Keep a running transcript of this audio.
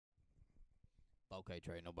Okay,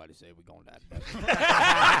 Trey. Nobody said we gonna die.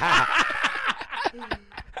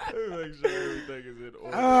 Make sure everything is in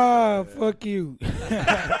order. Oh, fuck you. Make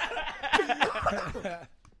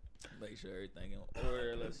sure everything in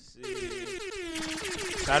order. Let's see.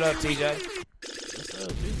 Shout out, TJ. What's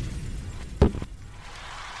up, dude?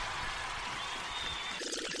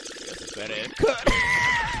 That's a fat ass cut.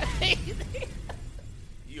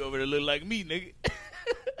 You over there look like me, nigga.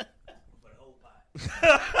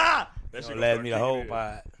 That Don't last me the whole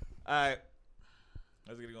pot. All right.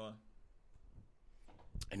 Let's get it going.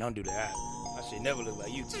 And don't do that. I should never look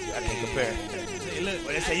like you, TJ. I can't compare. Hey, look.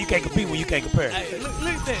 Well, they say you can't compete when you can't compare. Hey, look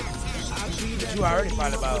at that. You already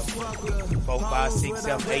probably about 4, 5, 6,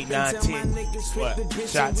 7, 8, 9, 10. What?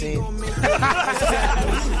 Shot 10.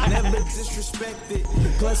 Never disrespected.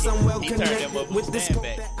 Plus I'm well He turned them up with this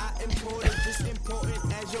back.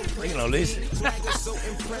 You know, listen.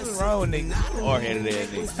 What's wrong with niggas? Hard-headed ass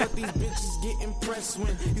niggas. These bitches get impressed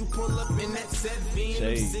when you pull up in that 7,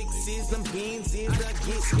 Shade. 6s, them beans is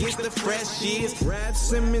get the fresh years. Rap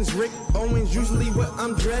Simmons, Rick Owens, usually what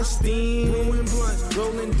I'm dressed in. Blowing blunts,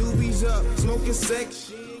 rolling doobies up, smoking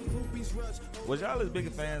section. Was y'all as big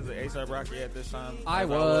a fans of A$AP Rocky at this time? I As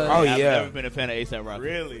was. Oh, I've yeah. never been a fan of A$AP Rocky.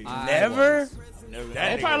 Really? Never? Never.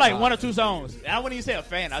 That It's probably like 1 or 2 songs. I wouldn't even say a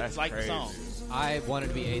fan. I That's just like the crazy. song. I wanted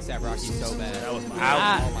to be A$AP Rocky so bad. That was my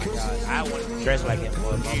Oh my god. I wanted to dress like him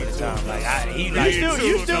for a moment of time. Like, he You like, still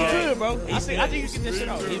good, bro. I think you get this shit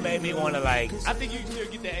off. he made me want to, like, I think you can still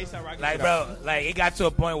get that A$AP Rocky. like, shit bro, off. like, it got to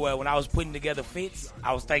a point where when I was putting together fits,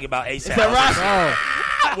 I was thinking about A$AP. A$AP Rocky. Bro,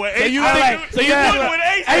 Well, So you I think- like, so you yeah, think- with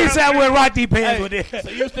A$AP. A$AP with Rocky pants Hey, with it. so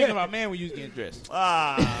you was thinking about man when you was getting dressed.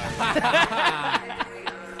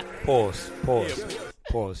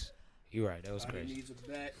 Pause. You right, that was crazy. Needs a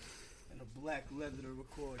bat and a black leather to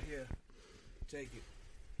record. Here, take it.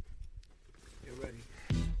 Get ready.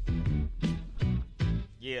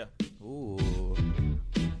 Yeah. ooh.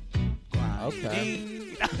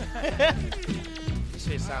 Okay. This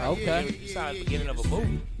shit sound Okay. You sound like the beginning of a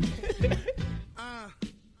movie.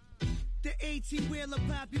 The 18-wheeler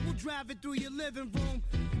pop, people driving through your living room.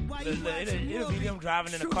 Why you It'll be them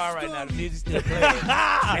driving in the car right now. The music still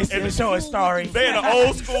playing. They still showing story. They in an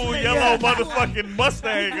old school yellow motherfucking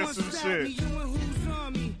Mustang or some shit.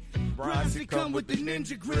 Bronzy come with the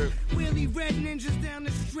ninja grip. Wheelie red ninjas down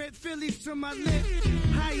the strip. Phillies to my lip.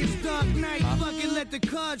 Highest dark night. Fucking let the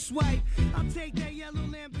card swipe. I'll take that yellow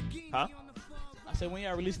Lamborghini Huh? on the fog. I said, when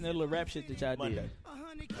y'all releasing that little rap shit that y'all Monday. did?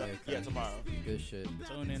 Yeah, tomorrow. Good shit.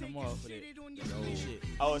 Tune in tomorrow for that. Good shit.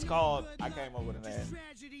 Oh, it's called. I came up with a name.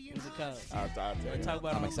 What's it called? I'll tell you. Talk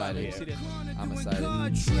about I'm it. excited. See that? I'm excited.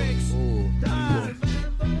 Card tricks. Ooh.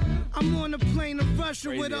 I'm on a plane to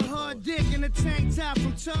Russia with a hard dick and a tank top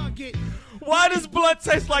from Target. Why does blood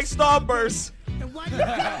taste like Starburst? And why you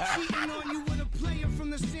got cheating on you with a player from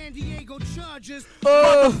the San Diego Chargers?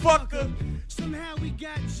 Motherfucker. Somehow we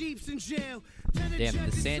got Jeeps in jail. Damn,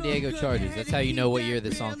 the San Diego Chargers. That's how you know what year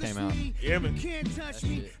this song came out. Yeah, man. Can't touch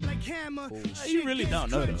me like hammer. You really don't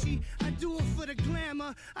know, though. I do it for the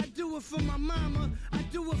glamour. I do it for my mama. I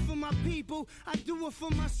do it for my people. I do it for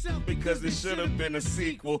myself. Because it should have been a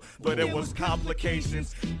sequel, but it was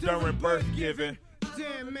complications during birth giving.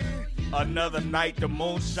 Damn, man. Another night, the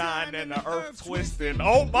moon shine and the earth twisting.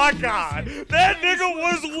 Oh my God, that nigga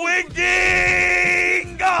was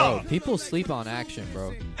winking. Bro, people sleep on Action,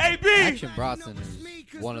 bro. AB, Action Bronson is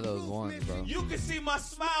one of those ones, bro. you can see my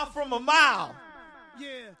smile from a mile. Yeah.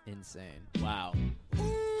 Insane. Wow.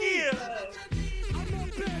 Yeah. I'm on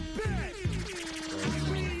bad.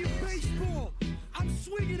 Baseball. I'm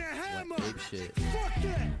swinging a hammer. Like ape shit. Fuck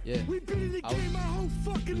that. Yeah. We've been in the I was- game my whole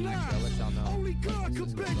fucking I'll life. let y'all know. Only God Like, could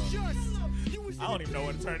this bet is what's up. us. You was I don't even know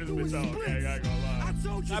when to turn this bitch on. Okay, I ain't gonna lie. I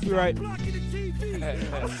told you Copyright. stop blocking the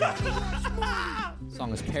TV.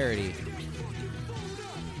 Song is parody.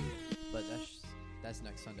 But that's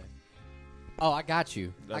next Sunday. Oh, I got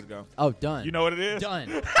you. Let's go. Oh, done. You know what it is? Done.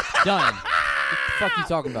 Done. What the fuck you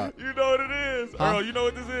talking about? You know what it is. Huh? Earl, you know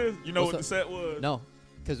what this is? You know What's what the up? set was? No,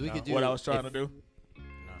 because we No. could do what I was trying if- to do?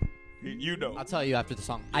 You know. I'll tell you after the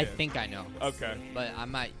song. I Yeah. think I know, Okay. but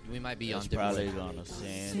we might be on It's different. probably ways. gonna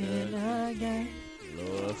sin again.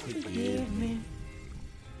 Lord forgive me.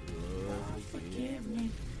 Lord forgive me.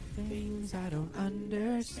 Things I don't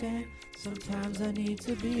understand. Sometimes I need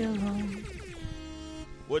to be alone.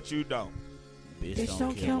 What you don't? Bitch,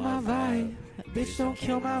 don't kill my vibe. Bitch, don't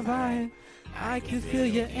kill my vibe. I can feel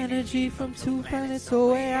your energy from 2 planets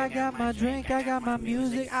away. I got my drink, I got my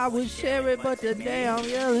music. I would share it, but today I'm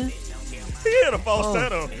yelling. He hit a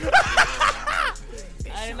falsetto.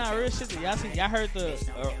 I Hey, nah, real shit. Y'all heard the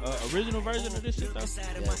original version of this shit though?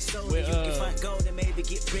 With,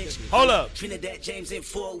 Hold up. Trinidad James in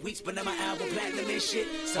 4 weeks, but now my album platinum and shit.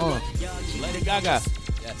 Lady Gaga.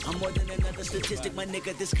 I'm more than another statistic, my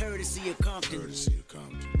nigga. This courtesy of Compton.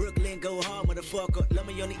 Brooklyn go hard, motherfucker. Love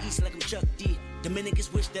me on the east like I'm Chuck D.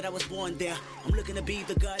 Dominicans wish that I was born there. I'm looking to be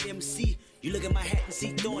the god MC. You look at my hat and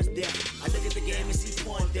see thorns there. I look at the game and see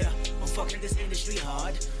porn there. I'm fucking this industry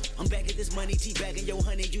hard. I'm back at this money, teabagging yo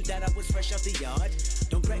honey. You thought I was fresh off the yard.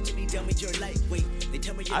 Don't brag to me, dummy, you're lightweight. They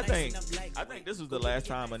tell me you're I nice think and I'm lightweight. I think this was the last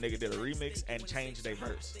time a nigga did a remix and changed their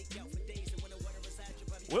verse.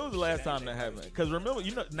 When was the last time that happened? Because remember,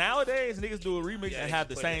 you know, nowadays niggas do a remix and have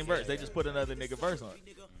the same verse. They just put another nigga verse on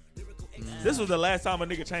it. This was the last time a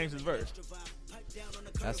nigga changed his verse.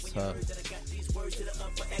 That's tough.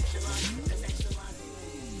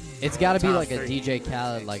 It's got to be like a DJ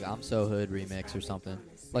Khaled, like I'm So Hood remix or something.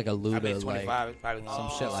 Like a Luda, I mean, like 25 is probably some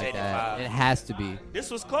shit like 75. that. It has to be. This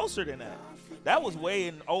was closer than that. That was way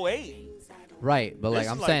in 08. Right, but like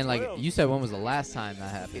This I'm is like saying, like 12. you said, when was the last time that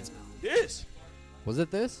happened? This. Was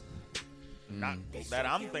it this? Not that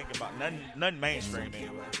I'm thinking about. Nothing mainstream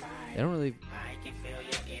anyway. They don't really.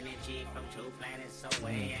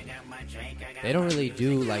 They don't really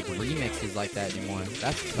do like remixes like that anymore.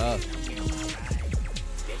 That's tough.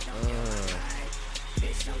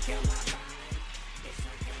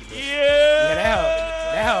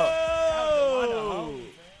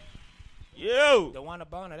 Yo. The one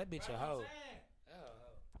Bonner, that bitch a hoe.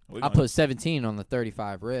 I put 17 on the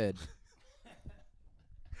 35 red.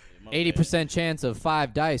 80% chance of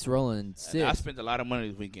 5 dice rolling 6. I spent a lot of money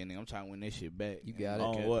this weekend. Nigga. I'm trying to win this shit back. You got it.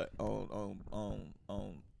 On what?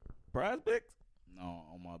 On Prize Picks? No,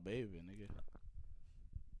 on my baby, nigga.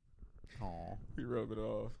 Aw. He rubbed it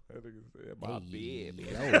off. That nigga said, my baby.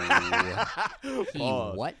 Yo. He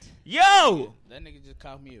Pause. what? Yo! That nigga just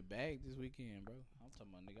caught me a bag this weekend, bro. I'm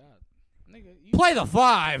talking about nigga, you Play the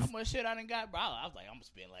 5. how much shit I done got, bro? I was like, I'm gonna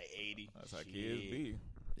spend like 80. That's how Shit. kids be.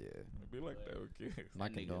 Yeah. It be like that with kids. My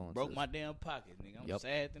That nigga condolences. broke my damn pocket, nigga. I'm Yep.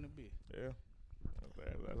 sad than a bitch. Yeah.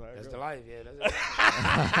 That's how it That's goes. the life, yeah.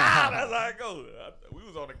 That's how it goes. We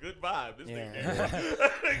was on a good vibe. This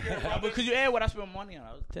nigga. Because you add what I spent money on.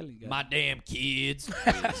 I was telling you guys. My damn kids.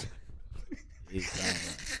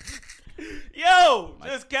 Yo,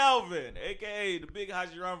 just Calvin, a.k.a. the big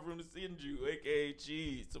Hajiram from the Sinju, a.k.a.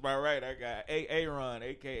 Cheese. To my right, I got Aaron,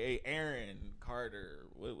 a.k.a. Aaron Carter.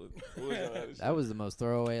 What was that? That was the most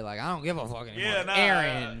throwaway. Like, I don't give a fuck anymore. Yeah, nah,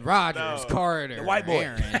 Aaron, Rogers, no. Carter. The white boy.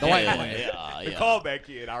 Aaron, the white boy. The callback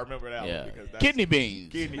kid, I remember that one because that's Kidney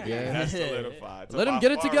beans. Kidney beans. Yeah. That's solidified. To Let my him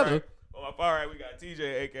get it far together. Right, on my far right, we got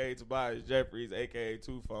TJ, a.k.a. Tobias Jeffries, a.k.a.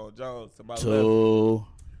 Two Phone Jones. To my left, Two.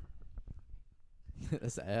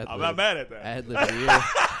 That's an ad-lib. I'm not mad at that. Ad-lib for you.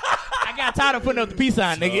 I got tired of putting up the peace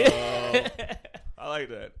sign, nigga. I like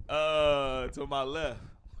that. To my left,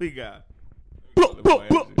 we got. Boop, boop,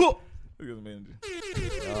 boop, boop. Look at some energy.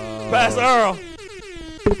 Oh. Pass Earl.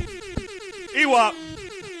 Ewok.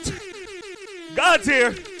 God's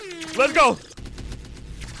here. Let's go.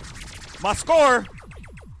 My score.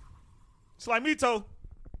 Slimito.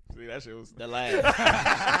 See, that shit was. The last. The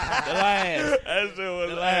last. That shit was.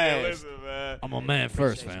 The Hey, last. listen, man. I'm a man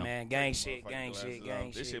first, fam. Man, gang shit, Fucking gang glasses shit, gang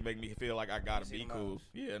off. This shit. shit make me feel like I gotta See be them cool. hoes.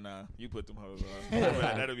 Yeah, nah. You put them hoes on.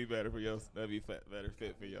 That'll be better for your. That'll be better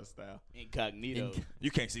fit for your style. Incognito.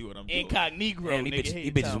 You can't see what I'm doing. Incognito, Man, nigga.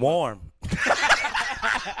 these bitches warm.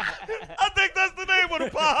 I think that's the name of the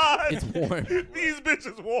pod. It's warm. These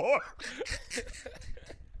bitches warm.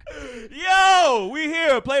 Yo, we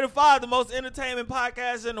here. Play the 5, the most entertainment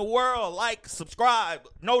podcast in the world. Like, subscribe,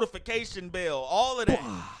 notification bell, all of that.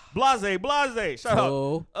 Blase. Shout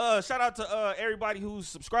out to everybody who's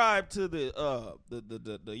subscribed to the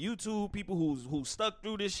YouTube people who stuck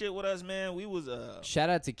through this shit with us, man. We was Shout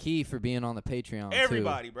out to Key for being on the Patreon,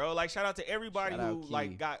 everybody, bro. Like, shout out to everybody Shout out who Key.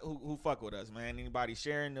 like who fuck with us, man. Anybody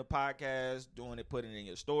sharing the podcast, doing it, putting it in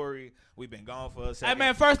your story. We've been gone for a Hey, second.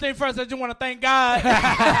 man, first thing first, I just want to thank God.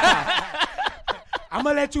 I'm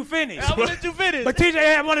gonna let you finish. I'm going to let you finish. But TJ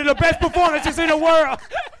had one of the best performances in the world.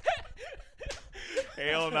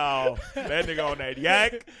 Hell no. That nigga on that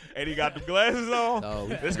yak, and he got the glasses on. Oh,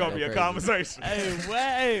 we It's going to be a crazy. conversation.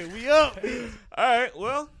 Hey, we up. All right,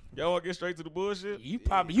 well, y'all want to get straight to the bullshit? You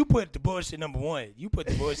put the bullshit number one. You put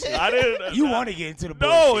the bullshit. I didn't. You want to get into the bullshit.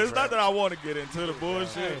 No, it's bro. not that I want to get into the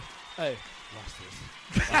bullshit. Hey.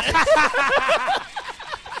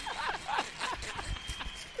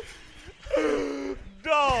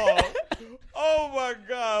 Dog. Oh, my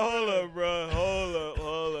God. Hold up, bro. Hold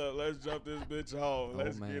up. Let's jump this bitch off.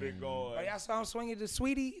 Let's get it man. going. Oh, y'all saw him swinging to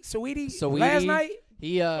Sweetie Saweetie? last night?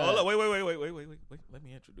 He Hold up, wait. Let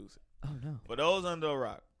me introduce it. Oh no. For those under a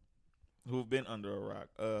rock, who've been under a rock,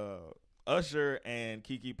 Usher and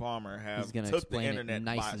Keke Palmer have He's gonna took the explain internet it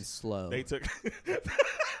nice by and slow. They took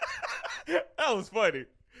that was funny.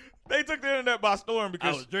 They took the internet by storm I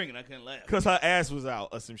because was drinking. I couldn't laugh. her ass was out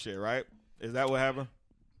or some shit, right? Is that what happened?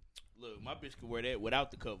 Look, my bitch could wear that without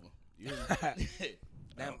the cover. You hear me?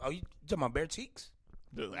 Damn, you talking about bare cheeks?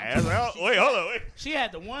 Just ass out? Wait, hold on, wait. She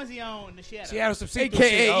had the onesie on, and she had. She had some see-through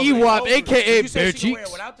AKA shit over it. Ewop, AKA You said bare she could wear it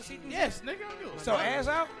cheeks. without the see-through? Yes, nigga. I'm good. So ass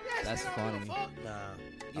out? Yes, That's nigga, I don't give a funny. fuck. Nah.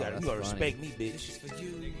 Oh, You gotta that's respect me, bitch.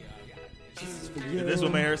 Is this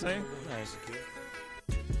what made her sing? I ain't secure.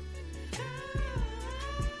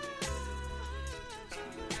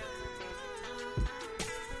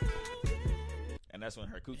 And that's when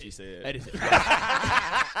her coochie said. That is it.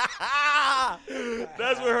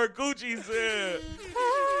 That's what her coochie said.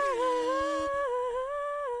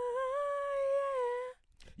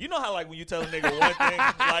 You know how, like, when you tell a nigga one thing,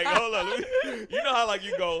 like, hold on, you know how, like,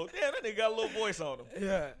 you go, damn, that nigga got a little voice on him.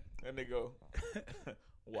 Yeah. And they go,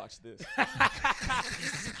 watch this.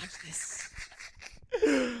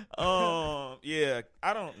 Yeah,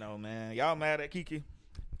 I don't know, man. Y'all mad at Keke?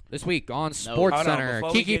 This week on Hold Sports on, Center,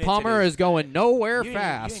 before we get Keke into Palmer this- is going nowhere You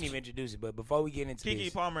fast. didn't even introduce it, but before we get into Keke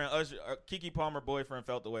this, Palmer and Usher, Keke Palmer boyfriend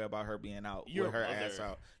felt the way about her being out You're with her a mother. ass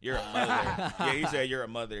out. You're a mother. Yeah, he said you're a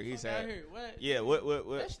mother. He I said, heard, what? yeah, what?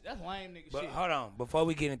 That's lame nigga but shit. hold on, before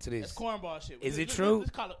we get into That's this, cornball shit. Is it Let's- true?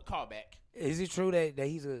 Let's call it callback. is it true that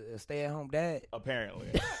he's a stay-at-home dad? Apparently.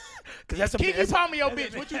 Because that's a Keke Palmer, your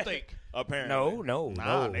bitch. What you think? Apparently. No,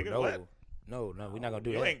 Nah, nigga, what? No, we're not gonna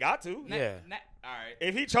do You that. ain't got to. Yeah. All right.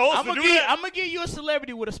 If he chose I'm to gonna do that. give you a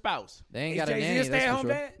celebrity with a spouse. They ain't Is got a Jay-Z nanny, a that's for stay-at-home sure.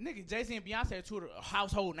 dad? Nigga, Jay-Z and Beyonce are two of the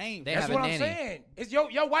household names. They That's have what a I'm nanny. saying. It's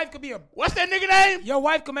your wife could be a What's that nigga name? your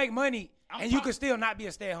wife could make money I'm and you talk- could still not be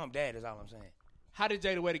a stay-at-home dad. Is all I'm saying. How did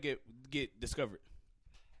Jada Wetter get discovered?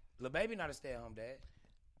 Lil Baby not a stay-at-home dad.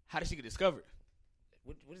 How did she get discovered?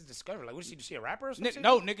 What is discovered? Like, what is she a rapper or something?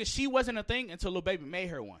 No, nigga, she wasn't a thing until Lil Baby made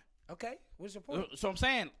her one. Okay, what's your point? So I'm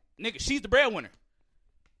saying, nigga, she's the breadwinner.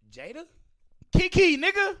 Jada? Keke,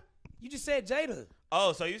 nigga. You just said Jada.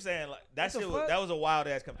 Oh, so you saying like that What the shit fuck? that was a wild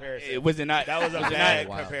ass comparison. It was it not? That was a was it bad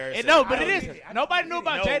Wow. comparison. No, but I it don't is. get it. Nobody knew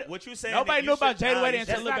about No, Jada. what you saying? Nobody that knew you about should- Jada nah, Wetter you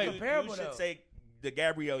until should- Lil not Baby. comparable, You should though. say the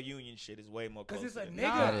Gabrielle Union shit is way more Because close. it's a nigga.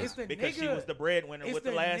 Nah, it's the because nigga. she was the breadwinner It's with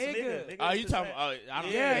the the last nigga. nigga. Oh, It's you the talking? same. I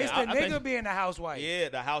don't Yeah, it's the I nigga think- being the housewife. Yeah,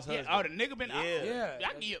 the house Yeah, husband. oh, the nigga been. Yeah.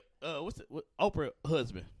 I can get Oprah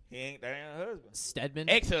husband, He ain't that ain't her husband. Stedman.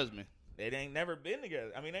 ex-husband. They ain't never been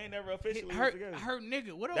together. I mean, they ain't never officially Her together.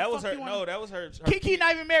 nigga. What the That fuck was her. you wanna- No, that was her. Keke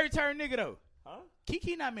not even married to her nigga though. Huh?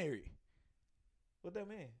 Keke not married. What that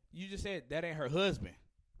mean? You just said that ain't her husband.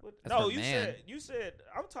 What? That's No, her you man. said. You said.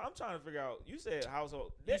 I'm trying to figure out. You said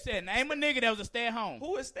household. You said name a nigga that was a stay at home.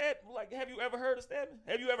 Who is Stedman? Like, have you ever heard of Stedman?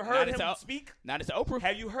 Have you ever Not heard as him a- speak? Not it's Oprah.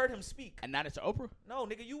 Have you heard him speak? And not it's Oprah. No,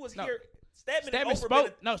 nigga, you was No. here. Stedman Stedman and Oprah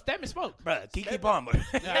spoke. No, Stedman spoke. Bruh, Keke Stedman- Palmer.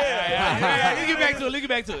 Let's get back to it. Let's get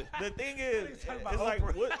back to it. The thing is, about it's like,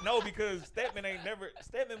 Oprah? what? No, because Stedman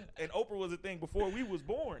and Oprah was a thing before we was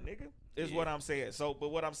born, nigga. Is what I'm saying. So, but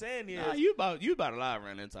what I'm saying is, Nah, you about a lie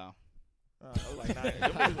around that time. I was like, nah,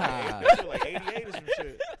 them was like 88 or some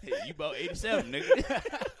shit. Yeah, you about 87, nigga.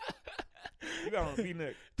 You got on a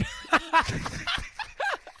V-neck.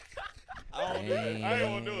 I don't do it. I ain't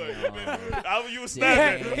want to do it. You was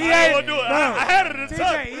snapping. He I had- ain't want to do it. bro, I had it in the TJ,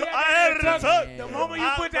 tuck. he had I had it in the tuck. The moment you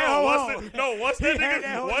put that no, hoe once on. once that He had that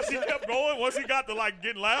nigga, hoe once he on. kept going, once he got to like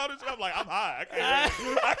getting loud and stuff, I'm like, I'm high.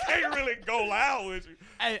 I can't really go loud with you.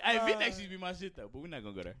 Hey, V-neck used to be my shit though, but we're not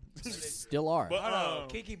gonna go there. Still are. But Hold on,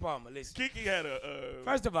 Keke Palmer. Listen. Keke had a.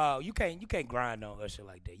 First of all, you can't grind on Usher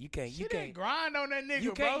like that. You She can't didn't grind on that nigga,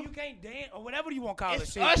 you bro. can't dance or whatever you want to call It's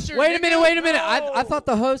it. Shit. Usher. Wait a nigga. minute. Wait a minute. I No. thought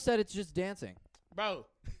the host said it's just dancing. bro.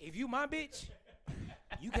 If you my bitch,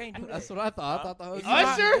 you can't do that. That's what I thought. I thought the host If said you it's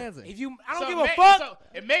Usher? just dancing. If you, I don't So give a Ma- fuck. So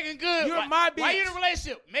if Megan Good, You're why, my Why you in bitch. a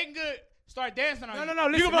relationship? Megan Good start dancing on you. No,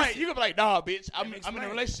 You listen, can be like, listen. you can be like, nah, bitch. I'm in a explain.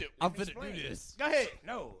 relationship. I'm finna Explain. do this. Go ahead.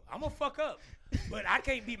 No, I'm gonna fuck up, but I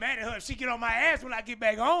can't be mad at her if she get on my ass when I get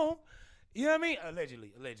back home. You know what I mean?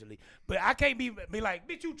 Allegedly. But I can't be like,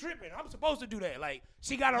 bitch, you tripping. I'm supposed to do that. Like,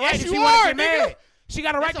 she got a right Yes, if you she want are, to get nigga. mad. She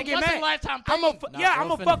got a right That's to a get once in a mad. lifetime I'm thing. a I'm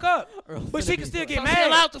Earl gonna fuck up. Earl But she finna can be still fucked get So mad. she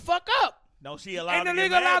allowed to fuck up. No, she allowed Ain't the to get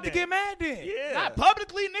nigga mad allowed to then. get mad then. Yeah. Not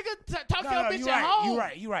publicly, nigga. Talk to your bitch you at right. home.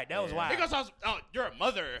 You right. That was wild. Niggas, oh, you're a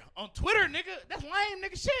mother on Twitter, nigga. That's lame,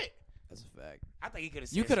 nigga. Shit. That's a fact. I think he could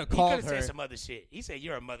have. You coulda called her. Said some other shit. He said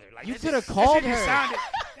you're a mother. Like You that coulda shit- called that shit just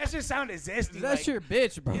her. That shit sounded zesty. That's like, your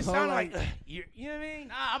bitch, bro. You sound like you know what I mean?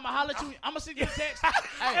 Nah, I'ma holler at you. I'ma send you a text.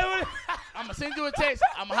 Hey, I'ma send you a text.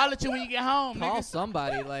 I'ma holler at you when you get home, call nigga.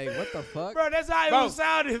 somebody. Like, what the fuck? Bro, that's how it Bro. was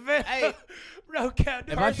sounding, man. Hey. Bro, Cap,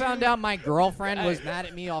 If I found out my girlfriend was Hey. mad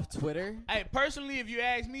at me off Twitter, Hey, personally, if you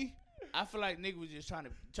ask me, I feel like nigga was just trying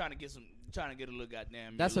to get a little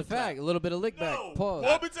goddamn. that's a fact. A little bit of lick back. Pause.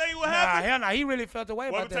 Let me tell you what Nah, happened. hell nah, he really felt the way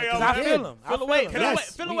Well, about let me that. tell 'Cause y'all I what feel happened. him. Feel away. Feel away.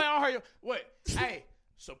 Yes, Feel we- away. I don't hear you. What? Hey,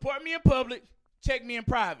 support me in public. Check me in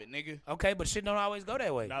private, nigga. Okay, but shit don't always go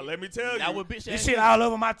that way. Now let me tell you. That would bitch This ass shit nigga. all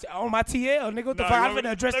over on my TL, nigga. What the Nah, fuck? I'm let me-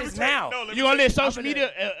 finna address let me this tell you- now. no, let me You gonna tell let social I'm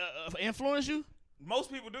media influence you,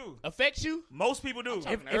 Most people do. affect you? Most people do.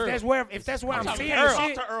 talking If to Earl. that's where I'm talking seeing to the Earl. Talk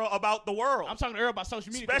shit. to Earl about the world. I'm talking to Earl about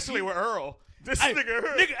social media. 'cause Especially he- with Earl. This Hey, nigga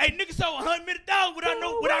Earl. nigga sold $100 million without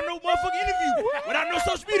no motherfucking interview, without no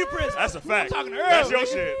social media presence. That's a fact. I'm talking to Earl. That's your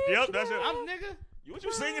nigga. shit. Yep, that's your. I'm nigga. What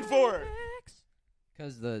you singing for?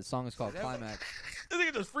 Because the song is called Climax. This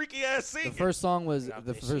nigga just freaky ass singing. The first song was Off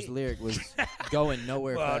the that first shit. lyric was going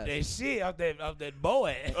nowhere Well, fast. that shit off that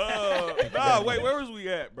boy. Nah, wait, where was we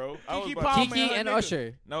at, bro? I was Keke about to- Palmer Kiki her and nigga.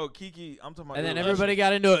 Usher. No, Kiki. I'm talking about. And then Usher. everybody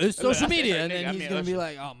got into it. It's Look, I social said media. that And nigga, then I he's mean going to be Usher.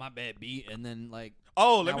 like, oh, my bad beat. And then, like,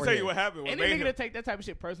 Oh, let Now me we're tell here. you what happened. What Any made nigga him- that take that type of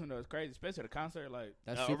shit personal though is crazy, especially at a concert. Like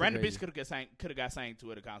That's a super random crazy. bitch could have got sang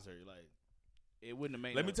to at a concert. Like it wouldn't have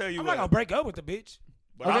made. Let me tell you I'm what. not gonna break up with the bitch.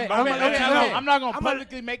 But Okay, I'm okay, not okay, okay. I'm not gonna I'm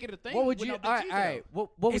publicly make it a thing. what would with you? no bitch All right, either. all right. What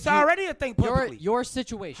would It's you? already a thing publicly. Your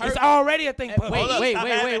situation. It's already a thing Wait, publicly. Hold up, wait, stop wait,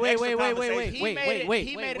 having wait, an wait, extra wait, wait, conversation. wait, He wait, made wait, it- wait,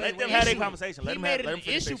 he wait, made it wait, Let them an have their issue. conversation. Let He them made have- it let an them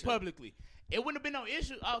finish issue their shit. publicly. It wouldn't have been no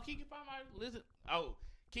issue. Oh, Keke Palmer, listen. Oh,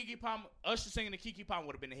 Keke Palmer, Usher singing to Keke Palmer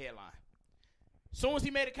would have been the headline. Soon as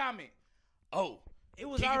he made a comment, oh, It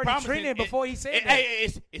was Keke already Palmer trending said- before he said that. Hey,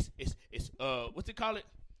 it's what's it call it?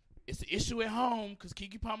 It's the issue at home because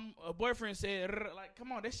Keke Palmer boyfriend said like,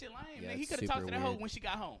 come on, that shit lame. Yeah, Man. He it's could have talked to super that hoe weird. when she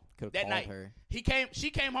got home Could've that called night. her. She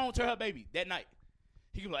came home to her baby that night.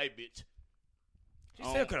 He could be like, hey, bitch. She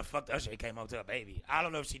still could have fucked Usher. He came home to her baby. I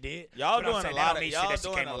don't know if she did. Y'all but I'm doing saying a that lot don't of mean shit y'all that she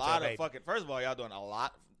doing came a home to lot her of baby. fucking. First of all, y'all doing a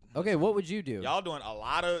lot. Okay, what would you do? Y'all doing a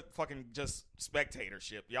lot of fucking just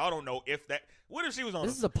spectatorship. Y'all don't know if that. What if she was on?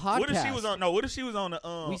 This is a What if she podcast. was on? No. What if she was on the?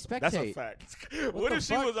 We That's a spectate. fact. What What the if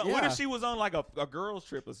she fuck? was? On, What Yeah. if she was on like a girls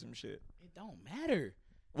trip or some shit? It don't matter.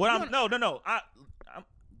 What You I'm no.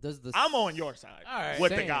 Does the I'm on your side All right.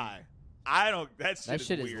 with the Same. guy. I don't. That shit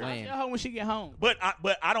is weird. lame. Tell her when she get home. But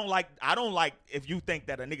I don't like if you think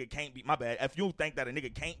that a nigga can't be my bad. If you think that a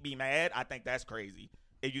nigga can't be mad, I think that's crazy.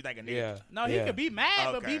 If you think a nigga, Yeah. No, he could be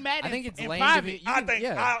mad, but Okay. be mad I think in, it's in lame. private. You I can- think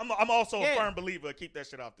yeah. I'm also a Yeah. firm believer. Keep that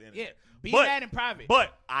shit off the internet. Yeah, be But- mad in private.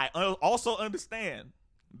 But I also understand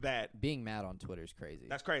that being mad on Twitter is crazy.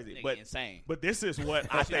 that's crazy. Nigga, But insane. but this is what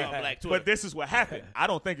I Especially think. on Black Twitter. But this is what happened. I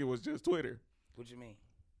don't think it was just Twitter. What you mean?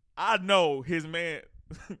 I know his man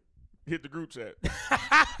hit the group chat.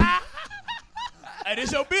 Hey,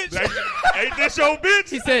 this your bitch. Ain't this your bitch?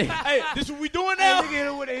 He said, Hey, this what we doing Hey, now?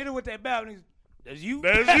 nigga hit her with that bow. Nigga, that's you.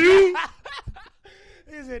 That's you.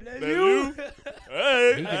 He said, that's That's you. you.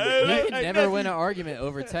 Hey, he hey, can never win an argument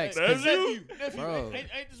over text. That's 'cause- you. Nephew, Bro.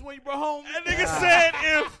 ain't this one you brought home? That nigga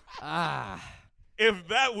said Ah, if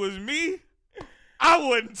that was me, I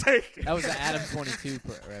wouldn't take it. that was the Adam 22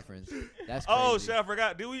 reference. That's crazy. Oh shit, I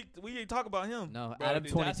forgot. Did we didn't talk about him? No, Bro, Adam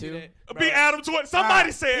did y'all see 22. that? Be Adam 20. Somebody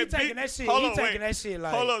He said taking be, that shit. Hold He on, taking wait. that shit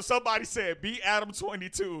like. Hold up. Somebody said be Adam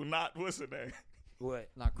 22, not what's the name? What?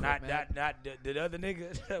 Not Crook, man. Not the other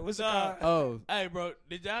nigga. What's it Nah. called? Oh, Hey, bro,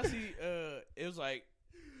 did y'all see? It was like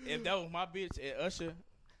if that was my bitch at Usher,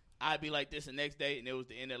 I'd be like this the next day, and it was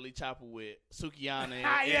the NLE Chopper with Sukiyana.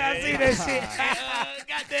 And, Yeah, I see that shit.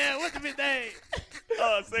 Goddamn, what's the bitch name?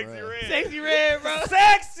 Sexy Bruh. Red. Sexy Red, bro.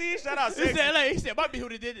 Sexy. Shout out He Sexy. said, like, he said, my bitch who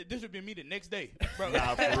did it, this would be me the next day, bro.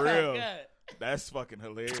 Nah, for real. God. That's fucking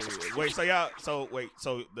hilarious. Wait, so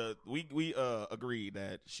we agreed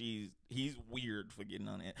that he's weird for getting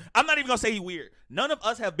on it. I'm not even gonna say he's weird. None of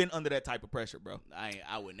us have been under that type of pressure, bro.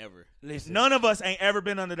 I would never. Listen. None of us ain't ever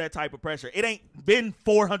been under that type of pressure. It ain't been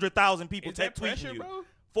 400,000 people Is that tweeting pressure, you. bro?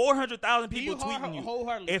 400,000 Do people you tweeting you.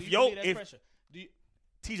 wholeheartedly If do you yo, believe that's if pressure? Do you,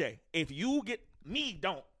 TJ, if you get me,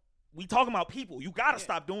 don't. We talking about people. You gotta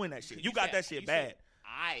stop doing that shit. You got said- that shit you bad. said,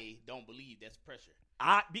 I don't believe that's pressure.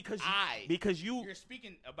 Because you You're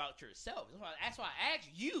speaking about yourself. That's why I asked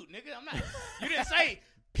you, nigga. I'm not. You didn't say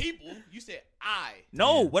people. You said I.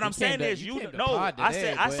 No, Damn, what you I'm saying came to- is you you came to no. pod I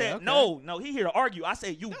today, said boy. no. He here to argue. I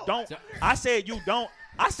said you don't. I said you don't.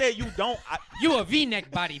 I said you don't. you a V-neck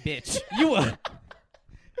body bitch. You a.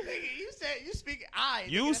 Nigga, you said you speak I.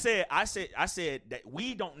 You nigga. said I said that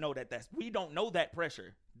we don't know that we don't know that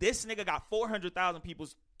pressure. This nigga got 400,000 people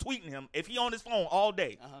tweeting him. If he on his phone all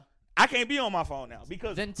day, I can't be on my phone now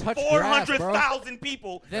because then touch 400,000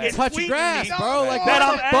 people. Then touch grass, me bro. Like that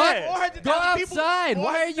I'm Go 400,000 people. outside.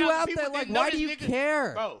 Why are you out people there? Like, didn't why know do you this nigga.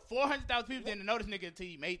 care? Bro, 400,000 people didn't know this nigga until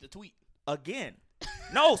he made the tweet. Again.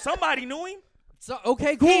 No, somebody knew him. So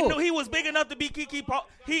okay, cool. He knew he was big enough to be Keke Palmer.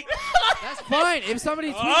 That's fine. If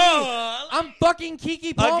somebody tweets me, I'm fucking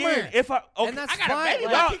Keke Palmer. Again, if I and that's I got fine. a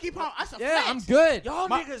baby Like, with Keke Palmer. That's a yeah, flex. I'm good. y'all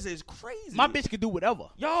niggas is crazy. My bitch can do whatever.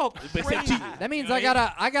 Y'all crazy. That means I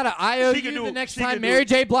gotta IOU She can do- the next she can time do- Mary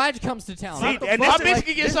J. Blige comes to town. See, What the and fuck? this My is bitch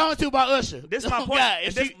can get sung to by Usher. This is my Oh, point. God,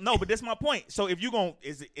 And but this is my point. So if you gon'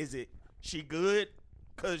 is it she good?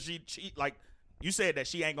 Cause she cheat. Like you said that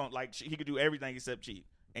she ain't gonna like he could do everything except cheat,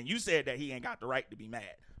 and you said that he ain't got the right to be mad.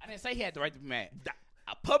 I didn't say he had the right to be mad.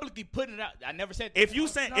 I publicly putting it out. I never said that. If you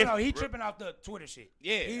say No, he tripping off the Twitter shit.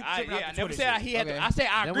 Yeah, I tripping off the never Twitter said shit. he had Okay. to. I said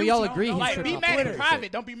I Then agree we all with you. agree he's Like, tripping be off mad in Twitter.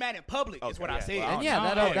 private. Don't be mad in public. Is what I said. And yeah,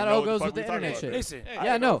 that all know what the goes fuck with we the talking internet about. shit. Listen,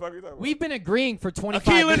 Yeah, no. fuck you talking We've been agreeing for 25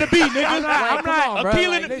 Appealing minutes. to be, nigga. I'm Like, come on, bro.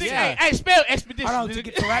 appealing Like, to yeah. Hey, spell expedition. hold on,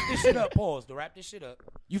 to wrap this shit up, pause. To wrap this shit up.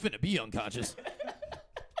 You finna be unconscious.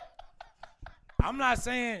 I'm not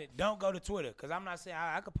saying don't go to Twitter, because I'm not saying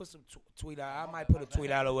I could put some tweet out. I might put a tweet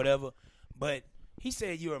out or whatever. But he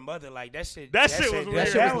said you're a mother. Like, that shit. That shit was weird.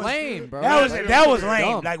 That shit was lame, bro. That was lame.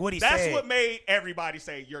 dumb. Like what he That's said. what made everybody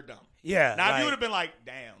say you're dumb. Yeah. Now if like, you would have been like,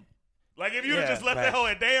 damn. Like if you would have Yeah, just left right. that hoe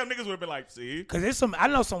at damn, niggas would have been like, see. Cause there's some. I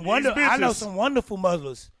know some wonderful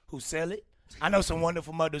mothers who sell it. I know some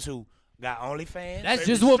wonderful mothers who got OnlyFans. That's They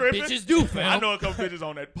just be what stripping. bitches do, fam. I know a couple bitches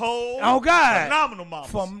on that pole. Oh, God. Phenomenal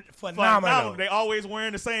mamas. Phenomenal. They always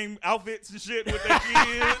wearing the same outfits and shit with their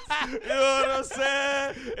kids. You know what I'm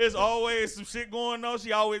saying? It's always some shit going on.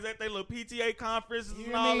 She always at their little PTA conferences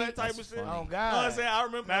and all that type of shit. funny. Oh, You know what I'm God. saying? I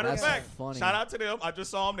remember. Matter of That's fact, funny. shout out to them. I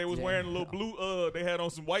just saw them. They was Yeah. wearing a little blue. They had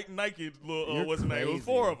on some white Nike. Little You're what's the name? It was crazy.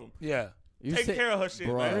 4 of them. Yeah. You Take say- care of her shit,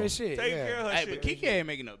 Bro. man. Real shit, Take yeah. care of her Hey, shit. but Kiki ain't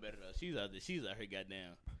making no better though. She's out here,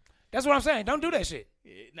 goddamn. That's what I'm saying. Don't do that shit.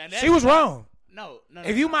 Yeah, now that's She was not- wrong. No.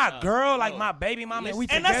 If you my no, girl, no. like my baby mama, and we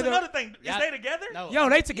And together. that's another thing. Is Y'all- they together? No. Yo,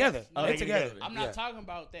 they together. Oh, they they together. together. I'm not Yeah. talking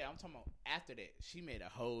about that. I'm talking about after that. She made a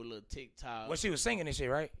whole little TikTok. Well, she was singing this shit,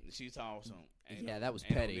 right? She was talking some. ain't Yeah, no- that was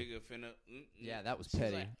ain't no petty. nigga finna, Yeah, that was She's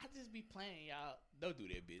petty. Like, I just be playing, y'all. Don't do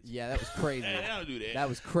that, bitch. Yeah, that was crazy. Hey, don't do that. That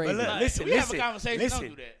was crazy. But look, Like, listen, we have a listen, conversation, don't listen,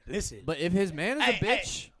 do that. listen. But if his man is a Hey, hey,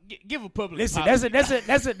 bitch, give a public. Listen, apology.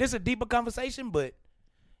 that's a deeper conversation, but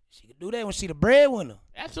she could do that when she the breadwinner.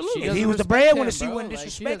 Absolutely. If he doesn't was the respect breadwinner, him, she bro. wouldn't Like, she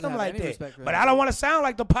disrespect doesn't him have like any that. respect for But him. I don't want to sound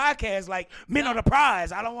like the podcast, like men on the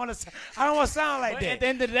prize. I don't want to sound like But that. at the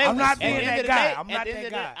end of the day, I'm not at the being end that of the guy. day- I'm at not the end that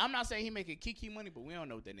of the day, guy. I'm not saying he making Kiki money, but we don't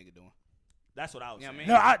know what that nigga doing. That's what I was You know saying.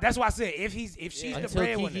 what I mean? No, that's why I said if she's the until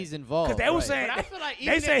breadwinner. Kiki's involved. Because they were right. saying But I feel like they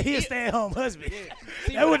even said if- he a if- stay-at-home husband.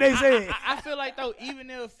 See, That's what they said. I feel like though, even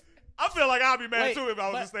if I feel like I'd be mad wait, too if I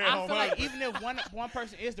was but a stay-at-home I feel like husband. even if one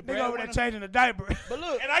person is the Nigga over there breadwinner, changing the diaper. but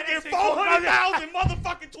look, And I get 400,000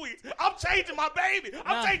 motherfucking tweets. I'm changing my baby.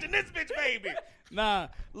 I'm Nah. changing this bitch baby. nah,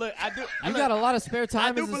 look, I do. You got a lot of spare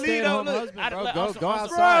time do as a believe stay-at-home though, look, husband, I- bro. look, Go on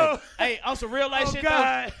some- outside. Hey, on some real life Oh, shit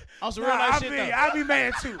God. though. On some real life shit though. I'll be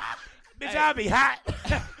mad too. Bitch, Hey. I'll be hot.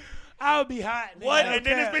 I'll be hot. nigga. What? I don't And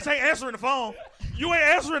then care. this bitch ain't answering the phone. You ain't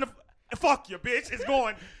answering the. Fuck you, bitch. It's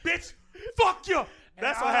going, bitch. Fuck you.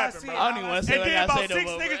 That's all what I happened, see- bro. I don't even want to say And what I then gotta about say 6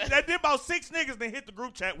 no more. niggas. That did about 6 niggas then hit the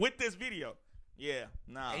group chat with this video. Yeah,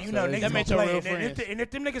 nah. And you know So niggas that makes gonna your play real it. And friends.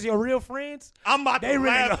 if them niggas your real friends, I'm about They to really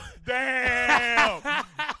laugh. Damn.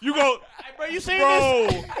 You go, Hey, bro, you seen bro,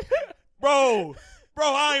 this? bro.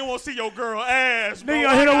 I ain't want to see your girl ass, bro. Nigga I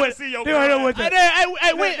gonna hit her gotta with- see your nigga gonna hit her girl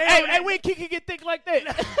with ass. Hey, when Kiki get thick like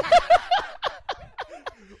that?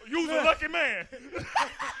 You's a lucky man.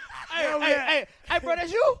 hey, bro,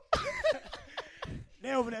 that's you?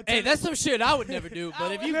 they over there. Hey, telling- that's some shit I would never do.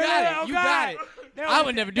 But if you Yeah, got oh, it, you God. got it. They I over-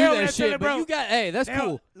 would never they do over there that telling shit. bro- But you got, hey, that's they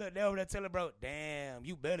cool. Look, they over there telling bro, damn,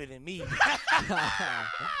 you better than me.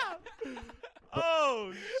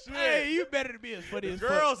 Oh shit. Hey, you better be as funny as fuck.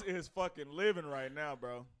 Girls is fucking living right now,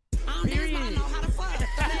 bro. Period.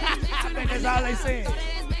 That's all they saying.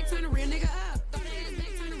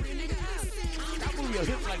 Stop moving your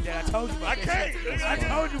hips like that. I told you about I that can't. shit. Nigga, I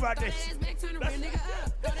told you about that shit.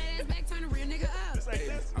 This ain't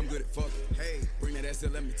this. I'm good at fucking. Hey, bring that ass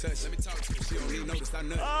up, let me touch. Let me talk to her. She don't need notice, I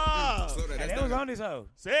know. Ah, Slow that Hey, ass they down. was on this hoe.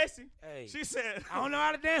 sexy. Hey. She said, I don't know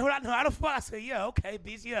how to dance, but I know how to fuck. I said, yeah, okay,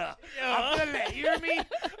 bitch, yeah. I feel that. You hear me?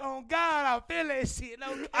 On God, I feel that shit. No,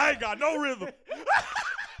 I ain't got no rhythm.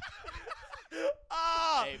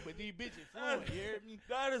 Hey, but these bitches fluent, you hear me?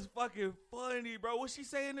 That is fucking funny, bro. What she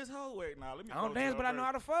saying this whole way? Nah, let me. I don't go to dance, her but I know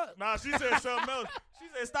how first. to fuck. Nah, she said something else. She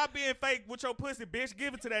said, "Stop being fake with your pussy, bitch.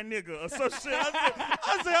 Give it to that nigga or some shit."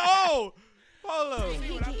 I said, "Oh, hold up." Hey, you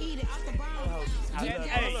see what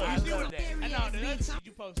that? I know the other shit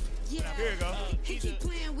you posted. Here you go. He keep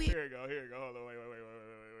playing with. Here you go. Hold on. Wait.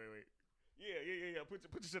 Yeah. Put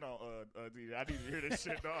your shit on, DJ. I need you to hear this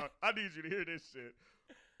shit, dog. I need you to hear this shit.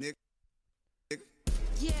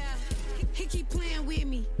 Yeah, he keep playing with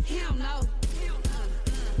me. Hell no.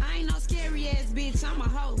 I ain't no scary ass bitch. I'm a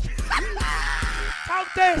hoe. Talk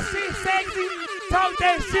that shit, sexy. Talk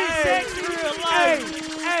that shit, sexy.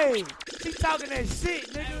 Hey, she talking that shit,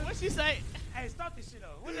 nigga. Hey, what she say? Hey, start this shit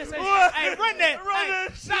up. What that say? Hey, run that.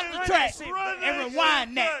 Stop the track and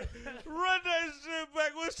rewind that. Run that shit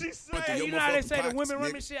back. What she say? Hey, you know how they say the women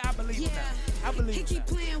running shit? I believe it now. I believe He it keep now.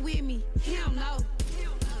 playing with me. Hell no.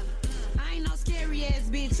 I ain't no scary ass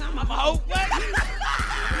bitch. I'm a hoe. Bitch,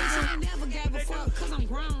 I ain't never gave a fuck cause I'm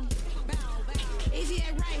grown. If he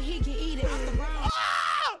ain't right, he can eat it off the bone.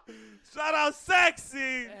 Shout out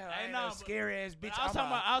Sexy. I ain't no scary ass bitch. I was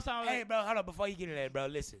talking about. Hey, bro, hold on. Before you get into that, bro,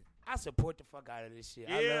 listen. I support the fuck out of this shit.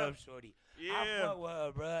 I Yeah. love Shorty. Yeah. I fuck with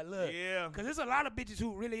her, bro. Look. Yeah. Because there's a lot of bitches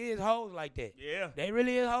who really is hoes like that. Yeah. They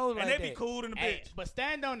really is hoes like And that. they be cool in the Hey, bitch. but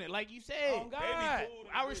stand on it, like you said. Oh, God. They be cool in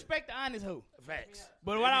the I bitch. respect the honest hoe. Facts.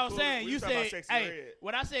 But They what be I was cool. saying, We you talking about said, Sexy hey, Red.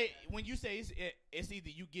 what I said, when you say it's either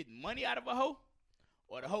you getting money out of a hoe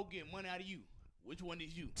or the hoe getting money out of you. Which one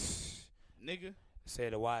is you? Nigga.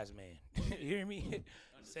 Said a wise man. You hear me?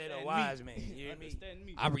 Said a wise man. You hear me? Understand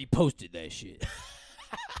me. I reposted that shit.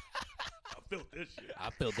 I felt this shit. I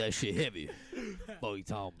felt that shit heavy. What you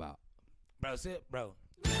talking about? Bro, sit, bro.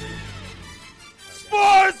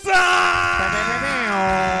 Sports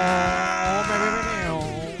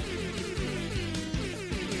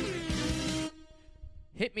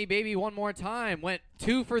Hit me, baby, one more time. Went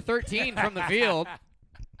 2 for 13 from the field.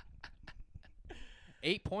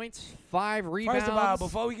 8 points, 5 rebounds. First of all,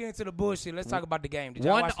 before we get into the bullshit, let's talk about the game. Did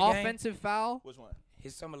y'all one watch the game? offensive foul. Which one?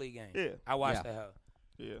 His summer league game. Yeah. I watched Yeah. that hoe.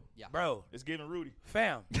 Yeah. Bro, It's giving Rudy.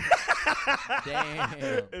 fam. Damn.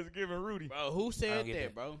 It's giving Rudy. Bro, who I said don't get that,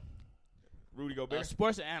 that. bro? Rudy A Gobert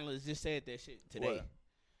sports analyst just said that shit today.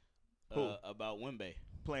 Who? About Wemby.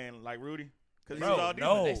 playing like Rudy. Because he Bro, was all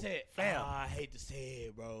defense. no. They said, Fam. I hate to say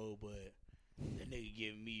it, bro, but that nigga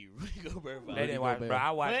giving me Rudy Gobert vibes. They didn't watch, bro.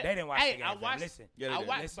 I watched. But, They didn't watch hey, the game. I fam. watched- Listen, Yeah, they I did.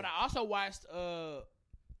 watched, Listen. but I also watched Paul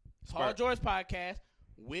Spurt. George podcast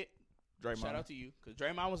with Draymond. shout out to you because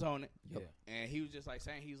Draymond was on it, Yep. and he was just like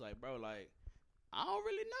saying he's like, bro, like I don't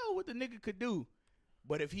really know what the nigga could do,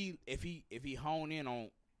 but if he hone in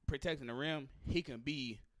on protecting the rim, he can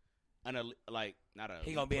be not a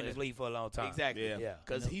he gonna be in player. this league for a long time. Exactly. Yeah. Yeah.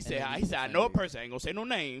 Because And he the said I defender. know a person. I ain't gonna say no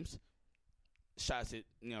names. Shots at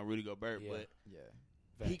Rudy Gobert, Yeah. but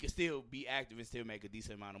Yeah. he can still be active and still make a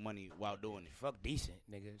decent amount of money while doing it. Fuck decent,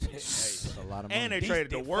 nigga. That's a lot of money. And they Decent,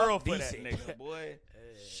 traded the fuck world for decent. that nigga, boy.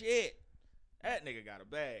 Shit. That nigga got a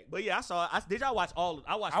bag. But yeah, I saw. Did y'all watch all?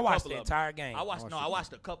 I watched. I a watched couple the of entire game. I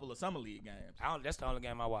watched a couple of summer league games. That's the only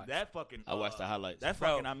game I watched. That fucking. I watched the highlights. That Bro.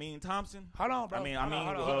 fucking. I mean Thompson. Hold on, bro. I mean, Hold on,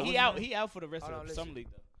 what's hold He his out. name? He out for the rest Hold of on, the listen. summer league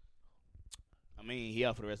though. I mean, he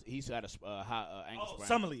out for the rest. He's got a high ankle Oh, sprain.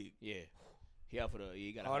 summer league. Yeah, he out for the.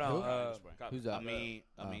 He got a Hold high on, ankle sprain. Who's I out? mean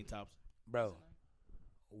Thompson. Bro,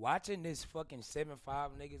 watching this fucking 7'5"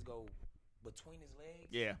 niggas go between his legs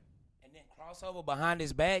Yeah. and then cross over behind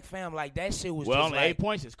his back, fam, like that shit was Well, just only like, 8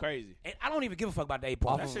 points is crazy. and I don't even give a fuck about the 8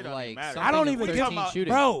 Off points. That shit of don't even like matter. something I don't of even 13 give-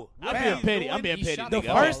 shooting. Bro, I'm fam, being petty. I'm being He petty. shot the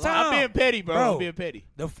nigga. first I'm time- being petty, bro. Bro. I'm being petty.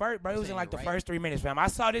 the first, bro, it was in Saying like the right. first 3 minutes, fam. I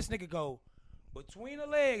saw this nigga go between the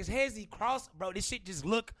legs, Hezzy cross, bro. This shit just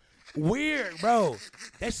look weird, bro.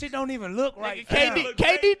 That shit don't even look right. fam.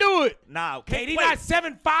 KD do it. Nah. KD wait. not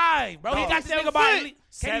 7'5", bro. No. He got this 7 nigga by foot.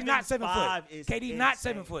 KD not 7 7'5" foot. is KD not insane.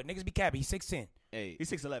 7 foot. Niggas be capping. He's 6'10". Hey, He's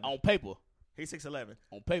 6'11". on paper, He's 6'11".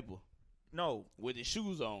 on paper, No. with his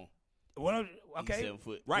shoes on, Well, he's okay. 7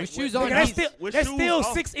 foot. Right. With shoes With- on, Nigga, he's- that's still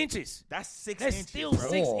off. 6 inches. That's 6 That's inches. still bro.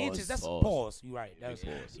 6 Pause. inches. That's Pause. a pause. You right. That's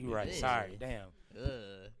Pause. you right. Yeah. Sorry. Damn.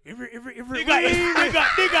 They Every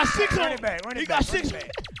got 6 run on. it back. Run He it got back. Run 6 it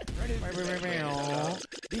back. Run it back.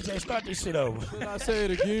 DJ, start this shit over. Should I say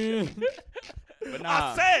it again? But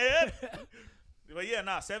I said. But yeah,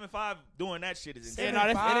 7'5" doing that shit is insane.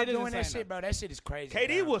 Yeah, no, 7'5" it is doing that insane, shit, bro. That shit is crazy.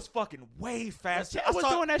 KD bro. was fucking way faster. Chet was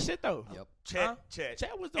doing that shit though. Yep. Huh?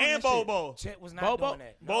 Chet was doing and that shit. Bobo. Chet was not Bobo? doing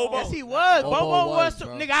that. Bobo. Yes, he was. Bobo Bobo was. was,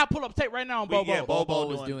 bro. Nigga, I'll pull up tape right now on Bobo. Yeah, Bobo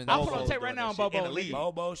was doing that I'll shit. pull up tape right now on Bobo. In the league.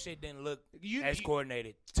 Bobo shit didn't look You- as you-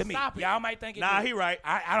 coordinated to me. Stop it. Y'all might think it Nah, did. he right.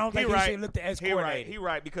 I don't think he his right. shit looked as He right. coordinated. He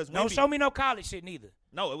right because Don't Wemby- show me no college shit neither.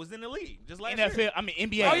 No, it was in the league. Just last NFL, year. I mean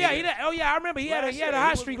NBA. Oh yeah, I remember he had a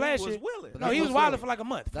hot streak last year. No, he was wilding for like a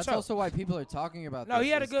month. That's sure. also why people are talking about. No, this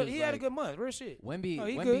he had a is good 'cause, he had a like, good month. Real shit. Wemby, No,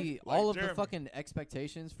 he Wemby, good. all Like of the Jeremy. fucking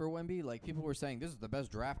expectations for Wemby, like people were saying, this is the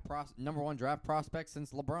best number one draft prospect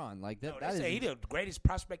since LeBron. Like that, No, that they is say he the greatest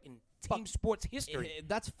prospect in team sports history.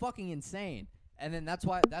 that's fucking insane. And then that's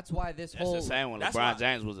why this That's whole the same when that's LeBron why-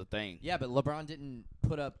 James was a thing. yeah, but LeBron didn't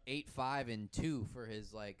put up 8, 5, and 2 for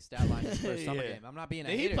his like stat line his first summer Yeah. game. I'm not being a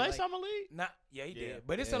Did he hater. play like, summer league? Nah, yeah, he Yeah. did.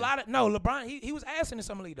 But it's Yeah. a lot of LeBron. He was ass in the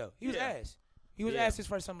summer league though. He was Yeah. ass. He was Yeah. ass his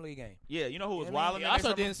first summer league game. Yeah, you know who was Yeah, wilding? He in that also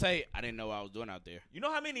summer? didn't say I didn't know what I was doing out there. You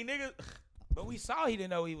know how many niggas? But we saw he didn't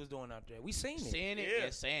know what he was doing out there. We seen it. Seeing it Yeah.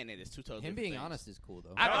 and saying it is two totally him different being things. honest is cool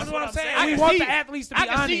though. That's what I'm saying. I We can want see the you. athletes to be I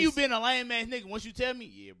can honest. see you being a lame ass nigga. Once you tell me,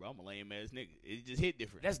 yeah, bro, I'm a lame ass nigga. It just hit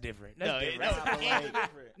different. That's different. No, That's it- different.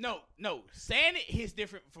 that's- no. Saying it hits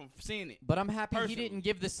different from seeing it. But I'm happy Personally. he didn't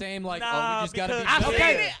give the same like, Nah, we just gotta be. because- I Okay.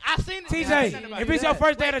 seen it. I seen it. TJ, if it's your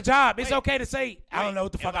first day at a job, it's wait, okay to say, I don't know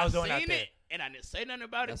what the fuck I was doing out seen there. it and I didn't say nothing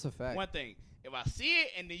about That's it. a fact. One thing, if I see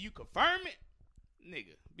it and then you confirm it,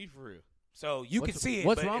 nigga, be for real. So you can What's- see it.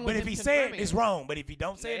 what's but, wrong but with if him he said confirming it's it? wrong, but if he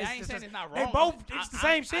don't say it, I ain't saying it's not They wrong. both, it's the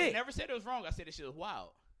same I shit. never said it was wrong. I said this shit was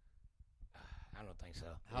wild. I don't think so.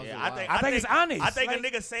 How's Yeah, it I wild? think I think it's honest. I think Like- a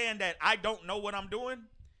nigga saying that I don't know what I'm doing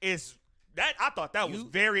is that I thought that was You-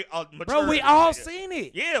 very mature. Bro, we all nigga. seen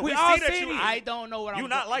it. Yeah, we we all see that seen you- it. I don't know what You I'm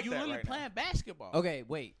not doing. like you that really right now. playing basketball. Okay,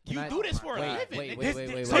 wait. Can You I- do this for a wait, living. Wait, nigga. wait, wait,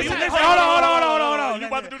 wait, So wait. you Listen, wait. listen, hold on. You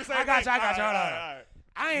about to do the same I got thing? you. Hold All on. right.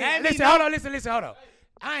 I ain't. Now, Listen, me hold on. Listen, hold on.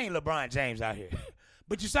 I ain't LeBron James out here.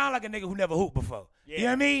 But you sound like a nigga who never hooped before. You know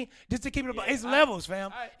what I mean? Just to keep it, it's levels,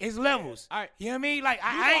 fam. It's levels. All right. You know what I mean? Like know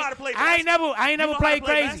how to play I ain't never You know how to played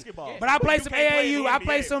play crazy. basketball. But I But played you some can't play in AAU. the I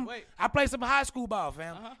played NBA. some. Wait. I played some high school ball,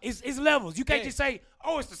 fam. Uh-huh. It's levels. You can't Yeah. just say,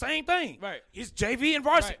 oh, it's the same thing. Right. It's JV and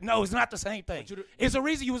varsity. Right. No, it's not the same thing. But you do- It's a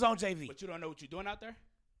reason you was on JV. But you don't know what you're doing out there?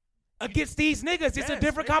 Against these niggas, it's a Yes,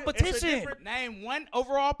 different nigga, it's a competition. different- Name one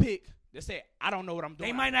overall pick that said, I don't know what I'm doing.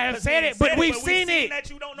 They out might there." not have Because said we it, but said we've we seen it. That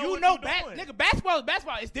you don't know You what know, you're doing. nigga, basketball is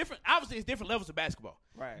basketball. It's different. Obviously, it's different levels of basketball.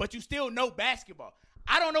 Right. But you still know basketball.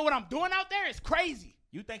 I don't know what I'm doing out there. It's crazy.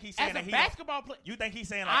 You think he's saying As that a he basketball player, You think he's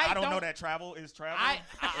saying like, I don't know don't- that travel is travel? I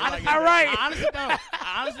Like, All right. honestly don't.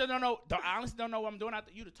 I honestly don't know. I honestly don't know what I'm doing out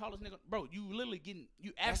there. You the tallest nigga, bro. You literally getting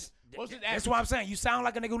you average. What's his That's average? what I'm saying. You sound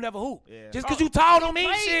like a nigga who never hooped. Yeah. Just Bro, because you tall don't he mean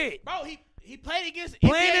played- shit. Bro, he played against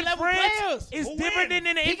Playing NBA in level France players. is Who different win? than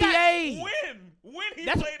in the He got- NBA. When he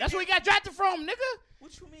That's played where he got drafted from, nigga.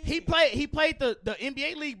 What you mean? He played the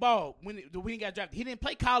NBA league ball when he got drafted. He didn't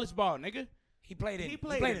play college ball, nigga. He played in He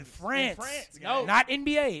played in France. no, Not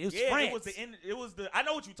NBA. It was yeah, France. it was the. I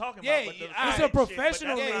know what you're talking Yeah, about. But the yeah, It's shit, a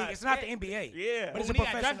professional but that's league. not- It's not the NBA. Yeah, But it's when a he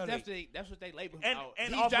got professional drafted, league. that's what they labeled him. And- out.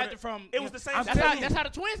 and He off of drafted the- from. it was the same I'm That's telling how, you. that's how the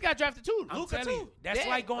Twins got drafted too. I'm Luka telling too. you. That's Yeah,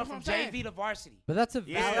 like going that's from what I'm saying. JV to varsity. But that's a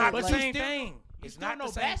Yeah, valid. not but the you like, same still- thing. You It's still not know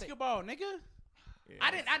the same thing. basketball, nigga.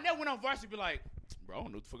 I never went on varsity be like, bro, I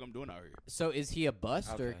don't know what the fuck I'm doing out here. So is he a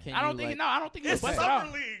bust or can I don't you think like, no, I don't think It's it's bust at summer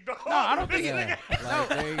all. league, dog. No, I don't think Yeah, like,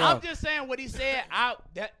 there you go. I'm just saying what he said.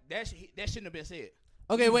 That shouldn't have been said.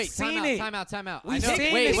 Okay, wait. seen it. Time out. We've I know.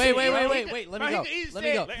 seen Wait. it. Let me Bro, go. he Let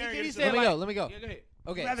me go. said- Let he Aaron said, Let me like- go. Let me go. Yeah, go ahead.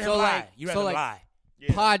 Okay, You rather so him lie. like, You so rather like, lie.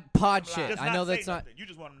 Yeah. pod Just shit. I not know say that's not. nothing. You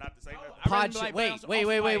just want him not to say nothing. I'd Pod rather shit. like Wait. bounce off like,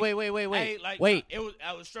 hey, like, Wait.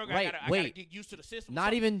 I was struggling. Wait, I gotta wait. get used to the system. Not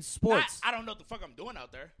So, even sports. I don't know what the fuck I'm doing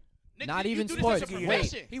out there. Nigga, Not you even do sports. This as a Wait.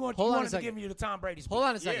 profession. He wants Hold you on a wanted to second. give you the Tom Brady speech. Hold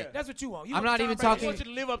on a second. Yeah. That's what you want. You I'm want not Tom even Brady I talking- want you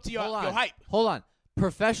to live up to your Hold on. hype. Hold on.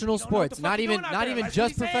 Professional You don't know what the sports. fuck Not you even. doing out Not there. even That's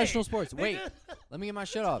just what he professional said. sports. Wait. Nigga. Let me get my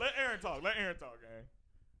shit off. Let Aaron talk, gang.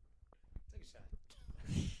 Take a shot.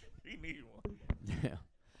 He need one. Yeah.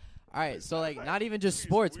 All right, so like not even just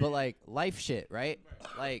sports, but like life shit, right?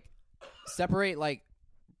 Like separate like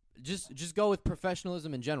just go with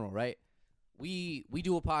professionalism in general, right? We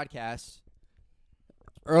do a podcast.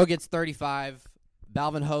 Earl gets 35,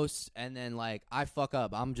 Balvin hosts, and then like I fuck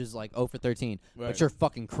up. I'm just like 0 for 13. Right. But you're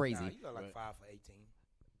fucking crazy. Nah, you got like 5 for 18.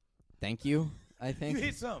 Thank you. I You think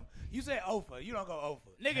hit some. You said over. You don't go over.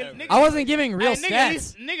 Nigga, I wasn't giving real Hey, nigga,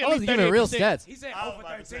 stats. nigga, I wasn't giving real 38%. stats. He said I was over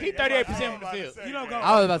about to 13. say, He that's what I 38% was on the about to field. say, You don't man. go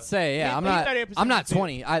I was about to say, yeah, He- I'm he not 38% I'm not from the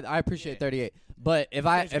 20. I appreciate 38. But if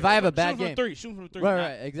I have a bad game, Shoot from three.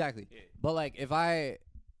 right, exactly. But like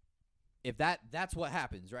if that's what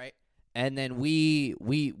happens, right? And then we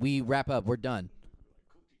wrap up, we're done.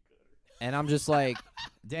 And I'm just like,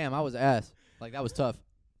 damn, I was ass. Like that was tough.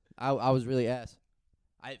 I was really ass.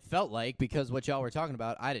 I felt like because what y'all were talking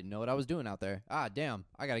about, I didn't know what I was doing out there. Ah, damn,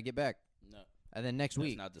 I got to get back. No, And then next that's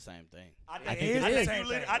week, not the same thing. I think it is. I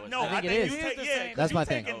think it is. you take, yeah, 'cause That's you my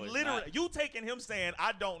thing. taking No, it's literally, not. you taking him saying,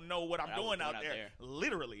 I don't know what I'm I was doing doing out out there. there.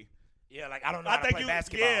 Literally. Yeah, like I don't know how to play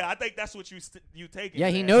basketball. Yeah, I think that's what you taking. Yeah,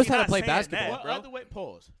 he man. knows You're how to not play saying basketball. that, What other way?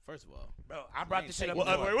 Pause. First of all, Bro, I brought this shit up What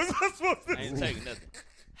before. other way was I supposed to? I ain't taking nothing.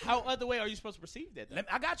 How other way are you supposed to perceive that?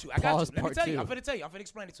 I got you. Pause Let me part tell you. two. I'm finna tell you. I'm finna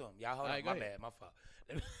explain it to him. Y'all hold All on. right, My go bad. My fault.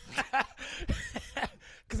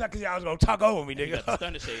 Cause y'all was gonna talk over me, You got the nigga.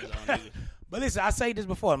 thunder shades on, nigga. But listen, I say this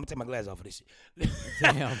before. I'm gonna take my glasses off for this shit.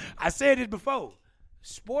 Damn. I said this before.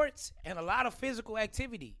 Sports and a lot of physical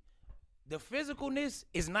activity. The physicalness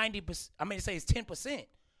is 90%. I mean, say it's 10%.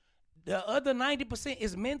 The other 90%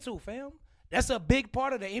 is mental, fam. That's a big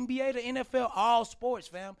part of the NBA, the NFL, all sports,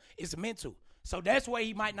 fam. It's mental. So that's why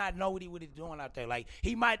he might not know what he's doing out there. Like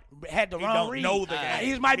he might had the He wrong don't read. know the game.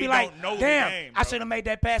 He might be He like, don't know the damn, game, I bro. should have made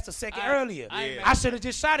that pass a second earlier. Yeah. I should have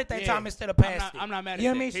just shot it that Yeah. time instead of passed I'm not mad at You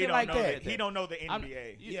know what I that. mean? He Shit don't like know that. He don't know the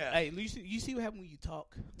NBA. Yeah. Hey, you see what happened when you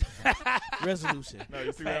talk? Resolution. No,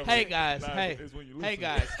 you see what Hey happens? guys, Nah, hey, it's when you hey listen.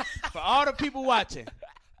 guys, for all the people watching,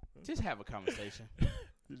 just have a conversation.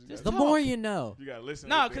 Just The talk. more you know. You gotta listen.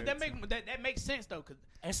 No, with because the- that makes sense though. Cause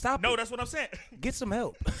And stop No, it. that's what I'm saying. Get some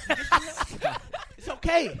help. it's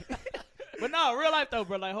okay. But no, real life though,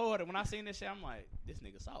 bro. Like, hold on. When I seen this shit, I'm like, this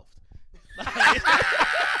nigga soft. That's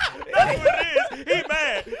what it is. He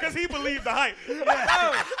mad because he believed the hype.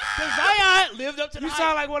 Cause Zion lived up to the You hype.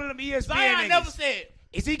 sound like one of them ESPN Zion niggas. never said.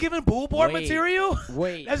 Is he giving bull board Wait. material?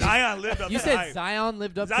 Wait. That's- Zion lived up You to the said hype. Zion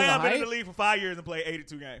lived up to the Zion been in hype? the league for 5 years and played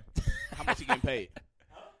 82 games. How much he getting paid?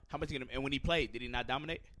 How much he getting? And when he played, did he not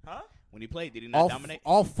dominate? Huh? When he played, did he not dominate?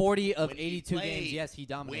 All 40 of When he 82 played, games, yes, he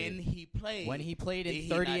dominated. When he played in did he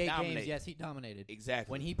not 38 games, dominate? yes, he dominated.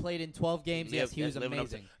 Exactly. When he played in 12 games, yes, he was living up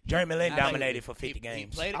to- amazing. Jeremy Lin Absolutely. dominated for 50 games. He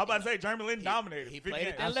played. I was about to say Jeremy Lin dominated. He 50 played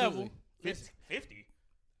at games. that level. Absolutely. 50.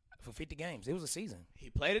 For 50 games. It was a season. He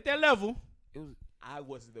played at that level. I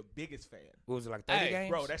was the biggest fan. What was it, like 30 Hey, games?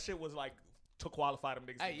 Bro, that shit was like to qualify them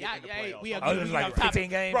niggas Hey, to yeah, get in the yeah, playoffs. we Oh, it was like 15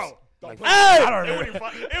 games? Bro, Like, don't- I don't it, remember.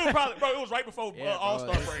 wouldn't even- it was probably, bro. It was right before Yeah, bro,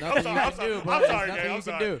 All-Star there's break. nothing I'm sorry. you I'm can sorry. do, bro. I'm There's sorry, nothing gang. you I'm can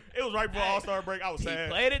sorry. do. It was right before All-Star break. I was He sad.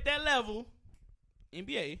 played at that level.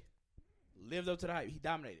 NBA lived up to the hype. He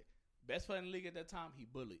dominated. Best player in the league at that time. He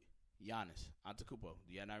bullied Giannis Antetokounmpo.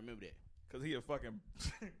 Do y'all not remember that? Because he a fucking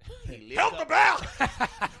He lived help the up-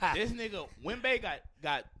 ball. This nigga Wemby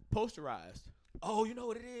got posterized Oh, you know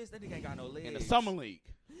what it is? That nigga ain't got no legs. in the summer league.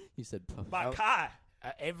 He said, By Kai.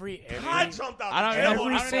 Every Kai jumped out. I don't the know. devil.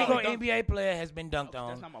 every I don't single know. NBA player has been dunked No, on.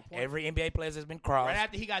 that's not my point. Every NBA player has been crossed. Right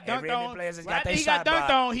after he got Every dunked NBA on, players has right got after their he got shot dunked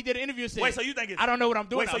blocked. on, he did an interview and said, Wait, so you think it's I don't know what I'm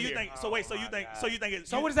doing Wait, so out you here. think? So wait, so you think? So you think it's?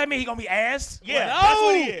 So what does that mean? He gonna be ass? Yeah, No. that's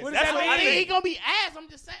what he is. What does That's that what mean? I He think. gonna be ass. I'm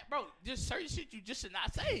just saying, bro. Just certain shit you just should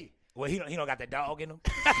not say. Well, he don't got that dog in him.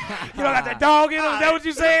 He don't got that dog in him. Is that what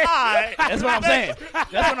you said? All right. That's what I'm saying.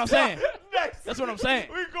 That's what I'm saying. Next. That's what I'm saying.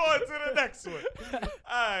 We going to the next one.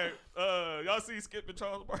 All right. Y'all see Skip and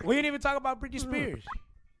Charles Barkley? We didn't even talk about Britney Spears.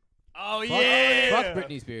 Oh fuck, yeah. fuck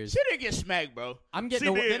Britney Spears. She didn't get smacked, bro. I'm She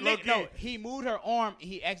getting did. The low nigga, no, key. he moved her arm and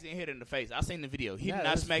he accidentally hit her in the face. I seen the video. He Yeah, did not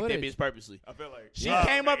there's smack footage. that bitch purposely. I feel like She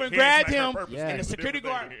came up and he grabbed smacked her him, purposely. Yeah. and the It's a security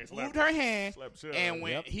different guard thing. He moved slapped- her hand, slapped shit out and of her.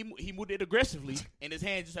 when Yep. he moved it aggressively, and his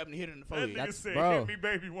hand just happened to hit her in the That forehead. nigga That's- said, bro. "Hit me,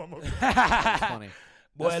 baby, one more time." That's funny.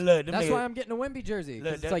 Boy, look, them That's niggas- why I'm getting a Wemby jersey. 'Cause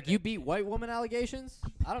Look, it's that- like you beat white woman allegations.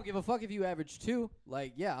 I don't give a fuck if you average 2.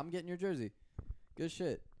 Like, yeah, I'm getting your jersey. Good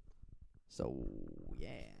shit. So yeah.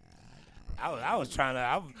 I was trying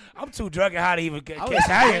to. I'm too drunk and high to even catch. I was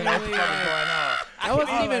I didn't know what the really, fuck was going on. That wasn't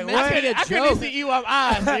I was even like, meant to be a I couldn't joke. see you up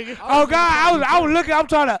eyes, nigga. Oh God, I was looking. I'm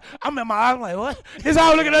trying to. I'm in my eyes. I'm like, what? This how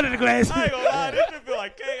I'm looking under the glass. I ain't gonna lie, this shit feel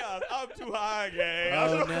like chaos. I'm too high, gang.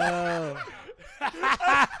 Oh no.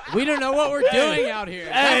 We don't know what we're doing out here.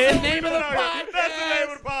 That's the name of the podcast. That's the name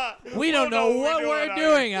of the pod. We don't know what we're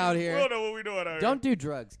doing out We here. don't know what we're doing out here. Don't do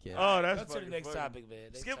drugs, kid. Oh, that's Go to the fucking next funny. topic, man.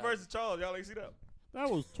 Next Skip topic. versus Charles. Y'all ain't see that? That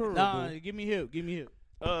was terrible. Nah, give me hip. Give me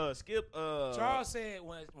hip. Skip. Charles said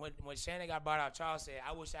when Shannon got bought out, Charles said,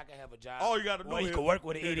 "I wish I could have a job. All you gotta do where you is could work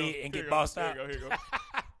with an Here you idiot go, and here get you go, bossed here out." you go, here you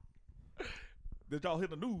go. Did y'all hear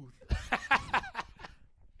the news?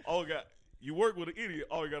 All you got, you work with an idiot.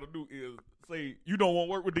 All you got to do is say you don't want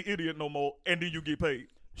to work with the idiot no more, and then you get paid.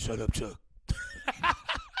 Shut up, Chuck.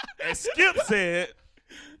 And Skip said,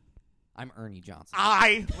 I'm Ernie Johnson.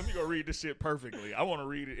 let me go read this shit perfectly. I want to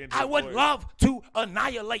read it in. I his would voice. love to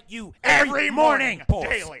annihilate you Every every morning, morning.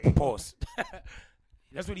 Pause. daily. Pause.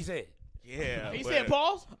 That's what he said. Yeah, He but- said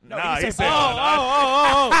pause? Nah, he he said said.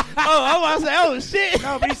 Oh, I was say, oh shit.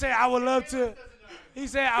 No, but he said I would love to. He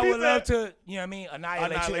said I would said- love to. You know what I mean?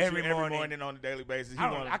 Annihilate, Annihilate you every morning. on a daily basis. He I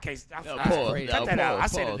don't. wanna- I can't. I, No, I, pause. great. cut No, that out. I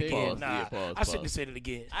pause, said pause, it again. pause, Nah, yeah, pause, I shouldn't pause. have said it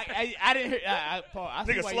again. I didn't hear. Pause. I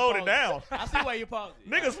see Nigga why you slowed it paused down. I see why you paused it.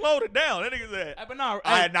 Nigga slowed it down. That nigga said, But no,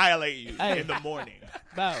 I hey, annihilate you Hey. in the morning.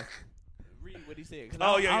 Bow. Read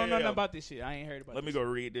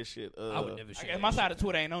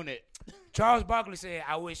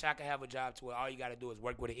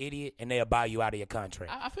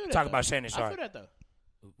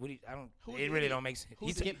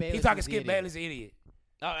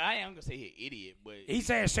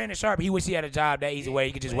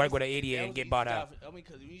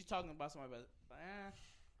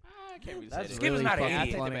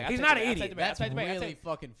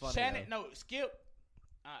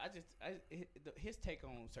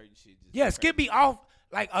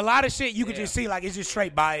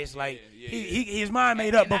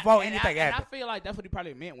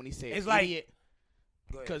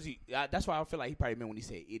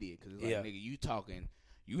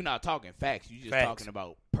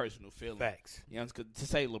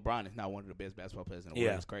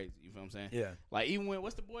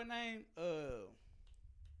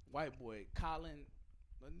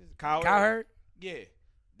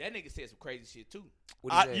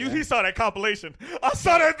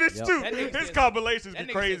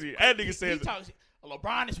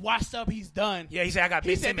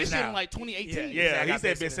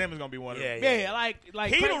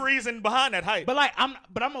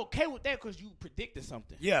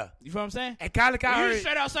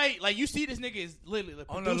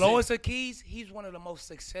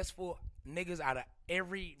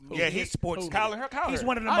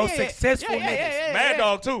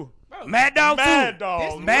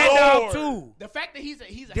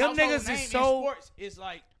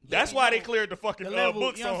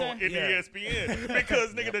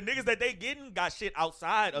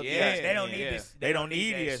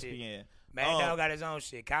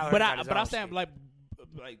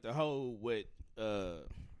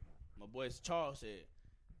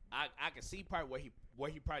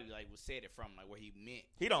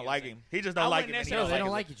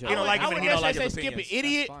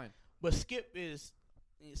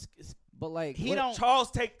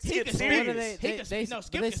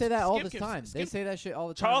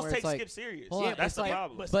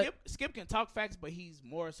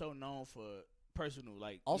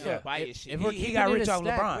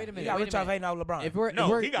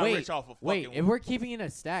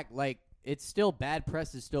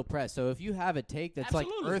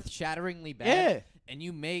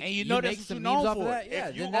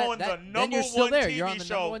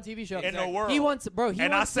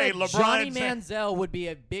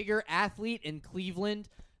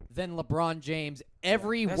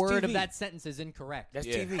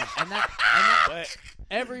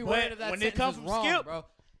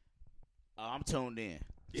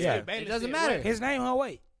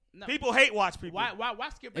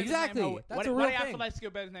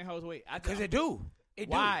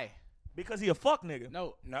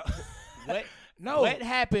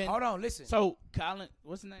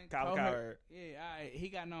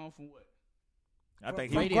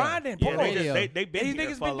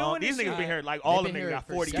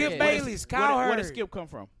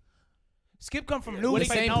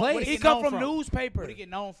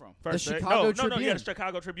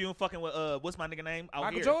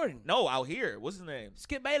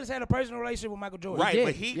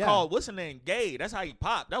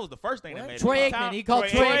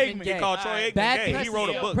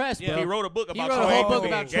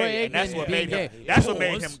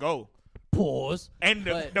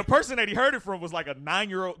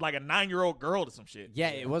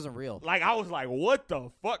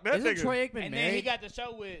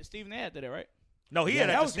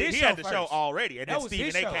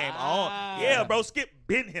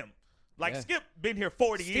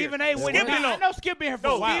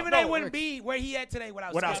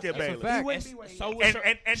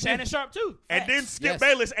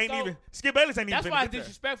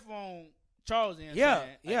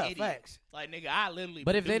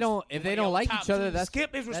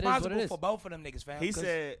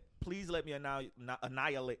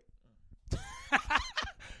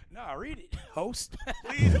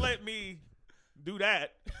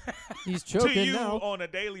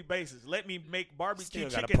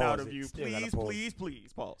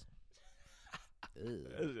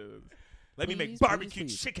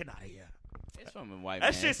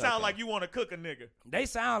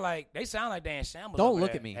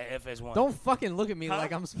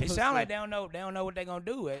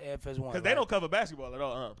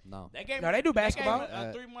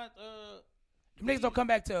Them niggas don't come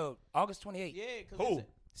back till August 28th. Yeah, because Who?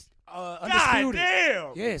 Undisputed. God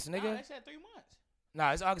damn. Yes, nigga. they said 3 months. No,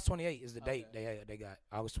 it's August 28th is the date they got.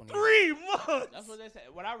 August 28th. 3 months. That's what they said.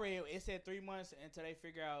 What I read, it said 3 months until they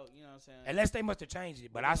figure out. You know what I'm saying? Unless they must have changed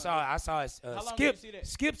it, but I saw it. How long Skip. did you see that?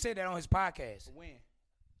 Skip said that on his podcast. When?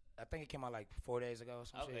 I think it came out like 4 days ago or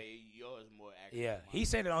something. Okay, yours more accurate. Yeah, than he mine.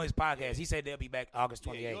 said it on his podcast. He said they'll be back August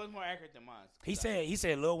 28th. Yeah, yours more accurate than mine. He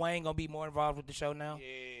said Lil Wayne gonna be more involved with the show now.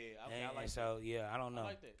 Yeah, okay, I And like so yeah, I don't know. I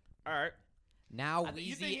like that. All right. Now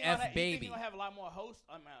You think Weezy he F gonna, you think Baby. he gonna have a lot more hosts?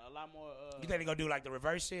 I mean, a lot more. You think they gonna do like the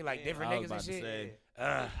reverse shit, like Yeah. different I was niggas and about to shit? say.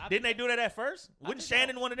 Uh, Didn't they do that at first? Wasn't think so.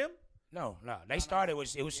 Shannon one of them? no. They started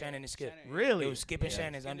with it was Shannon and Skip. Shannon. Really? It was Skip and Yeah.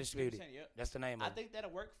 Shannon's Skip and Undisputed. Shannon, yep. That's the name I of it. think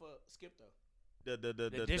that'll work for Skip though.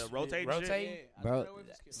 The rotating rotate? shit? Yeah, I Bro, think that'll work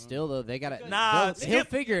for Skip. Still though, they gotta. Nah, he'll Skip-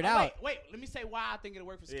 figure it Oh, out. Wait, let me say why I think it'll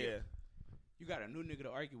work for Skip. Yeah. You got a new nigga to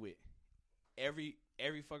argue with every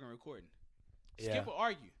fucking recording. Yeah. Skip will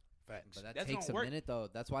argue. Facts. But that That's takes a gonna work. minute though.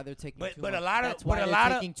 That's why they're taking. But- 2 but a months. lot of- That's why but a they're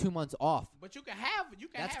lot of- taking 2 months off. But you can have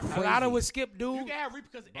That's A lot of crazy. what Skip do. You can have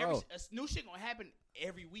because Bro. new shit gonna happen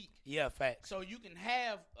every week. Yeah, facts. So you can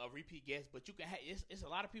have a repeat guest, but you can have it's a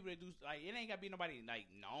lot of people that do like it ain't gotta be nobody like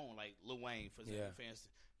known like Lil Wayne for Yeah. instance.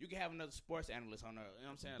 You can have another sports analyst on there. You know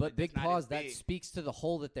what I'm saying? But Like, big that's not pause, as that big. speaks to the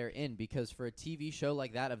hole that they're in because for a TV show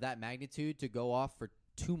like that of that magnitude to go off for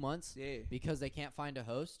 2 months Yeah. because they can't find a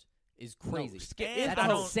host is crazy. Skip And is That's the I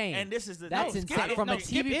don't- host. insane. And this is the That's no, insane. Skip- From a no, TV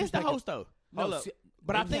Skip is the perspective- host though. No, Hold up. s-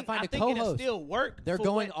 But they I can't think find I a think it'll co-host. still work. They're for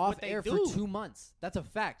going what off they air do. for 2 months. That's a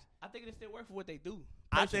fact. I think it'll still work for what they do.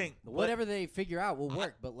 I think Whatever they figure out will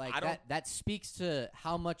work, but like I don't- that speaks to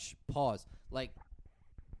how much pause, like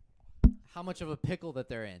how much of a pickle that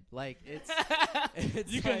they're in. Like it's,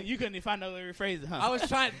 it's You like- couldn't find no rephrase it, huh? I was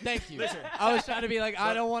trying. Thank you. I was trying to be like,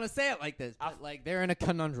 I don't want to say it like this, but like they're in a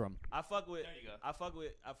conundrum. I fuck with. There you go. I fuck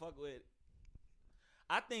with.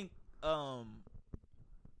 I think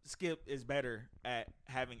Skip is better at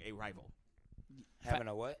having a rival. Having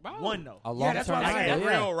a what? Bro. One though. A Yeah, that's long-term what I'm Like saying. a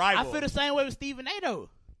rival, yeah. real rival. I feel the same way with Stephen A. though.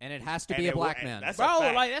 And it has to And be a it will- black and man. That's Bro, a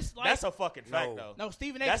fact. like that's like That's a fucking fact No. though. no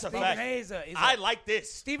Stephen A. That's a Stephen fact. A. is a I like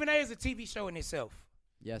this. Stephen A. is a TV show in itself.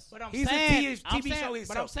 Yes. But I'm He's saying, a I'm TV saying, show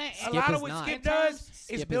himself. But I'm saying, a Skip lot is of what not. Skip does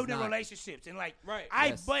Skip is is building not. relationships and like, Right.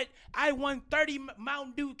 Yes. I won 30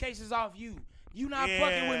 Mountain Dew cases off you. You not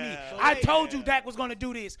fucking with me. Yeah. I told you Dak was gonna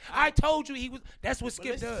do this. I told you he was. That's what But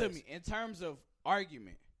Skip listen does. to me. In terms of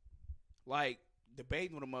argument, like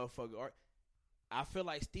debating with a motherfucker, I feel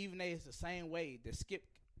like Stephen A. is the same way that Skip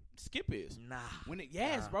is. Nah.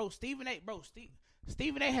 Bro, Stephen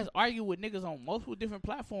A. has argued with niggas on multiple different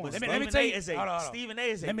platforms. Let me Stephen tell A. you- is a hold on. Stephen A.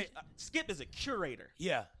 is Let me- Skip is a curator.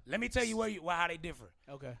 Yeah. Let me tell you how they differ.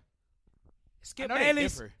 Okay. Skip know they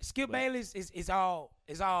Bayless. differ, Skip but- Bayless is all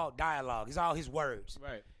dialogue. It's all his words.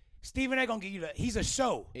 Right. Stephen A. gonna give you he's a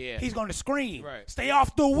show. Yeah. He's gonna scream. Right. Stay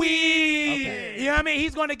off the weed. Okay. You know what I mean?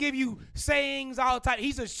 He's gonna give you sayings all the time.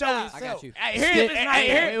 He's a show himself. I got you. Hey, Skip-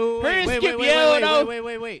 here's Skip Yell,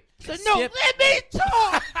 though. Wait. So no, Skip- let me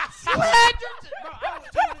talk. Bro, I was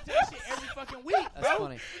tuning into that shit every fucking week, That's bro.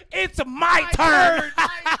 funny. It's my turn.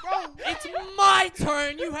 Like, bro, It's my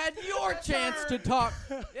turn. You had your chance to talk.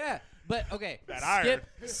 Yeah, but okay. That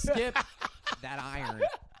Skip that iron.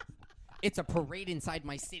 It's a parade inside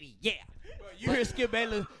my city. Yeah. you hear Skip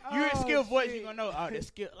Bayless, you hear Skip voice, you gonna know. Oh, that's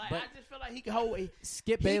Skip. Like, But- I just feel like he can hold it.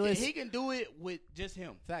 Skip Bayless. He can do it with just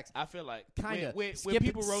him. Facts. I feel like Kind of. with Skip,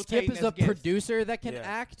 people rotating. Skip is as a guests. producer that can Yeah.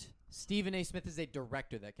 act. Stephen A. Smith is a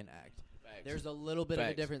director that can act. Facts. There's a little bit of a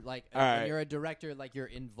Facts. difference. Like All when right. you're a director, like you're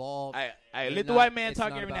involved. Hey, You're let the not- white man it's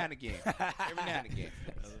talk not every about- now and again. Every now and again.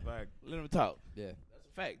 That's a fact. Let him talk. Yeah. That's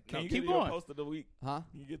a fact. Can No, you keep get to your going. post of the week? Huh?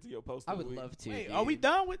 Can you get to your post I of the would week? love to. Wait, dude. are we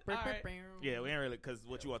done with? All right. Yeah, we ain't really because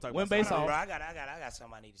what you want to talk When about. base something off. Bro, I got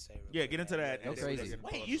something I need to say. real Yeah, quick, get into man. that. Go and then crazy. we can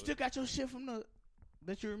Wait, pull you up still got your shit from the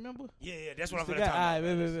that you remember? Yeah, that's what You I'm still gonna got- talk all about.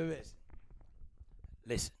 right, wait.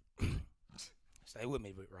 Listen. Stay with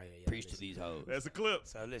me right here. Preach to these hoes. That's a clip.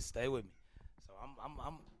 So listen, stay with me. So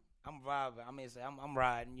I'm vibing. I mean, say I'm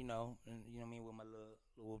riding, you know what I mean, with my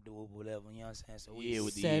little whatever. You know what I'm saying? So we, Yeah,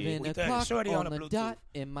 with the 7 we o'clock shorty on on the the Bluetooth. dot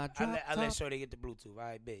in my drop I let top. Shorty get the Bluetooth.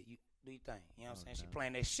 I bet you do your thing. You know what I'm saying? She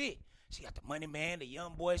playing that shit. She got the Money Man, the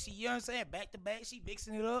Young Boy. She, you know what I'm saying? Back to back, she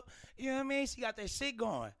mixing it up. You know what I mean? She got that shit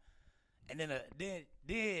going. And then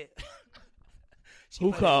she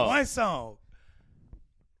Who played called? one song.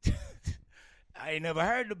 I ain't never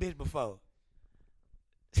heard the bitch before.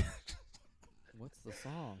 What's the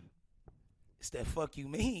song? It's that fuck you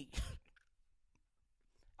mean.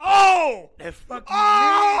 Oh! That fuck you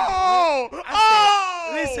Oh! mean.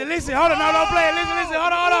 Oh! Listen, hold on, no, don't play it. Listen,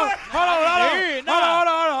 hold on.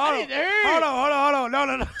 I need to Hold on.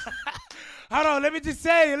 No. Hold on, let me just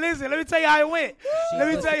say it. Listen, let me tell you how it went. Let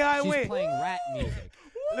me tell you how it She's went. playing rap music.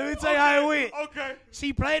 Let me tell you how it went. Okay.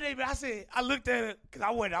 She played it, but I looked at her because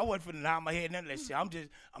I wasn't finna nod my head, none of that shit.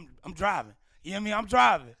 I'm driving. You know what I mean? I'm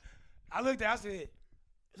driving. I looked at her, I said,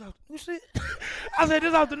 "This off the new shit?" I said,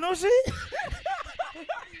 "This off the new shit?"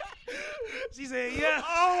 She said, "Yeah."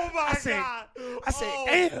 Oh my I said, God. I said,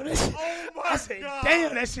 "Damn, that shit." Oh my I said, God.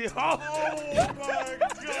 "Damn, that shit hard." Oh my God.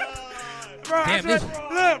 Bro, Damn, I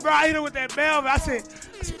said, look, bro, I hit her with that bell, but I said,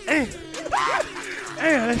 "Damn,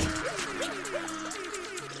 damn."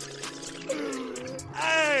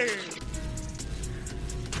 Hey.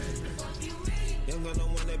 Young gun don't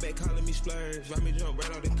want that back calling me splurge. Watch me jump right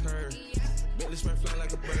off the curb. Bet this man fly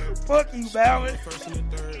like a bird. Fuck you, Balvin. First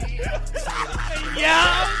and the third.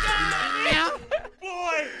 Yeah.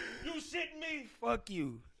 Boy, you shitting me? Fuck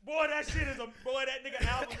you. Boy, that shit is boy, that nigga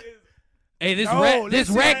album is. Hey, this No, this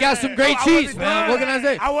listen, rat got some great I cheese, wasn't man. done. What can I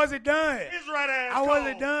say? I wasn't done. It's right ass. I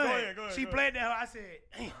wasn't done. Go ahead, She go ahead. played that. I said,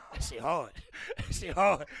 "Damn, that shit hard. That shit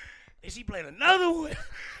hard." And she played another one.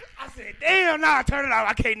 I said, "Damn, nah, turn it off.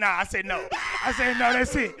 I can't, nah." I said, "No." I said, "No,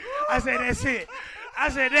 that's it." I said, "That's it." I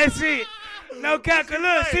said, "That's it." No cap, cause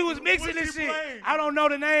look, she was mixing this shit. I don't know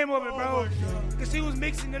the name of it, bro. Cause she was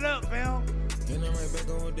mixing it up, fam. And I'm right back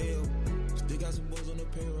on deal. Still got some boys on the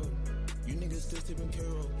payroll. You niggas still tipping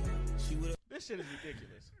Carol. She with This shit is ridiculous.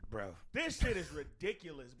 Bro. This shit is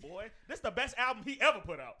ridiculous, boy. This the best album he ever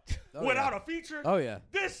put out. Oh, Without yeah. a feature. Oh, yeah.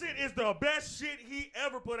 This shit is the best shit he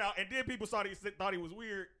ever put out. And then people thought he was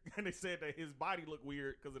weird. And they said that his body looked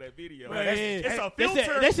weird because of that video. Bro, that's- It's a They filter.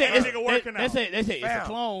 said- they said and a it's- nigga working they out. said it's a Fam.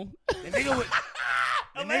 clone. The nigga was,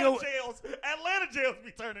 the nigga was, Atlanta jails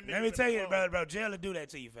be turning niggas. let me tell you, into bro, jail will do that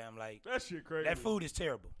to you, fam. Like, That shit crazy. that food is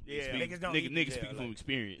terrible. Yeah. Niggas don't eat in Niggas jail, speaking like- from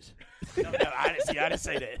experience. No, I didn't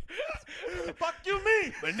say that. Fuck you,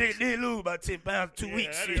 me. But nigga did lose about 10 pounds in 2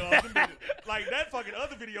 weeks. That nigga lost them bitches. Like that fucking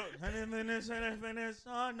other video.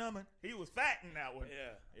 He was fat in that one.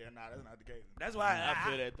 Yeah. Yeah, nah, that's not the case. That's why I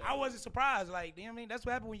feel that, though. I wasn't surprised. Like, you know what I mean? That's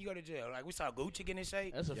what happened when you go to jail. Like, we saw Gucci getting in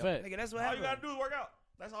shape. That's a fact. Nigga, that's what All you happened. gotta do is work out.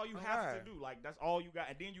 That's all you have Alright. to do. Like that's all you got,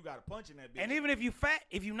 and then you got to punch in that bitch. And even if you fat,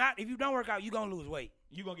 if you don't work out, you gonna lose weight.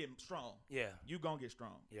 you gonna get strong. Yeah. You gonna get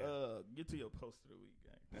strong. Yeah. Get to your post of the week,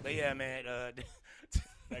 gang. But yeah, man.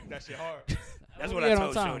 Like that shit hard. That's We'll what get I on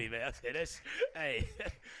told time. Shorty, man. I said, that's, hey.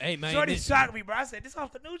 Hey, man. Shorty this- shocked me, bro. I said, this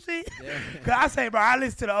off the new shit? Cause I say, bro, I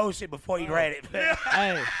listened to the old shit before you read it.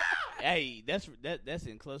 hey, that's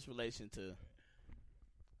in close relation to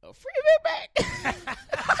a free big back.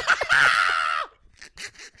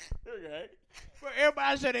 Okay. Bro,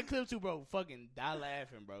 everybody show that clip too, bro. Fucking die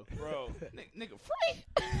laughing, bro. Bro. Nigga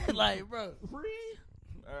free. Like, bro, free.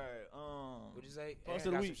 All right. What'd you say? Post Aaron of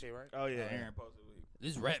the got week. some shit, right? Oh yeah, Aaron posted the week.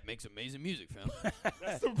 This rat makes amazing music, fam.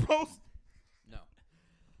 That's the post. No.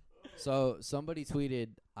 So somebody tweeted,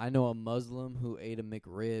 "I know a Muslim who ate a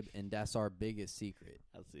McRib, and that's our biggest secret."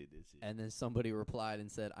 I see this shit. And then somebody replied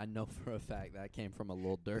and said, "I know for a fact that came from a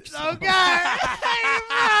Lil Durk Oh song." God! Hey,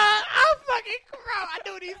 bro, I'm fucking crying. I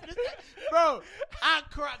knew what he was gonna say, bro. I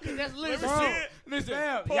cry because that's listen. Let me see it. Listen,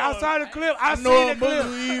 Damn, Pause. y'all saw the clip? I I seen know the a clip.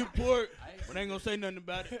 Muslim eat pork, but I ain't gonna say nothing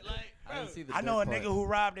about it. Like, I bro, didn't see the I know a Durk nigga part. who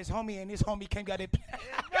robbed his homie, and this homie came got it. bro,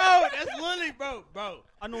 that's Lily, bro.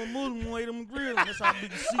 I know a Muslim who ate him grill. That's how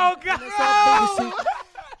big secret. Oh, God. That's how big Bro.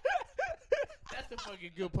 That's the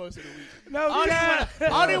fucking good post of the week. No, I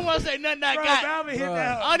don't even want to say nothing I Bro, got. Balvin hit Bro.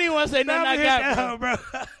 that. I don't even want to say nothing I Balvin hit got, that, bro.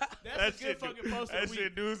 bro. That's a good fucking post of That the week.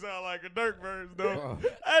 shit do sound like a Dirk verse, though. Bro.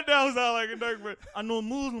 That don't sound like a Dirk verse. I know a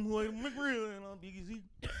Muslim who ate a McGrill and I'm Biggie Z.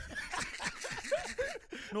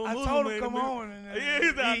 No I Muslim told him ate a come Mc- on. And Yeah, he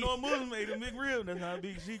said, I know a Muslim ate a McGrill. That's how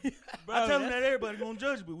Big Z. I tell him that everybody gonna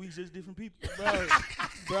judge, but we just different people.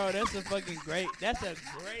 Bro, that's a fucking great. That's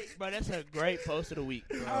a great post of the week,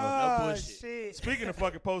 bro. No Oh, bullshit. shit. Speaking of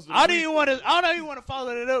fucking posters, I don't even want to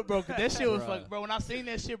follow that up, bro. Cause that shit was Bruh. fucking, bro. When I seen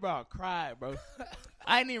that shit, bro, I cried, bro.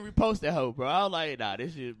 I didn't even repost that hoe, bro. I was like, nah,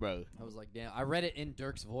 this shit, bro. I was like, damn. I read it in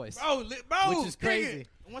Dirk's voice. Bro, Which is crazy.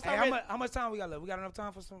 Nigga, once Hey, I read, how much time we got left? We got enough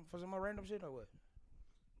time for some more random shit or what?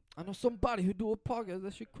 I know somebody who do a podcast.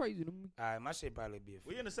 That shit crazy to me. All right, my shit probably be a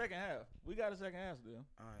few. we in the second half. We got a second half still.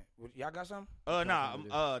 All right, y'all got something?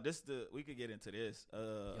 We could get into this.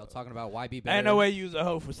 Y'all talking about YB better. ain't no way you was a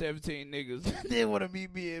hoe for 17 niggas. They want to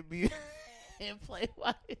meet me and play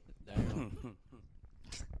white. Damn.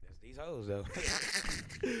 That's these hoes though.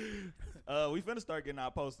 We finna start getting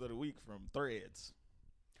our post of the week from Threads.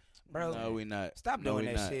 Bro, No, we not. Stop No, doing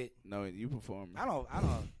we that not. shit. No, you performing. I don't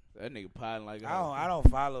That nigga potting like a hoe. I don't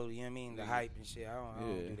follow, you know what I mean, the hype and shit. I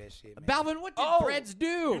don't Yeah. do that shit, man. Balvin, what did Oh, Threads do?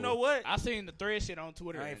 You know what? I seen the thread shit on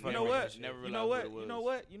Twitter. I ain't and fucking You know with what? that shit. Never You realized know what what? it was. You know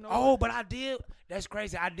what? You know Oh, what? but I did. That's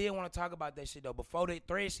crazy. I did want to talk about that shit though. Before the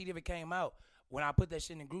thread shit even came out, when I put that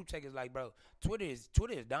shit in the group chat, it's like, bro, Twitter is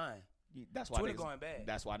dying. That's why Twitter niggas, going bad.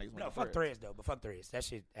 That's why niggas. No, fuck Threads though, but fuck Threads. That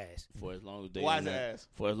shit ass. For as long as they Why on is it there, ass?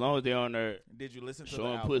 for as long as they on there Did you listen to the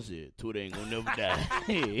showing album? pussy, Twitter ain't gonna never die.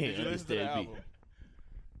 Did you listen to the Understand me? album?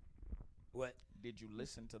 What? Did you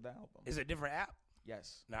listen to the album? Is it a different app?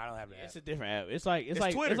 Yes. No, I don't have the It's app. a different app. It's like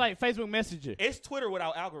Twitter. it's like Facebook Messenger. It's Twitter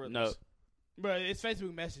without algorithms. No, bro, it's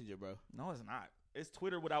Facebook Messenger, bro. No, it's not. It's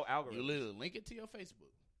Twitter without algorithms. You literally link it to your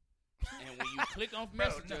Facebook, and when you click on Bro,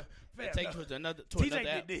 Messenger, no, it fam, takes no. you to another TJ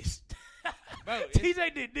app. did this. Bro, it's-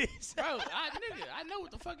 TJ did this. Bro, I know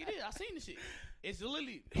what the fuck it is. I seen the shit. It's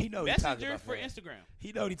literally He know what he talking Messenger about, for fam. Instagram.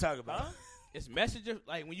 He know what he talking about. It's Messenger.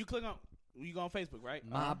 Like when you click on, when you go on Facebook, right?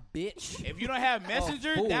 My bitch. If you don't have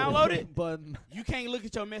Messenger Oh, fool. downloaded, Button. you can't look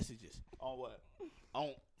at your messages On what?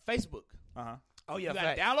 on Facebook. Uh-huh. Oh yeah, You gotta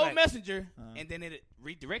facts, download facts. Messenger, and then it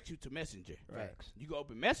redirects you to Messenger. Facts. You go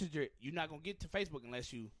open Messenger, you're not gonna get to Facebook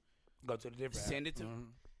unless you Go to the different send it to Mhm.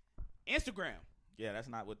 Instagram. Yeah, that's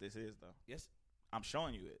not what this is, though. Yes, I'm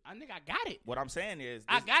showing you it. I think I got it. What I'm saying is,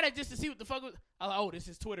 I got it just to see what the fuck was. Oh, this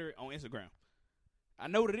is Twitter on Instagram. I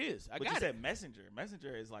know what it is. I but got you it. said Messenger.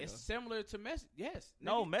 Messenger is like It's similar to Messenger. Yes.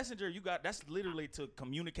 no nigga. Messenger. You got that's literally to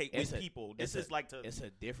communicate It's with a- people. This it's is like to. It's a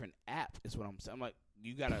different app. Is what I'm saying. I'm like,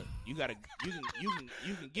 you can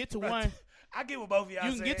get to one. I get what both of y'all You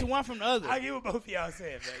saying. can get to one from the other. I get what both of y'all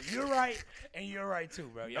saying, man. You're right, and you're right too,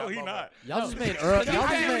 bro. No, he both not. right. Y'all No. just made Earl. Y'all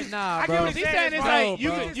just made nah, I get bro. what he's He's saying. saying it's bro. like you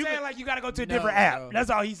bro. can He's you saying can like you got to go to a No, different bro. app. That's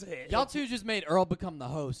all he said. Y'all two just made Earl become the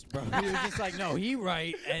host, bro. He was just like, no, he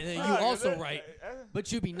right, and then you also right,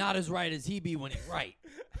 but you be not as right as he be when he right.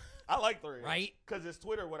 I like Threads, Right? Because it's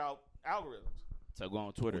Twitter without algorithms. so go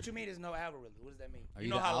on Twitter. What you mean? There's no algorithm? What does that mean? Are You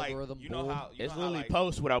you, know the how like algorithm you know bull? how you It's know how, literally like,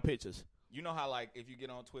 posts without pictures. you know how like if you get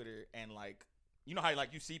on Twitter and like you know how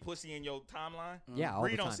like you see pussy in your timeline. Yeah, all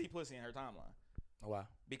Bree the don't time. see pussy in her timeline Why?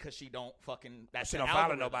 because she don't fucking. That's She the don't follow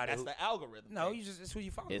algorithm. nobody That's who- the algorithm. No, thing. you just it's who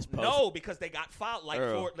you follow. It's post. No, because they got followed. Like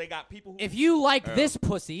Earl. they got people who. If you like Earl. this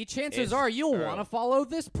pussy, chances It's- are you'll Earl. want to follow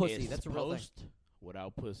this pussy. It's That's a real thing. post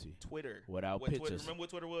without pussy. Twitter Without what Twitter, pictures. remember what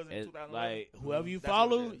Twitter was in It's 2011? like whoever you That's what it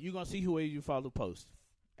follow, is. you gonna see whoever you follow post.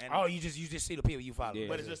 And, Oh, you just see the people you follow. Yeah.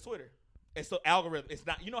 but it's just Twitter. It's the algorithm. It's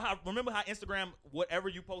not. You know how? Remember how Instagram, whatever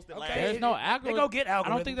you posted last. Okay. There's no They algorithm. go get algorithms. I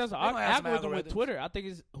don't think there's an They gonna have some algorithm with algorithms. Twitter. I think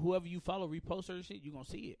it's whoever you follow repost certain shit, you gonna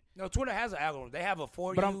see it. No, Twitter has an algorithm. They have a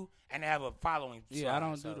for But you and they have a following. Yeah, I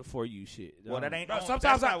don't so. do the for you shit. Well, that ain't. Bro, on-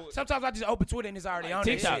 sometimes that's I just open Twitter and it's already on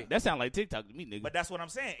TikTok. that shit. That sound like TikTok to me, nigga. But that's what I'm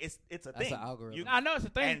saying. It's a That's thing. an algorithm. You- I know it's a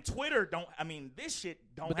thing. and Twitter don't. I mean, this shit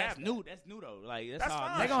don't but have that's new. That's new though. Like that's, That's all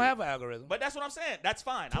fine. new They shit. gonna have an algorithm. But that's what I'm saying. That's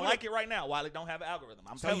fine. I Twitter- like it right now while it don't have an algorithm.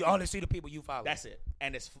 I'm So telling you only see the people you follow. That's it.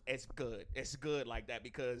 And it's good. It's good like that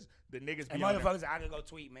because the niggas and be on there. motherfuckers, I can go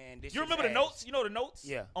tweet, man. This You shit's remember the ass. notes? You know the notes?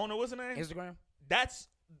 Yeah. On the what's the name? Instagram. That's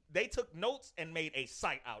they took notes and made a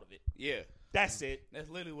site out of it. Yeah, That's it. that's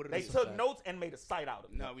literally what it They is. took notes and made a site out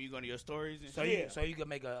of it. No, when you go to your stories and So shit. you can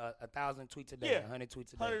make a 1,000 tweets a day, Yeah. 100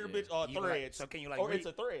 tweets a day. 100 bitch or You can, like- threads. so can you like or read? it's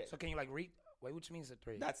a thread. So can you like read? Wait, what you mean it's a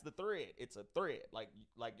thread? That's the thread. It's a thread. Like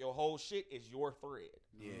your whole shit is your thread.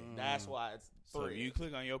 Yeah. That's why it's So thread. if you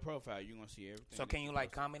click on your profile, you gonna see everything. So can you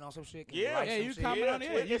like comment on some shit? Can Yeah. like Yeah, some you shit? comment on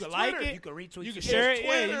Twitter- it. You it's can like Twitter. it. You can retweet. You can shit. share It's it.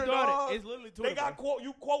 Yeah, you Twitter, got dog. it. It's literally They Twitter. got bro.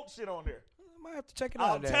 you quote shit on there. I might have to check it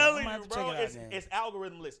out. I'm then. telling I might you, have to check bro. it out then. It's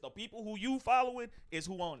algorithm list. The people who you following is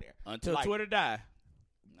who on there. Until Like, Twitter die.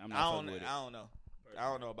 I'm not I fucking don't. with it. I don't know. I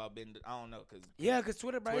don't know about Ben. I don't know because Yeah, cause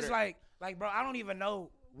Twitter, bro, it's Twitter- like, bro, I don't even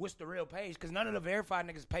know what's the real page, cause none of the verified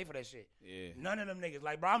niggas pay for that shit. Yeah. None of them niggas,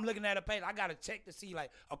 like, bro, I'm looking at a page, I gotta check to see,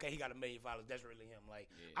 like, okay, he got 1 million followers, that's really him. Like,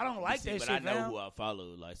 I don't like that but shit, I know fam. who I follow.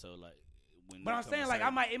 Like so, like. When But they I'm come saying, to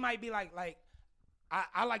like, say- it might be like,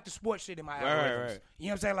 I like the sports shit in my Right, algorithms. right. You know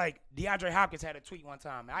what I'm saying? Like, DeAndre Hopkins had a tweet one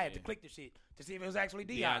time, and I had to click the shit to see if it was actually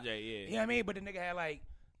D-Hop. DeAndre, yeah. You know what I mean? But the nigga had like,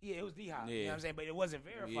 yeah, it was D-Hop. You know Yeah. what I'm saying? But it wasn't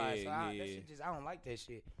verified, Yeah, so that yeah. shit just, I don't like that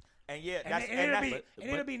shit. and yeah, And, that's and it'll that's be,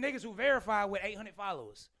 and it'll be niggas who verify with 800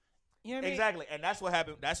 followers. You know what I mean? exactly, and that's what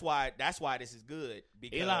happened. That's why this is good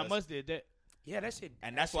because Elon Musk did that. Yeah, that shit.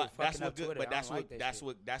 and that that's shit why that's fucking what up good. Twitter. But I that's don't what like that that's shit.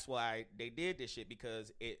 what that's why they did this shit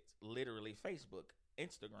because it's literally Facebook,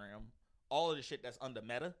 Instagram, all of the shit that's under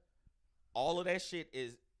Meta, all of that shit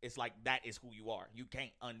is it's like that is who you are. You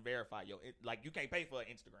can't unverify like you can't pay for an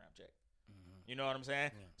Instagram check. You know what I'm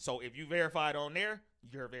saying? Yeah. So if you verified on there,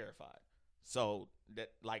 you're verified. So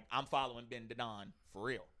that like I'm following Ben Dedon for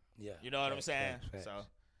real. Yeah. You know what I'm Facts, saying? facts, facts. So,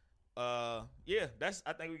 yeah,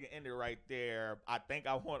 I think we can end it right there. I think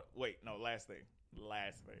last thing.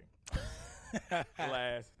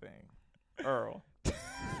 Last thing. Earl.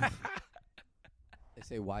 They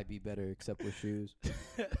say why be better except with shoes.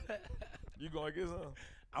 You going to get some?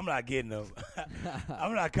 I'm not getting them.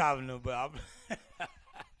 I'm not calling them, but I'm.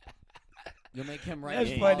 You'll make him right.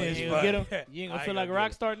 That's funny as You fuck. ain't gonna get him. You ain't gonna I feel ain't like a gonna rock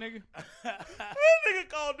get star, nigga. That nigga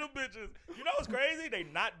called them bitches. You know what's crazy? They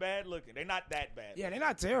not bad looking. They not that bad. Yeah, they're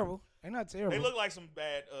not terrible. They're not terrible. They look like some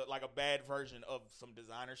bad, like a bad version of some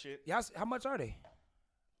designer shit. Y'all, how much are they?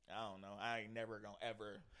 I don't know. I ain't never gonna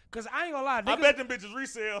ever. Cause I ain't gonna lie. I bet them bitches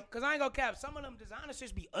resell. Cause I ain't gonna cap. Some of them designer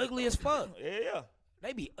shits be ugly as fuck. Yeah.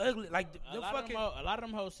 They be ugly. Like the A lot fucking. of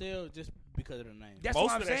them hoes sell just because of the name. That's Most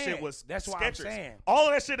what I'm of that saying. shit was That's what Skechers. I'm saying. All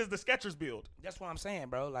of that shit is the Skechers build. That's what I'm saying,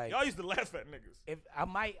 bro. Like Y'all used to laugh at niggas. if I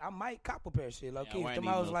might cop a pair of shit, low key. wearing Them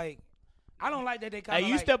these hoes motherfuckers. like, I don't like that they Hey, kind of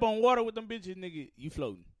you like. step on water with them bitches, nigga, you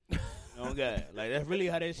floating. Oh God, like that's really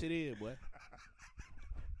how that shit is, boy.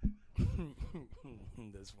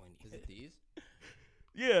 That's funny. Is it these?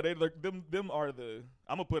 Yeah, they look. Them are the.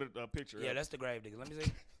 I'm gonna put a picture. Yeah, up. that's the grave digger. Let me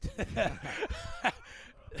see.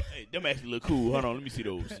 Hey, them actually look cool. Hold on, let me see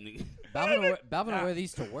those, nigga. Balvin will wear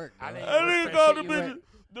these to work. Bro. I didn't- I didn't Fresh even call shit the you wear. bitches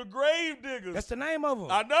the grave diggers. That's the name of them.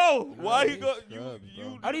 I know. Why he these go? scrubs,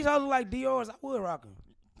 You. Oh, these hoes look like Dior's. I would rock them.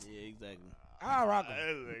 Yeah, exactly. I'll rock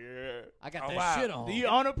them. I got Oh, that wow. shit on. Do you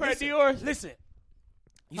own a pair of Listen, Dior's? Listen,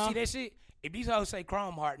 you see that shit? If these hoes say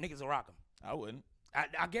Chrome Heart, niggas will rock them. I wouldn't.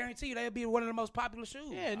 I guarantee you they'll be one of the most popular shoes.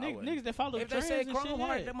 Yeah, wouldn't. niggas that follow If they trends say and Chrome shit,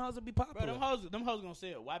 Heart, yeah. them hoes will be Bro, popular. them hoes gonna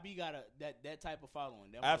sell. YB got that type of following.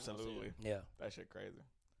 Them hoes gonna Absolutely. Yeah. That shit crazy.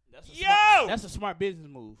 sell. Yo! That's a smart business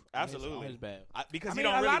move. Absolutely. On his bad. Because I he mean,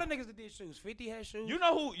 don't a really. lot of niggas that did shoes. 50 had shoes. You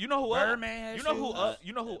know who? You know who? Birdman has You know who? shoes.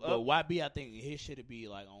 You know who? But YB, I think his shit would be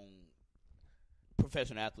like on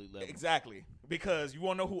professional athlete level. Exactly. Because you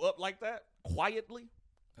want to know who up like that? Quietly.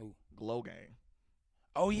 Who? Glow Gang.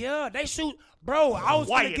 Oh, yeah. They shoot. Bro, I was finna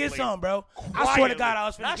Quietly. get some, bro. I swear to God, I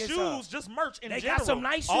was finna Not get shoes, some. just merch in They general. got some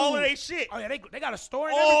nice shoes. All of they shit. Oh, yeah, they got a store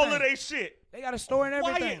and All everything. of they shit. They got a store and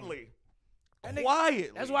everything. Quietly. That nigga- Quietly.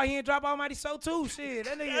 That's why he ain't drop Almighty So too. Shit,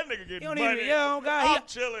 that nigga. That nigga he getting don't money. even. Yeah, oh God, I'm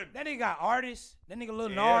chilling. that nigga got artists. That nigga Lil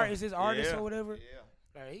Yeah. Nar is his artist Yeah. or whatever.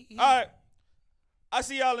 Yeah. Like, he- All right. I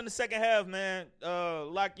see y'all in the second half, man.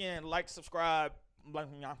 Lock in, like, subscribe.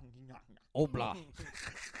 Oh, blah. Bang,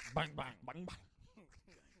 bang, bang, bang.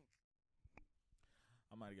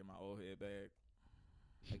 I might get my old head back.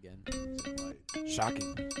 Again.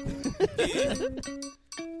 Shocking.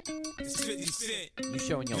 It's 50 Cent. You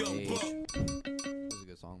showing your Yo, age. bro. That was a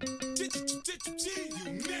good song.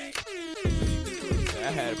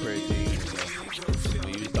 I had a pair of jeans.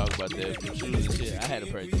 When you was talking about that the shoes and shit, I had a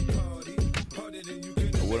pair of jeans.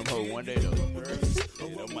 I wore them whole one day though.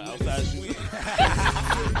 Yeah, those my outside shoes.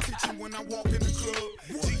 When I walk in the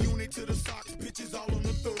club, G-Unit to the socks, bitches all on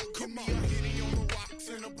the thug. Come on, hitty on the rocks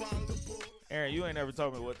and a bottle of bull. Aaron, you ain't never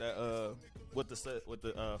told me what that what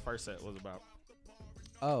the first set was about.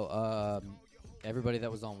 Oh, everybody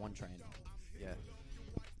that was on one train. Yeah.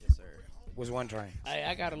 Yes, sir. Was one train. Hey,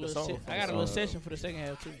 I got a little song. I got a little session for the second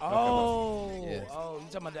half too. Oh, Yeah. oh, you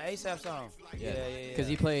talking about the ASAP song? Yeah. yeah. Because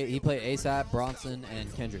he played ASAP, Bronson,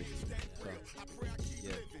 and Kendrick. So,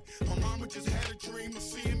 yeah. My mama just had a dream of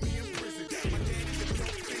seeing me in prison. My daddy's a dope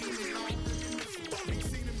fiend and all fucking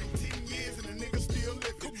seen him in 10 years and the nigga still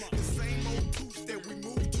living. The same old tooth that we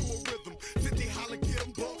moved to a rhythm. 50 holler, get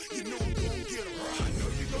him, boy. You know I'm gonna get him. I know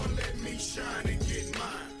you gonna let me shine and get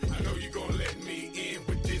mine. I know you gonna let me in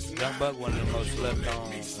with this Young Buck, one of the most slept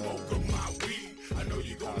on. smoke of my weed. I know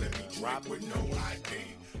you gonna let me drop with no ID.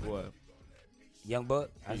 What? Young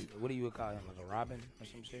Buck. What do you would call him? Like a Robin or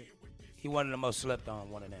some shit? He one of the most slept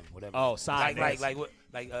on. One of them. Whatever. Oh, side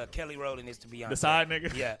like Kelly Rowland is to Beyonce. The side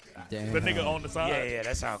nigga? Yeah. Damn. The nigga on the side? Yeah,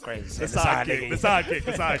 that sounds crazy. The sidekick. The sidekick.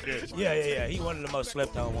 The sidekick. Yeah. He one of the most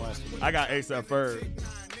slept on ones. I got ASAP Ferg.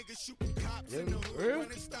 Really?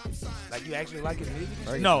 Like you actually like his music?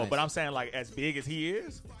 Ferg No, is but nice. I'm saying like as big as he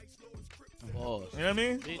is. Pause. You know what I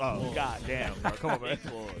mean? Big Oh, pause. god damn, bro. Come on, man.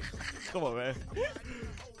 Big pause. Come on, man.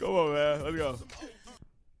 Come on, man. Let's go.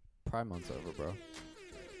 Pride Month's over, bro.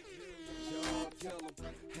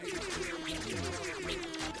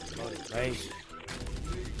 Motivation.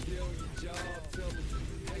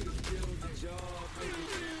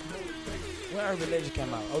 When Urban Legend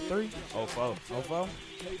came out? 03? Oh, 4. 04?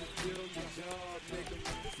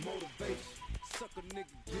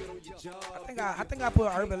 I think I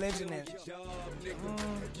put Urban Legend in.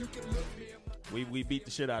 We beat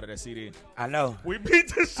the shit out of that CD. I know. We beat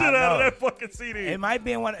the shit I out of know. that fucking CD. It might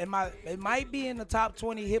be in one. It might be in the top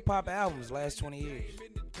 20 hip hop albums last 20 years.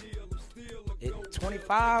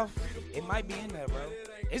 25. It might be in there, bro.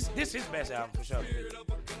 This is best album for sure.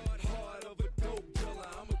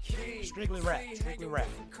 Strictly rap. Strictly rap.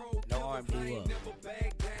 No R&B.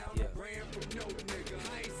 Yeah.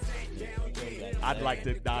 I'd like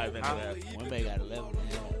to dive into that. One Bay got 11.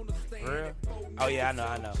 For real? Oh yeah,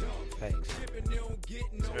 I know. Thanks.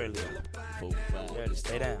 It's early. 4, 5, Early.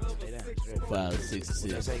 Stay down. It's early. 5, 6, That's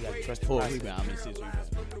 6. how you gotta trust the 4 process. rebounds. I mean 6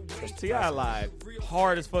 rebounds. T.I. lied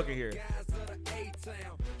hard as fucking here.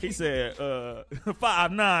 He said,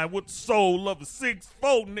 5'9" with the soul of a 6'4",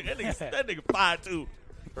 nigga. That nigga 5'2".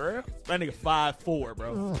 For real? That nigga 5'4",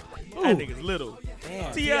 bro. That nigga's little.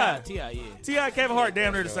 Damn. T.I. T.I., yeah. T.I. Kevin Hart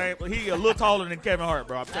damn near the same. He a little taller than Kevin Hart,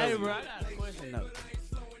 bro. I'm telling Hey, you. bro, I got a question, though.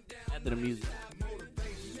 After the music.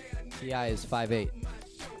 T.I. is 5'8",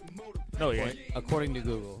 No, he ain't. according to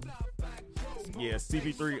Google. Yeah,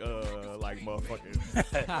 CP3, like motherfucking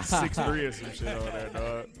 6'3" or some shit on there,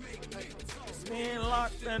 dog. Being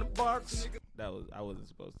locked in a box. I wasn't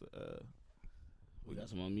supposed to. We got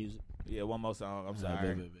some more music. Yeah, one more song. I'm Alright,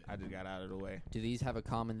 sorry. bet. I just got out of the way. Do these have a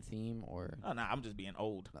common theme or? Oh, nah, I'm just being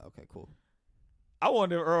old. Oh, okay, cool. I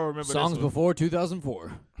wonder if Earl remember Songs this one. before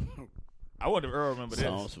 2004. I wonder if Earl remember this.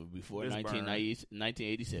 Songs from before This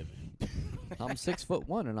 1987. I'm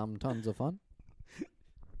 6'1" and I'm tons of fun.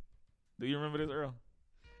 Do you remember this, Earl?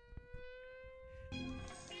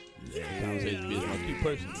 Conversation is my key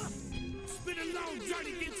person. Spit a long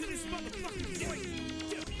journey into this motherfucking joint.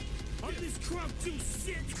 On this crumb juice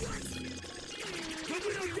shit. But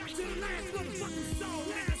we don't get to the last motherfucking song.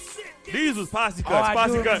 Last shit. These was Posse Cuts. I do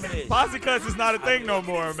Posse remember Cuts. this. Posse Cuts is not a thing no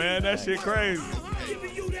more, man. That shit crazy.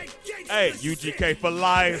 Giving you that gangsta Hey, shit. UGK for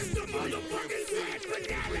life. The motherfucking last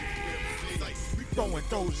finale. We throwing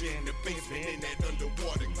those in the basement in that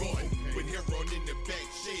underwater garden. With heroin in the back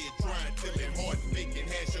shed, trying till it hard, baking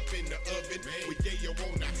hash up in the oven. With yayo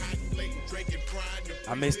on the hot plate, drinking, frying the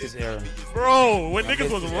I missed this era. Bro, when I niggas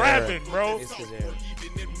missed was this rapping, era. bro. Missed this era.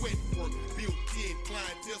 even in wet work, built in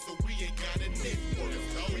clientele, so we ain't got a network.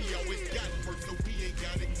 We always got work, so we ain't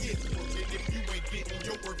gotta get work. And if you ain't getting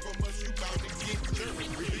your work from us, you bound to get jerked.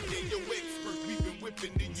 We get your expert, we've been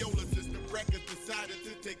whipping the Yola since the records decided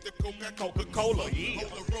to take the Coca-Cola, yeah.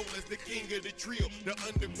 Hold the roll as the king of the trio. The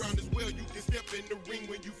underground as well, you can step in the ring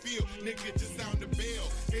when you feel. Nigga, just sound the bell.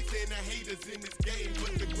 They saying the haters in this game,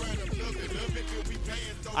 but the grind of love it till we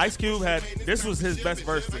pass on. Ice Cube had, this was his best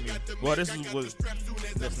verse to me. Well, that's not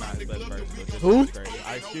his best verse, but this Who? was crazy.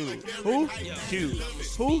 Ice Cube. Who? Cube.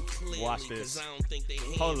 Who? Watch this.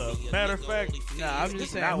 Hold up. Matter of fact, Nah, I'm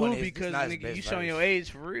just saying not one who of his- because it's not his nigga, best you showing verse. your age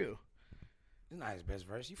for real. It's not his best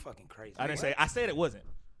verse. You fucking crazy. I didn't say, I said it wasn't.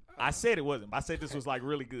 I said it wasn't. I said this was like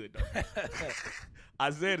really good though.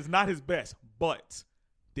 I said it's not his best, but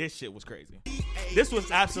this shit was crazy. This was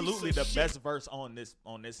absolutely the best verse on this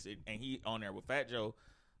shit, and he on there with Fat Joe.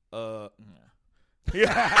 He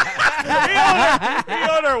on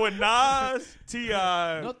there with Nas,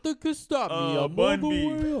 T.I., Nothing can stop me. I'm Bun on B.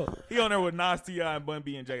 the way up. He on there with Nas, T.I., and Bun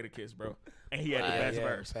B and Jadakiss, bro. And he had the best Yeah,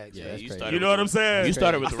 verse. facts, Yeah, facts. you crazy. started. You know what I'm saying? You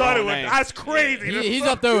started with I the started wrong with name. that's crazy. That's He's so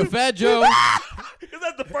up there with Fat Joe. Is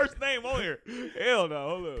that the first name on here? Hell no.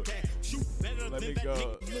 Hold up. Let me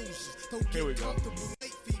go. Here we go.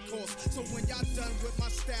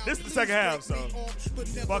 This is the second half, so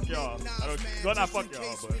fuck y'all. Well, not fuck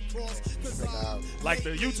y'all, but like the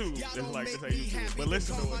YouTube. It's like this ain't YouTube. But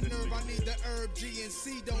listen to what this is.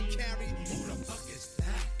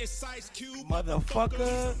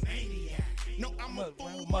 Motherfucker. No, I'm a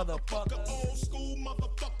fool, Motherfucker. old school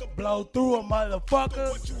motherfucker. Blow through a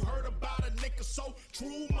motherfucker. What you heard about a nigga so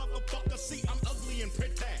true, motherfucker. See, I'm ugly and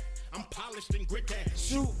pretty. I'm polished and gritty.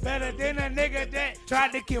 Shoot better than a nigga that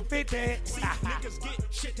tried to kill 50. See, niggas get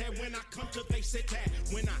shit that when I come to they sit that.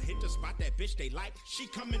 When I hit the spot, that bitch they like, she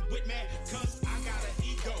coming with me, cause I got an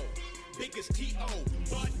ego. Big as T.O.,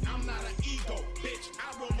 but I'm not an ego. Bitch,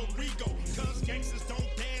 I roll a Rego, cause gangsters don't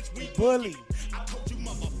dance, we Bully. I told you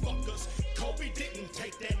motherfuckers, Kobe didn't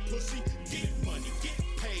take that pussy. Get money, get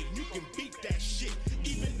paid, you can beat that shit.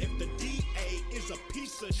 Even if the DA is a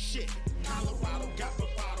piece of shit. Colorado got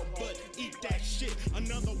bravado, but eat that shit.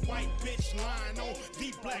 Another white bitch lying on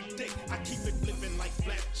the black dick. I keep it flipping like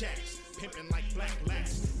flapjacks, pimping like black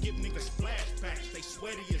lass. Give niggas flashbacks, they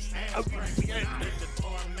sweaty as ass. When I hit the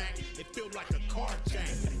tarmac, it feel like a carjack.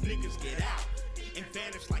 Niggas get out and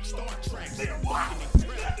vanish like Star Trek.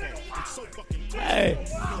 It's so fucking Hey,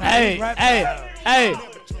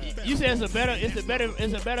 you said it's a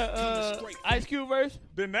better Ice Cube verse?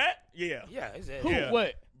 Then that, yeah. Yeah, it's a, Who? Yeah.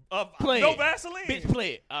 What? Play No it. Vaseline. Bitch,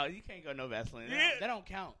 play it. You can't go no Vaseline. Yeah. That don't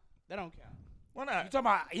count. That don't count. Why You not? talking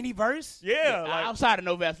about any verse? Yeah, like Outside of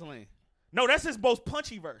no Vaseline. no, that's his most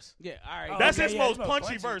punchy verse. Yeah, all right. That's okay, his yeah, most it's punchy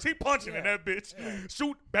punchy. verse. He punching in that bitch.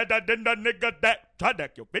 Shoot better than the nigga that tried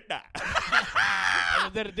that your bitch die.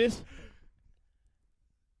 Is that a diss?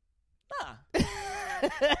 Nah.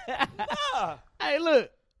 Hey, look.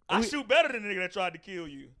 I shoot better than the nigga that tried to kill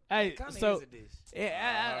you. Hey, Kinda so is a diss.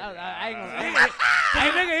 yeah, I ain't gonna. Hey,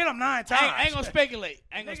 nigga hit him 9 times. I ain't gonna speculate.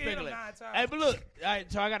 I ain't gonna Nigga hit him speculate. 9 times. Hey, but look, all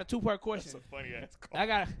right, so I got a 2-part question. That's a funny ass call. I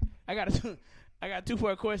got a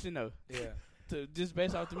 2-part question though. Yeah. To just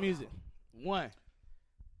based off the music. 1,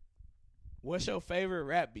 what's your favorite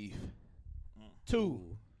rap beef? 2,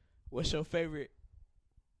 what's your favorite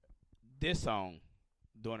diss song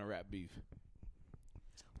during a rap beef?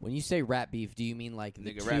 When you say rap beef, do you mean like the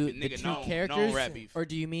Nigga, two, rap- the nigga, two known characters, rap beef. or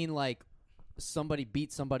do you mean like somebody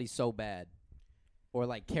beat somebody so bad, or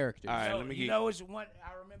like characters? All right, So, let me you get know which one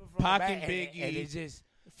I remember from Pac the and back, Biggie, and it's just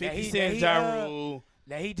 50 that Cent, he, Ja Rule,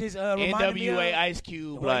 that he just reminded me of. NWA, Ice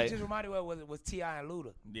Cube, What like he just reminded me of was T.I. and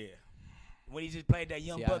Luda. Yeah. When he just played that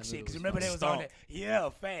Young T.I. Buck and shit. Luda Because was remember fun. they was Stomp. on that. Yeah,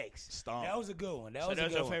 facts. Stomp. That was a good one. That so was a that's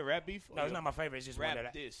good your one. favorite rap beef? No, it's not my favorite. It's just rap one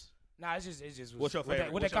that diss. Nah, it's just. What's your What favorite? they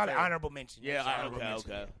What's call your it? favorite? Honorable mention. Yeah, It's honorable honorable mention.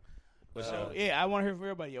 mention. What's So, your yeah, I want to hear from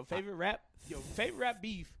everybody. Your favorite rap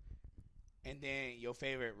beef, and then your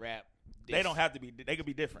favorite rap. Diss. They don't have to be. They could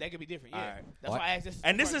be different. They could be different. Yeah, All right. that's why I asked this.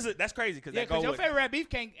 And this is that's crazy because yeah, that go because your with favorite rap beef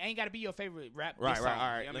ain't got to be your favorite rap. right, diss right. song, All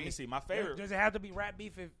you right. know what Let I me mean? see. My favorite. Does it have to be rap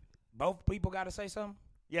beef if both people got to say something?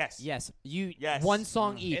 Yes. Yes, you. Yes. One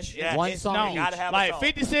song each. It's- Yes. One it's song known. each. Gotta have a Like song.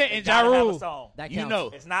 50 Cent They and Ja gotta have a Rule. song. That You counts. know.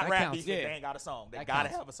 It's not That rap counts. beef if Yeah. they ain't got a song. They That gotta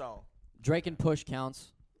counts. have a song. Drake and Push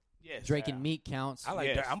counts. Yes. Drake and Meek counts. I like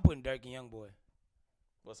Yes. Dirk. I'm putting Dirk and Youngboy.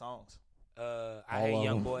 What songs? I All hate of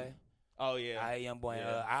 'em. Youngboy. Oh yeah. I hate Youngboy.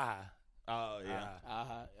 Yeah. Aha. Oh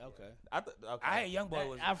yeah. Okay. Okay. I hate Youngboy.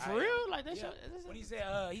 Was For real? Like that Yeah. shit? What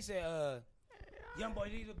he said? Youngboy,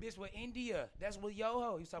 he's a bitch with India. That's with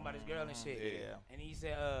Yoho. He was talking about his girl and shit. Yeah. And he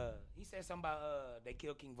said something about they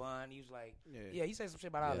killed King Von. He was like, Yeah. he said some shit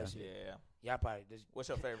about all that shit. Yeah. Y'all probably just. What's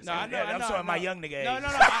your favorite? No, song? I know. I'm showing my young nigga age. No.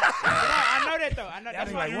 I know that though. I know Y'all that's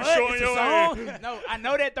be why like, you what? showing It's a your song? No, I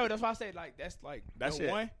know that though. That's why I said like that's like That's the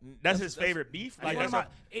it. one. That's his favorite beef. Like What that's, am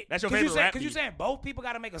your, that's your favorite rap Because you beef. saying both people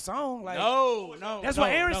got to make a song. Like, No. That's no,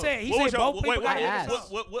 what Aaron no. said. He What said was your- both people got to I make a asked.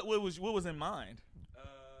 song. what was in mind?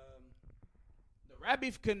 The rap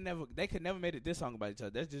beef could never made it this song about each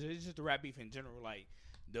other. It's just the rap beef in general, like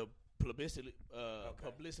the publicity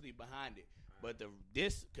behind it. But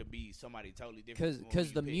this could be somebody totally different.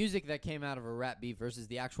 Because the music that came out of a rap beef versus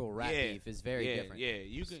the actual rap beef is very different. Yeah,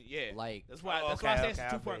 you can. Yeah, Like, that's why I said it's a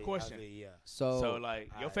 2-part question. Yeah. So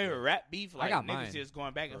like your favorite rap beef, like got niggas mine, just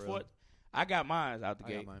going back and for forth. real. I got mine out the I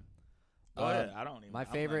gate. got mine. Go ahead. I don't even. My I'm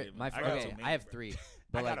not favorite. even- My I got okay, too many, I have bro. three. I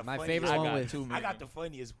But got like a my funny- favorite I one got with too many. I got the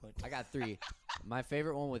funniest one. I got three. My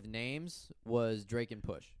favorite one with names was Drake and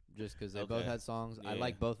Push, just because they both Okay. had songs. I Yeah.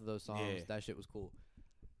 like both of those songs. Yeah. That shit was cool.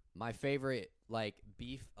 My favorite like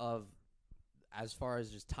beef of, as far as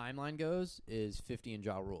just timeline goes, is 50 and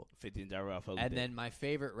Ja Rule. 50 and Ja Rule. And then my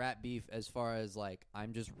favorite rap beef, as far as like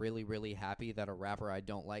I'm just really really happy that a rapper I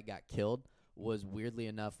don't like got killed, was weirdly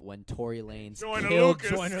enough when Tory Lanez Joyner killed Lucas.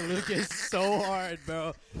 Joyner Lucas so hard,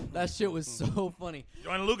 bro. That shit was so funny.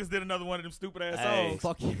 Joyner Lucas did another one of them stupid ass Hey. songs.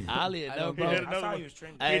 Fuck you. Oddly I enough, don't bro. get He it. did I another saw one. he was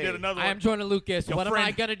trending. He Hey. did another I am one. Joyner Lucas. Your What am I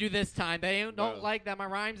friend- gonna do this time? They don't Bro. like that my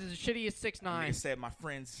rhymes is as shitty as Nigga 6ix9ine. said, my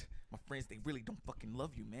friends, they really don't fucking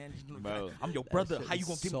love you, man. Bro. I'm your That brother. shit How you is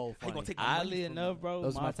gonna give so me? How you gonna funny. take my money Oddly from enough, me? bro,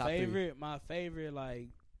 Those are my top three. my favorite like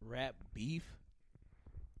rap beef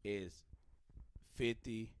is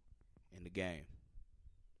 50 in the game,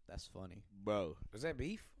 That's funny. bro. Was that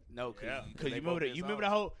beef? No, cause, Yeah, 'cause they you both remember did you remember the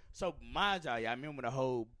whole. So mind y'all, I remember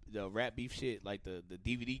the rap beef shit. Like the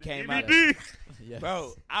DVD came out, DVD. Yes.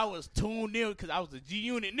 bro. I was tuned in because I was a G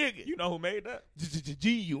Unit nigga. You know who made that?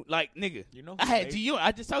 G Unit, like nigga. You know who I had made- G Unit.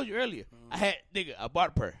 I just told you earlier. I had nigga. I bought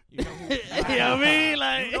a pair. You know who? You know what I mean?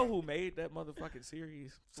 Like You know who made that motherfucking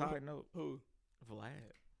series? Side note. who? Vlad.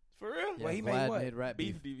 For real? Yeah, Well, he made Vlad what? made rap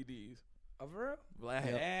beef. Beef DVDs. Oh, for real? Vlad.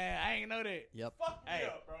 Yeah, I ain't know that. Yep, Hey,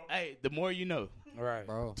 hey, the more you know. Right.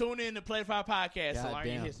 bro. Tune in to Play 5 Podcast to God learn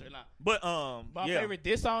your damn. history. Now, But my yeah. favorite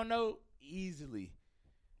diss song though, easily,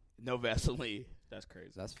 No Vaseline. That's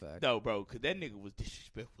crazy. That's fact. No, bro, because that nigga was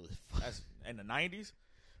disrespectful as fuck. That's in the 90s.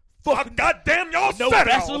 Fuck, goddamn y'all No said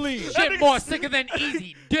it all. Vaseline. That Shit nigga more said- sicker than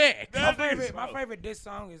easy dick. My favorite diss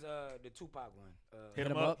song is the Tupac one. Hit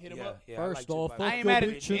him up. Hit him yeah, up. yeah, First I like off, Tupac. I ain't mad at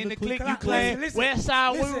it. In the click you claim. Listen, West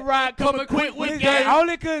side we listen. ride, coming quick with Listen, game.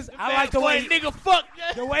 only because I like the way nigga fuck.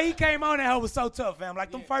 the way he came on that hoe was so tough, fam.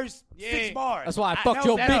 Like them first Yeah. 6 bars. That's why I I fucked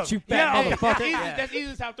know your that bitch, you up. fat Yeah, That's motherfucker. easy. Yeah. That's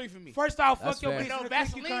easy top 3 for me. First off, That's fuck your fair. bitch. You know, in the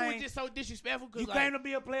click you Vaseline was came. just so disrespectful. Cause You like, claim to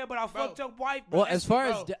be a player, but I Bro. fucked your wife. Well, But as far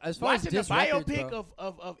bro, as watching diss the records, biopic bro.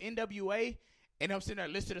 of NWA And I'm sitting there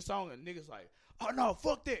listening to the song, and niggas like, oh no,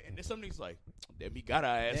 fuck that. And then some niggas like, damn, he got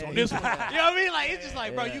our ass on this one. You know what I mean? Like, it's just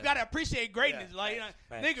like, bro, you gotta appreciate greatness. Like,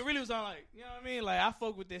 nigga really was on like, you know what I mean? Like, I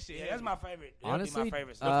fuck with this shit. Yeah, that's my favorite. Honestly, my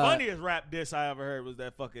favorite The stuff. funniest rap diss I ever heard was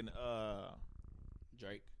that fucking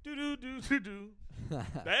Drake. do.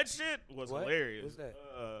 That shit was hilarious. What's that?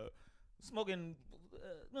 Smoking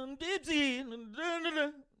dipsy,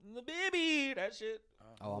 baby, that shit.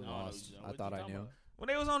 Oh, I'm lost. I thought I knew. When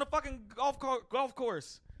they was on the fucking golf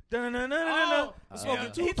course. Oh,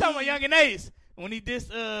 he talking about Young and Ace. When he dissed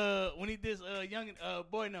young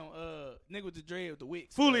boy nigga with the dread with the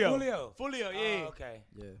wigs. Fulio, yeah. Okay.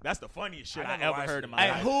 Yeah. That's the funniest shit I I never ever heard in my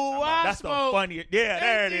Hey, life. who I That's smoke. the funniest. Yeah,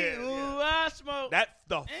 there it is. Who I smoke. That's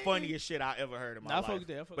the funniest shit I ever heard in my I fuck life. with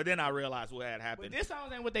that, I fuck But then I realized what had But happened. this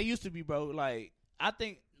songs ain't what they used to be, bro. Like, I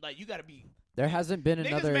think, like, you gotta be. There hasn't been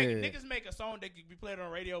another. Niggas make a song that could be played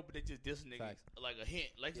on radio, but they just diss niggas. Facts. Like a hint.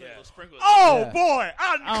 Like a little sprinkle. Oh Yeah. boy!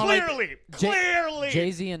 don't like Clearly.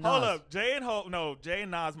 Jay-Z and Hold Nas. up, Jay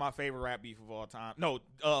and Nas my favorite rap beef of all time. No,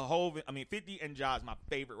 50 and Ja's my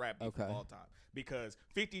favorite rap beef of all time because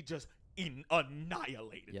 50 just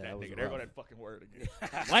annihilated Yeah, that that was nigga. There go rough. that fucking word again.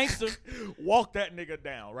 Langston walked that nigga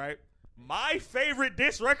down. Right. My favorite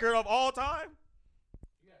diss record of all time.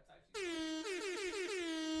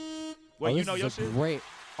 Wait, Oh, you this know is your a shit? great.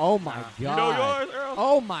 Oh my god. You know yours, Earl?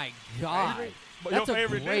 Oh my god. But That's your a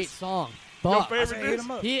favorite great diss? song. Your Fuck. favorite diss?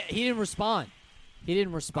 He didn't respond. He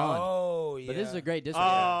didn't respond. Oh yeah. But this is a great diss. Oh,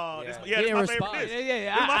 Yeah. this He this didn't my respond. favorite diss.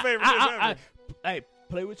 Yeah. This my favorite diss ever. Hey,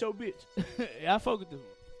 play with your bitch. Yeah, I fuck with this one.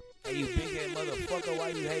 Hey, you big head motherfucker, why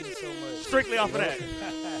you hating so much? Strictly off of that.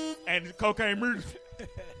 And cocaine murder.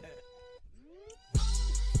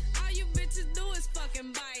 All you bitches do is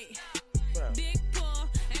fucking bite. Bruh. Big pull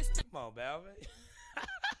and Come on, Balvin.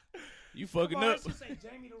 You fucking Come on, up. she say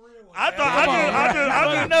Jamie the real one. I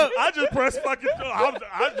thought I just pressed fucking.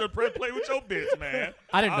 I just pressed play with your bitch, man.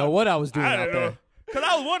 I didn't know what I was doing I out didn't there. know. Cause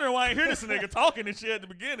I was wondering why I ain't hear this nigga talking and shit at the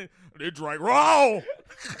beginning. They drank raw.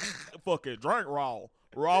 Fucking drink raw.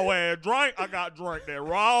 Raw ass drink. I got drink that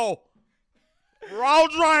raw. Raw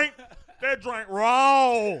drink. That drink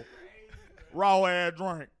raw. Raw ass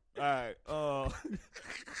drink. All right. All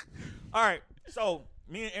right. So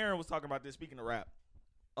me and Aaron was talking about this. Speaking of rap,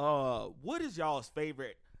 what is y'all's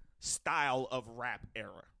favorite style of rap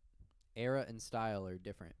era? Era and style are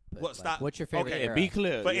different. But What like, style? what's your favorite Okay, era? Be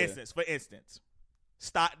clear. For yeah. instance,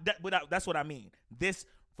 stop. That's what I mean. This,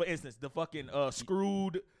 for instance, the fucking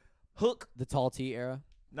screwed hook. The tall T era.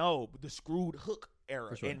 No, the screwed hook era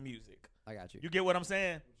For sure. in music. I got you. You get what I'm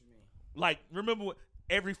saying? What you mean? Like, remember what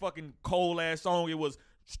every fucking Cole ass song? It was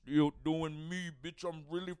still doing me, bitch. I'm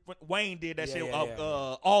really Wayne did that Yeah, shit. yeah, yeah.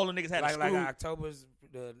 All the niggas had a like screwed. October's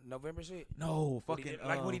the November shit. No, What he fucking did,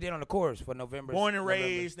 like what he did on the chorus for November. Born and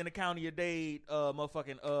raised in the county of Dade.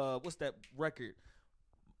 Motherfucking what's that record?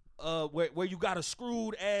 Where you got a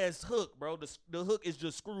screwed ass hook, bro. The hook is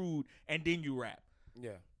just screwed, and then you rap.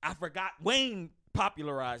 Yeah. I forgot Wayne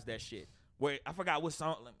popularized that shit. Where I forgot what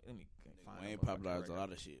song. Let me find Wayne the motherfucking popularized a record.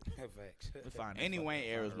 lot of shit. Facts. Let me find the Any fucking Wayne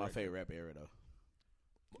era is my record. favorite rap era, though.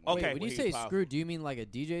 Okay, Wait, when you he's say powerful. screwed, do you mean like a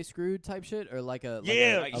DJ screwed type shit, or like a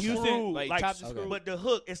Yeah, like a Houston, screwed, like like, chopped and okay. screwed. But the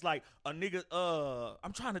hook, it's like a nigga.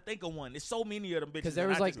 I'm trying to think of one. There's so many of them bitches. Because there and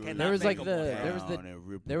was I like just cannot there was think like of one. the Yeah. there was the Down and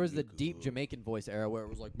rip there was it the good. deep Jamaican voice era where it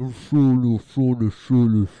was like It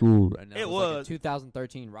it was. like a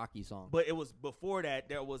 2013 Rocky song. But it was before that.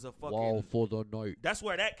 There was a fucking. Wall for the night. That's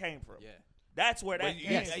where that came from. Yeah. That's where that But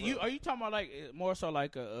came from. are you talking about like more so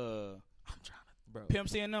like a I'm trying to, bro. Pimp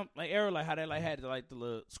C and them like era, like how they like had like the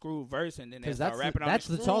little screw verse and then they Because start that's rapping on that's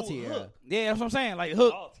it. the Chalty era. hook. Yeah, that's what I'm saying. Like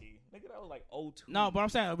hook. Salty. Nigga, that was like 02. No, but I'm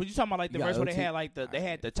saying, but you talking about like the You got verse where they OT? had like they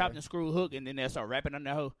had the chopped and screw hook and then they start rapping on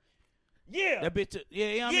that hoe. Yeah. That bitch, yeah,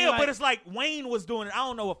 you know what I Yeah, mean? Like, but it's like Wayne was doing it. I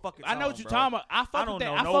don't know what fucking I know song, what you're bro. talking about. I I fuck don't with that.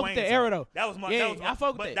 know I no fuck Wayne with the song. era though. That was my. Yeah, that was my, I fuck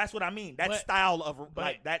with but that. that's what I mean. That But- style of but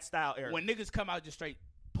like that style era. When niggas come out just straight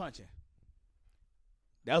punching,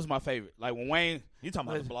 that was my favorite. Like when Wayne, You talking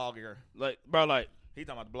about the blog era? like bro, like He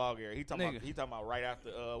talking about the blog era. He talking Nigga. about. He talking about right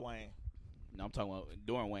after Wayne. no, I'm talking about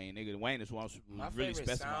during Wayne. Nigga, Wayne is one My really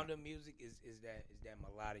favorite special. sound of music is that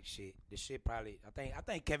melodic shit. The shit probably I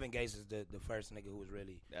think Kevin Gates is the first nigga who was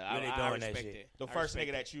really I doing respect that shit. it. The I first respect nigga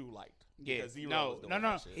it. that you liked. Yeah, Because Zero no, was doing no.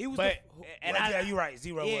 that shit. He was But- and and yeah, you're right.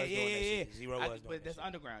 Zero Yeah, was doing that shit. Zero was doing But that that's shit.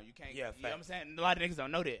 underground. You can't. Yeah, you know what I'm facts. saying? A lot of niggas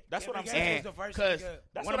don't know that. That's what I'm Kevin Gates saying. was the first Because nigga.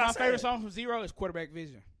 That's one what of I my favorite said. songs from Zero is Quarterback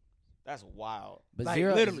Vision. That's wild. But Like,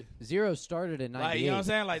 Zero literally. Zero started in '98. Like, you know what I'm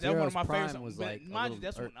saying? Like, that's one of my Zero's favorite prime songs. was But like a mind you, little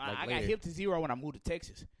that's when like I got later. hip to Zero when I moved to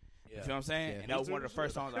Texas. Yeah. You feel what I'm saying? Yeah, And that was me one of too. the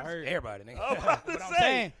first songs I heard. Everybody, nigga. I'm about to But I'm say.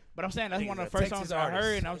 saying, that's Niggas one of are the first Texas songs I heard,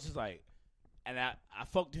 artists. and I was just like, and I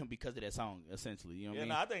fucked him because of that song, essentially. You know what I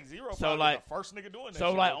mean? I think Zero So, probably like- the first nigga doing that. So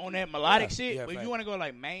shit, like bro. on that melodic Yeah. shit, Yeah, but if fact. you want to go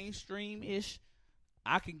like mainstream ish,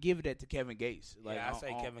 I can give it that to Kevin Gates. Like I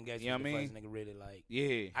say Kevin Gates you know was what I the mean? first nigga really like.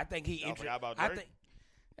 Yeah. I think he. Y'all forgot about I Drake? think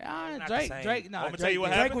Ah, not the Drake, same. Drake, no. I'ma Drake, tell you what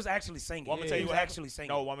yeah. happened. Drake was actually singing. Want me to He tell you was what happened? actually singing.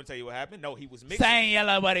 No, want me to tell you what happened? No, he was mixing. Saying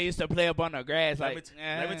yellow, but he used to play up on the grass. Let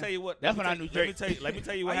Like, me tell you what. That's let when me I tell- knew Drake. Let me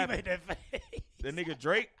tell you Why what you happened. made that face? The nigga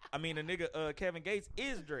Drake. I mean, the nigga Kevin Gates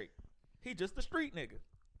is Drake. He just the street nigga.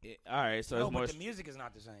 Yeah, all right, so No, it's more. but the music is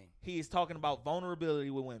not the same. He is talking about vulnerability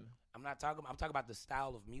with women. I'm talking about the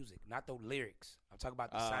style of music, not the lyrics. I'm talking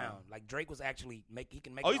about the sound. Like Drake was actually he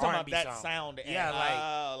can make. Oh, an you talking R&B about that song. sound? And,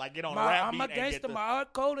 Yeah, like get on a rap I'm beat a and gangster, get the. my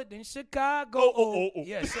heart colder than Chicago. Oh.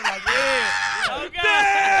 Yeah, shit like that. Oh, God.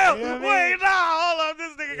 Damn! You know what I Wait, mean? nah, hold on.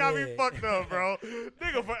 This nigga got me Yeah. fucked up, bro.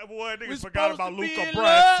 Niggas We forgot about supposed to be Luca in Brasi.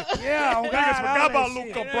 love. Yeah, oh, Niggas God, forgot all about that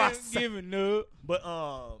shit. Luca Brasi. Giving up. But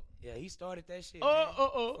Yeah, he started that shit.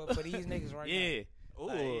 Oh. man, for these niggas right Yeah.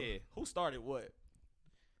 ooh, Yeah. who started what?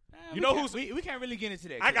 Nah, You know we who's- can't- we can't really get into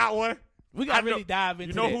that. I got one. We gotta I know- really dive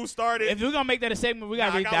into You know that. who started? If we're gonna make that a segment, we gotta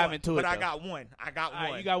Nah, I really got dive one, into but it. I though. got one. I got All right,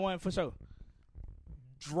 one. you got one for sure.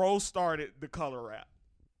 Dro started the color rap.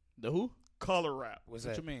 The who? Color rap. What's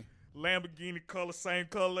What that? you mean? Lamborghini color, same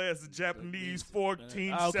color as the Japanese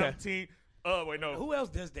 14, Okay. 17. Wait, no. Who else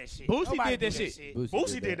does that shit? Boosie Nobody did that do shit.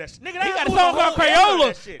 Boosie did that shit. Nigga, He that got a was song whole called era of Crayola.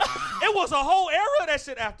 that shit. It was a whole era of that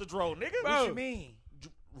shit after Dro, nigga. What you mean?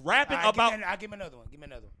 Rapping All right, about give me another one. Give me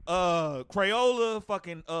another one. Crayola,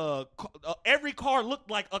 fucking every car looked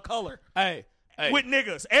like a color Hey. with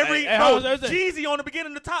niggas. Every Hey, no, hold on, Jeezy on the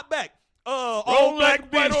beginning, the top back. Roll All like a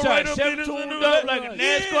black, big white, shot. right up Chevy in his- tuned up like a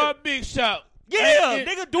NASCAR big shot. Yeah, Hey,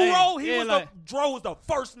 nigga, Duro, hey, he yeah, was like- Dro was the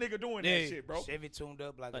first nigga doing Yeah. that shit, bro. Chevy tuned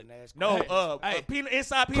up like a NASCAR. No, Hey. peanut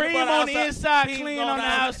inside, peanut Cream butter on the outside, inside, peanut clean on on the the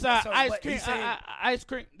outside. So, Ice but he cream, said- ice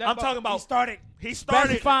cream. I'm talking about. He started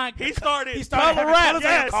specifying- He started. He started Color having rap. colors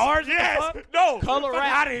on Yes, cars. yes, What the fuck? no. Color Fuck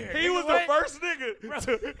rap. outta here. He Nigga, was what? the first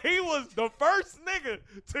nigga. He was the first nigga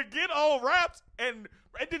to get on raps, and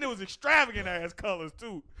then it was extravagant ass colors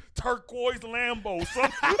too. Turquoise Lambo,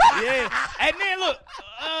 something. Yeah. And then look,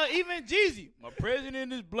 even Jeezy. My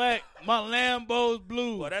president is black. My Lambo's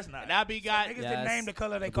blue. Well, that's not- And I be got. Niggas didn't name the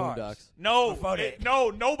color of their cars. Boondocks. No, Before that. no,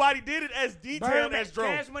 nobody did it as detailed as Dro.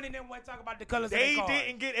 Cash Money didn't want to talk about the colors They of their cars.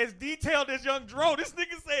 didn't get as detailed as Young Dro. This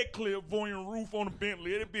nigga said clairvoyant roof on a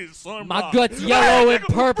Bentley. That bitch sun. My blocked. guts Hey, yellow and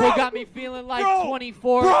nigga, purple bro, got me feeling like bro,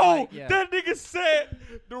 24. Bro, Like, yeah. that nigga said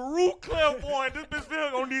the roof clairvoyant. This bitch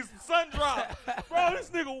feeling on these sun drops. Bro, this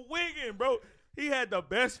nigga wigging, bro. He had the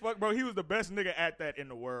best fuck, bro. He was the best nigga at that in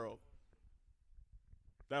the world.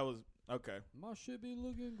 That was okay. My shit be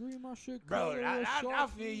looking green. My shit Bro, color I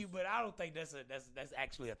feel you, but I don't think that's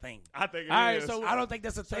actually a thing. I think it All right, is. so I don't think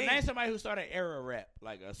that's a So thing. name somebody who started era rap,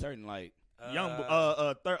 like a certain like. Young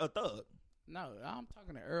Uh, a thug. No, I'm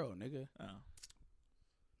talking to Earl, nigga. Oh.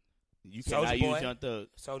 You Soulja cannot Boy. use Young Thug.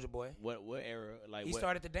 Soldier Boy. What era? Like He what?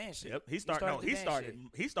 started the dance shit. Yep, he the dance shit.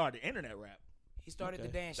 He started internet rap. He started the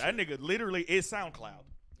Okay. dance That shit. nigga literally is SoundCloud.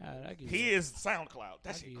 All right, I give you He that. is SoundCloud.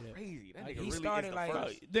 That I shit give you that. crazy. That He nigga really started is the like-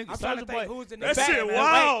 first. Nigga, I'm trying to Soulja think Boy. who's the That next. shit man.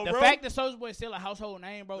 wild, The bro. fact that Soulja Boy is still a household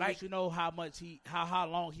name, bro, Like- lets you know how much how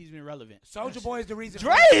long he's been relevant. Soldier Boy is the reason.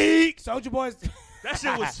 Drake. Soldier Boy is. That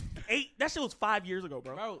shit was That shit was 5 years ago,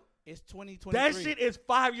 bro. Bro, it's 2023. That shit is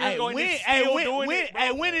 5 years Hey, ago, and when, it's hey, still when, doing when, it, bro.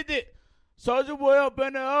 hey, when did it? Soulja Boy up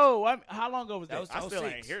in the O. How long ago was that? That was I still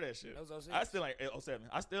 06. ain't hear that shit. That was 06. I still ain't 07.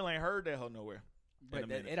 I still ain't heard that hoe nowhere. But in a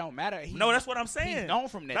minute. it don't matter. He, No, that's what I'm saying. He's known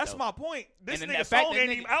from that. That's though. my point. This And then nigga the fact song that ain't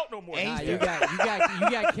nigga- even out no more. and Nah, he's you still-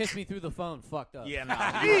 got Kiss Me Through the Phone fucked up. Yeah,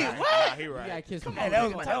 nah. Gee, he right. what? Nah, he You right. got Kiss Me Hey, Through that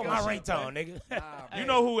the was Phone. my Fuck up. ringtone, nigga. Nah, You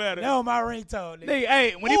know who had it? That was my ringtone, nigga. Nigga,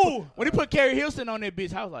 hey, when Ooh. he put Carrie Hilson on that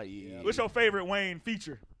bitch, I was like, yeah. What's your favorite Wayne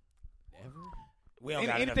feature? We don't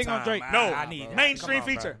got anything enough on time. Drake? No, I need it. mainstream Come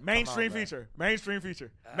on, feature. bro. Mainstream Come on, bro. feature. Mainstream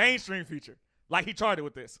feature. Mainstream feature. Like he charted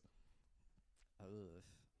with this.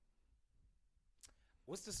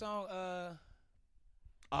 What's the song?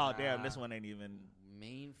 Oh damn, this one ain't even.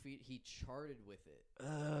 Main feed. He charted with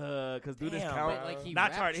it. Cause do this Damn, count? bro. Like he Not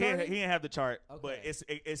rap chart. He charted? didn't have the chart, but Okay.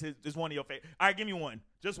 it's one of your favorite. All right, give me one.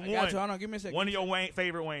 Just I one. got you. Hold on, give me a second. One of your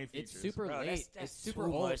favorite Wayne features. It's super Bro, late. that's it's super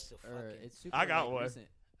too old. much to or fucking- it's super I got late one. recent.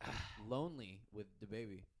 Lonely with the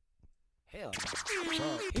baby. Hell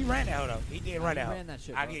no. He ran that hoe, though. He did run He that hoe. ran that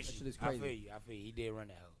shit, I bro. get That you. shit is I crazy. feel you. He did run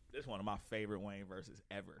that hoe. This one of my favorite Wayne verses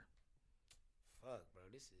ever. Fuck, bro.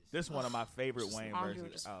 This is. This one of my favorite Wayne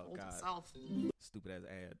verses. Oh god, stupid ass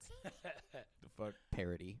ads. The fuck.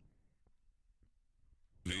 Parody.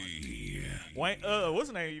 Wayne, what's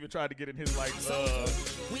his name? Even tried to get in his like,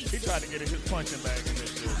 he tried to get in his punching bag and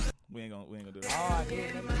this shit. We ain't gonna do that. Oh, I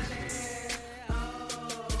did.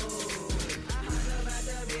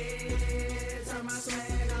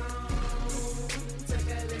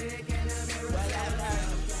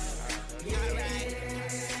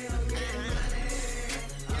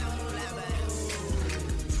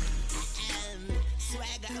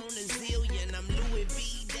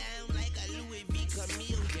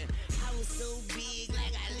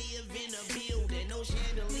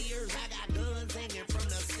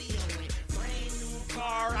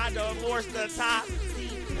 Time to force the top.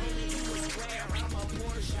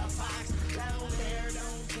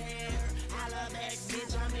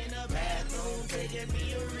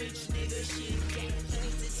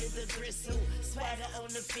 Swagger on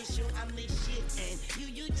official, I'm the shit,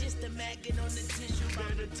 and you just a maggot on the tissue.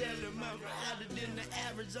 Better tell them I'm harder than the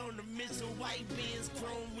Arizona missile. White beans,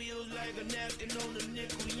 chrome wheels like a napkin on a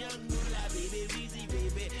nickel. Young moolah, baby, easy,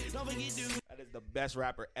 baby. Don't forget to. That is the best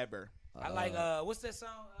rapper ever. I like what's that song?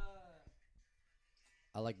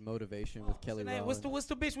 I like Motivation with Kelly Rowland. What's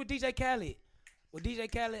the bitch with DJ Khaled? With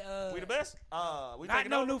DJ Khaled, We the best? We not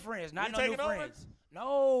taking no over? new friends. Not We no new taking over? friends.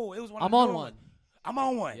 No, it was one. I'm of on the new one. ones. I'm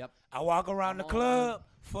on one. Yep. I walk around the club,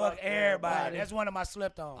 fuck everybody. That's one of my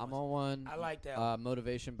slept on. I'm on one. I like that.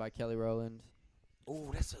 Motivation by Kelly Rowland. Ooh,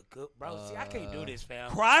 that's a good bro. See, I can't do this,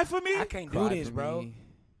 fam. Cry for me? I can't Cry do this, for bro. Me.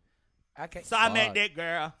 I can't. So I met that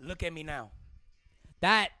girl. Look at me now.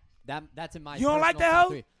 That's in my. You don't like personal that top hoe?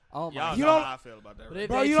 3. Oh my! Y'all You know don't- how I feel about that. But Right? if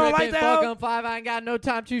Bro, they you don't like tripping, that fuck hoe? 'em 5. I ain't got no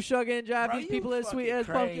time to sugar and drive Bro, these you people as sweet as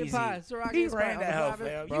fucking pumpkin crazy. pie. So I He can ran that hoe, spray.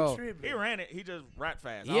 fam. Bro, You tripping? He ran it. He just rap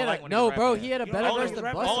fast. He I don't had like a, when no, rap bro. fast. He had a You better don't verse like than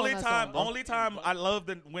rap Bust fast? on Only that time, song, bro. only time I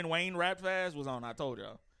loved when Wayne rap fast was on I Told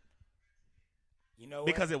Y'all You know what?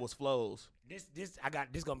 because it was flows. this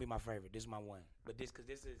gonna be my favorite. This is my one. But this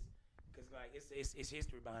like it's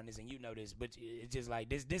history behind this, and you know this. But it's just like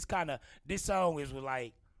this song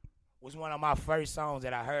was one of my first songs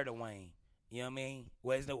that I heard of Wayne. You know what I mean?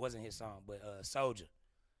 Well, it wasn't his song, but Soldier.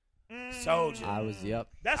 Soldier. I was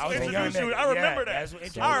That's I what was a young introduced you. nigga. I remember Yeah, that. that's what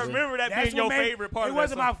introduced I me. remember that That's being your what made- favorite part It of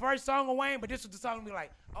wasn't that my song. first song of Wayne, but this was the song to be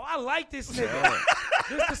like, oh, I like this nigga.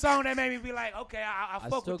 This the song that made me be like, okay, I I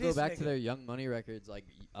fuck still with go this back nigga. to their Young Money records, like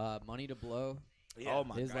Money to Blow. Yeah. Oh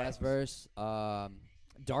my His God. last verse.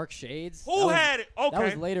 Dark Shades. Who had it? That was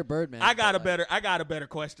Okay, later Birdman. I got a but, like, better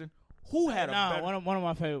question. Who had a better? one of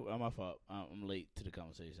my favorite. My fault. I'm late to the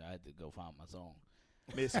conversation. I had to go find my song.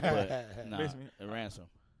 Miss me. But nah, Miss me. Ransom.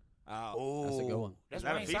 Oh, That's a good one. That's Is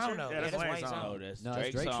that a Wayne's feature? song, though. Yeah, that's Wayne's song. Oh, that's No, it's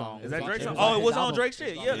Drake's Drake's song. song. Is that It Drake's was song? on Oh, it his was on album. Drake's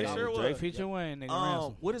shit. Yeah, Yeah, it sure was. Drake feature Wayne. Nigga,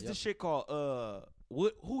 Ransom. What is Yep. this shit called?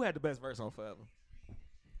 Who had the best verse on Forever?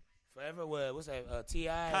 Forever, what's that?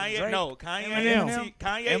 T.I. Kanye, Drake? no, Kanye, Eminem.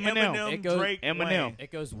 Kanye, Eminem. Eminem, It goes- Drake, Eminem. Wayne.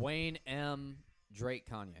 It goes Wayne, M, Drake,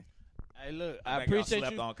 Kanye. Hey, look, I I think y'all appreciate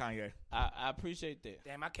slept you. on Kanye. I appreciate that.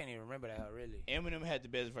 Damn, I can't even remember that really. Eminem had the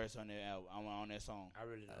best verse on that album, on that song. I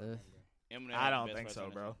really don't Uh, remember. Eminem I had don't the best think verse so, on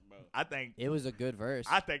that bro. song, I think It was a good verse.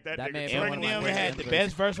 that That nigga may have Drake been one of my Eminem was had wigging. the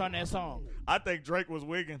best verse on that song. I think Drake was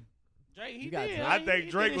wigging. Drake, he You got did. Drake. I think He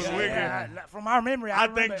Drake did was his wigging. shit. From our memory, I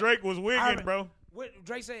remember, think Drake was wigging, bro. What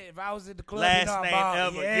Drake said, if I was at the club, Last you know name about,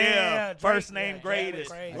 ever, yeah. yeah. Drake, First name yeah, Drake greatest.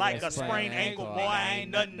 was crazy. Like Yeah, a sprained ankle, ankle, boy, I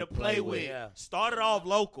ain't nothing to play with. Yeah. Started off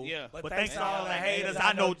local, Yeah. but thanks to all the haters, I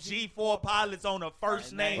I know know G4 pilots on a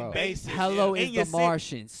first name Bro. basis. Hello And is you the sit-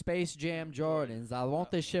 Martian, Space Jam Jordans. I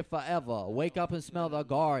want this shit forever. Wake up and smell the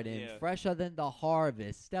garden, Yeah. fresher than the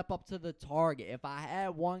harvest. Step up to the target. If I had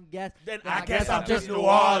one guess, Then I guess I'm just New New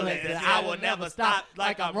Orleans, Orleans. and I will never stop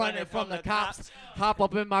like I'm running from the cops. Hop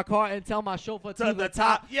up in my car and tell my chauffeur To the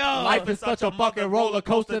top, Yo. Life is such a fucking roller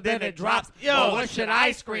coaster, then it drops. Yo. Well, what should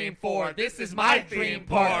I scream for? This is my theme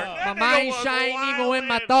park. That My nigga mind was shine wild even when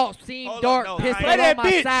my and- thoughts seem Hold up, dark. no, Pistol Kanye. on That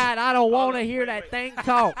my bitch. side. I don't want to up, hear wait, that wait. thing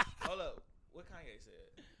talk. Hold up. What Kanye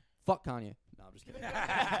said? Fuck Kanye. No, I'm just kidding.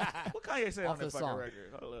 What Kanye said Off on that the fucking song.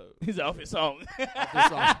 record? Hold up. He's off his song. Off his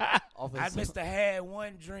song. Off I his must have had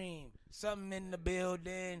one dream. Something in the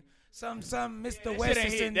building. Some Mr. That West shit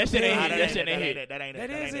is ain't in hit. the That shit ain't building. hit. That shit ain't hit. That ain't it. That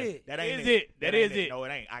is it. That ain't Is it. it. That is it. No, it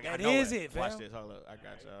ain't. I That know is it. it, Watch fam. this. Hold up. I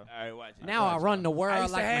got y'all. All right, watch it. Now I run the I world used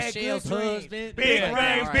to like have Michelle's good dreams. husband. Big Yeah,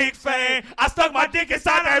 bang, all right. big fan. I stuck my dick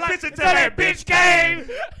inside that bitch until that bitch came.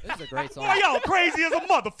 This is a great song. Boy, y'all crazy as a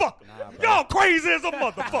motherfucker. Nah, bro. Y'all crazy as a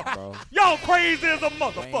motherfucker. bro. Y'all crazy as a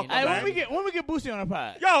motherfucker, Hey, Hey, man. when we get Boosie on the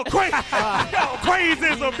pod? Y'all crazy. Y'all crazy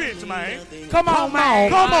as a bitch, man. Come on, man.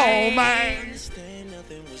 Come on, man. Understand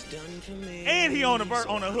nothing was done for me. And he on the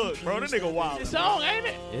hook, bro. This nigga wild. This song, ain't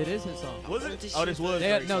it? It is his song. Was it? Oh, this was. They,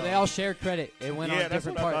 Drake's no, song. they all shared credit. It went Yeah, on that's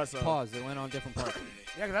different what I parts. thought so. Pause. It went on different parts.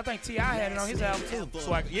 Yeah, because I think T.I. had it on his album, too.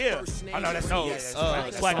 Swag, yeah. I know that's No, yeah,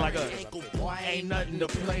 that's swag like us. Ankle boy, Ain't nothing to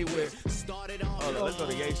play with. started off Hold on, let's go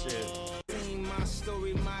to gay shit. my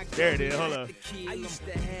story, my There it is, hold up. I used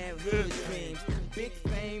to have good dreams, big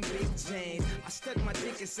fame, big chains. I stuck my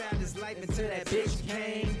dick inside his life until that bitch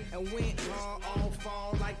came and went hard all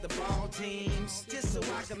fall like the ball teams, just so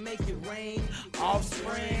I can make it rain.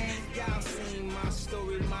 Offspring, y'all seen my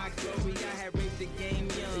story, my glory. I had raped the game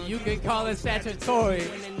young. You can call it statutory. When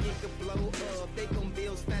a nigga blow up, they gon'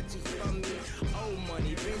 build statues for me. Old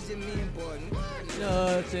money, Benjamin Button.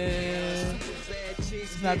 Nothing. Bad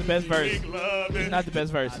chicks It's not the best verse. It's It's not the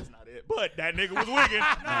best verse. That's not it. But that nigga was wigging.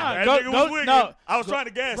 That go- nigga go- was wigging. no. I was trying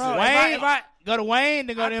to guess Bro, it. Wayne, if I- go to Wayne,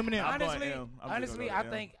 then go to Eminem. Honestly, going I to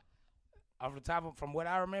think off the top of from what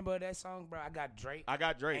I remember of that song, bro, I got Drake. I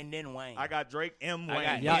got Drake. And then Wayne. I got Drake and Wayne. I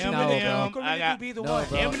got Yeah, no, Eminem. You can I really got do either No, one.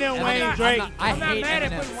 bro. Eminem, I'm Wayne, not- Drake. I I'm not hate mad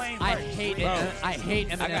at Eminem. putting Wayne I first. hate Bro. it. I hate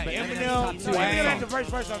Eminem. I got but Eminem, top two. Wayne Wayne. had the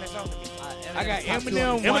verse on that song. I got Eminem's top two.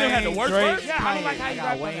 Eminem, Eminem had the Wayne, worst Drake, verse? Yeah, I don't like Kanye. how I you got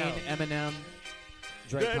got Wayne, that. Eminem,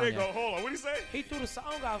 Drake, There they Kanye. go. Hold on. What did he say? He threw the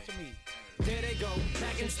song out to me. There they go.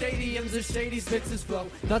 Back in stadiums, the shady spits his flow.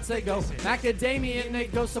 Nuts they go. Macadamia, they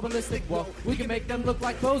go so ballistic. Whoa, we can make them look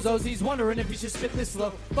like bozos. He's wondering if he should spit this slow.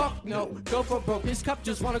 Fuck no, go for broke. His cup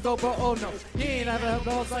just wanna go, bro. Oh no, he ain't ever had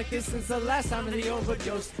balls like this since the last time that he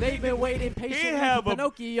overdosed. They've been waiting patiently have for a-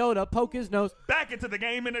 Pinocchio to poke his nose. Back into the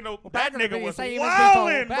game, and that Back in the nigga day, was say he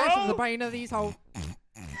wildin', bash to the bro. brain of these hoes.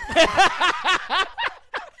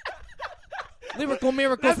 Lyrical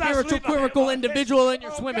miracle, Let's not spiritual, sleep on quirical it. individual in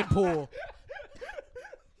your swimming pool.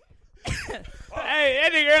 Hey,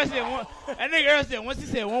 that nigga Earl said one. That nigga Earl said once he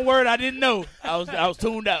said one word I didn't know, I was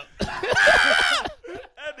tuned out. That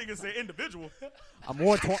nigga said individual. I'm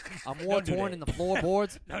more torn that. in the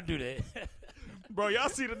floorboards. Don't do that. Bro, y'all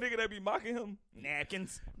see the nigga that be mocking him?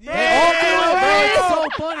 Napkins. They all do it, bro.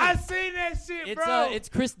 It's so funny. I seen that shit, It's bro. it's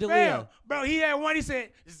Chris Fam, D'Elia. bro, he had one. He said,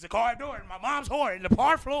 "This is the car door in my mom's whore in the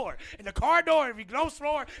par floor. In the car door, if you go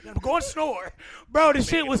floor, then I'm going snore." Bro, this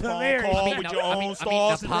shit was Phone hilarious. call mean, with no, your I mean- own I mean,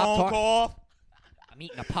 stars the and your own Pop-Tart. cough. I'm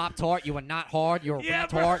eating a Pop-Tart. You are not hard. You're a Yeah,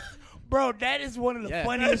 bro. retard. Bro, that is one of the Yeah.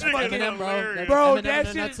 funniest That nigga fucking. Eminem, bro. That's- Bro, Eminem that in a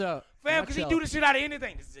shit. nutshell. Fam, because he Nutshell. do the shit out of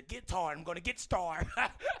anything. This is a guitar. I'm gonna get star.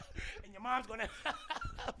 And your mom's gonna.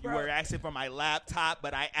 You Bro. were asking for my laptop,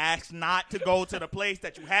 but I asked not to go to the place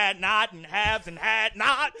that you had not and haves and had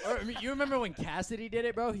not. You remember when Cassidy did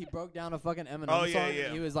it, bro? He broke down a fucking Eminem Oh, yeah, song. yeah.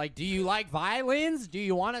 And he was like, "Do you like violins? Do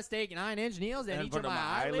you want to stake 9-inch nails in And each put of on my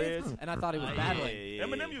my eyelids?" eyelids. And I thought he was battling.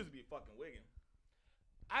 Eminem used to be fucking wigging.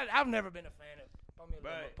 I've never been a fan of. Put me a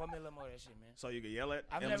little, Right. put me a little more of that shit, man. So you could yell at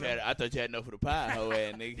I've Eminem. never- I thought you had enough for the pie, hoe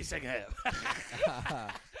ass The nigga. second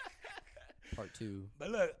half. Part 2.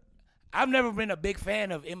 But look, I've never been a big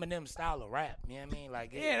fan of Eminem's style of rap. You know what I mean? Like,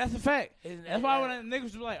 Yeah, that's a fact. Isn't That's that- why when niggas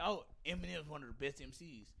was like, "Oh, Eminem's one of the best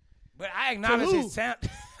MCs." but I acknowledge who? his sound.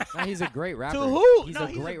 No, he's a great rapper. To who? He's No,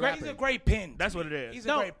 a great rapper. He's a great pen. That's what it is. He's a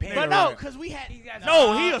No, great pen. but no, because we had. He got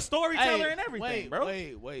No, he a storyteller Hey, and everything, wait, bro.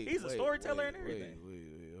 Wait, He's a wait, storyteller wait, and everything.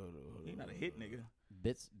 Wait, hold on. He's not a hit nigga.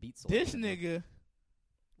 Beats. This nigga,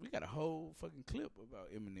 we got a whole fucking clip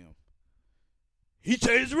about Eminem. He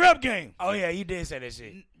changed the rap game, Oh yeah, you did say that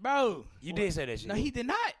shit. bro. You did say that shit. No, he did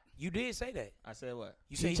not. You did say that. I said what?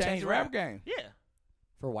 You said He changed the rap game. Yeah.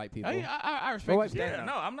 For white people. I For respect white you standing Yeah, on.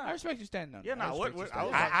 no, I'm I not. respect you standing on. Yeah, it. nah, I what- respect you what- I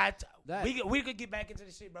standing was- on it. That- we could get back into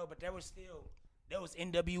the shit, bro. But there was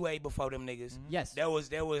NWA before them niggas. Yes. There was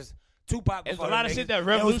Tupac There's before a lot them of shit niggas. that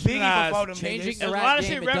There was Biggie revolutionized before them changing niggas. the There's a rap lot of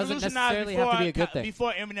game. shit It doesn't revolutionized necessarily have to be a good thing.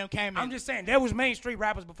 before Eminem came in. I'm just saying there was Main Street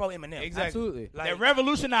rappers before Eminem. Exactly. Absolutely. Like, That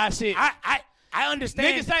revolutionized shit. I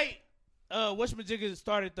understand. Niggas say, whatchamajigga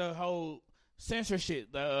started the whole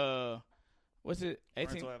censorship. The what's it?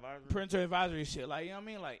 18 parental advisory shit. Like, you know what I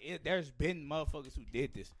mean? Like, there's been motherfuckers who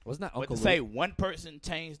did this. Wasn't that But Uncle to say Luke? one person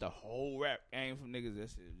changed the whole rap game from niggas,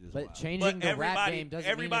 that's just But wild. changing the rap everybody- game doesn't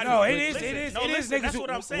everybody- mean No, it's a it good is. thing. It is. No, It is listen, niggas that's who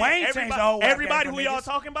what I'm saying. Wayne changed the whole rap Everybody game who for y'all niggas.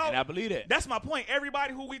 talking about, And I believe that. that's my point.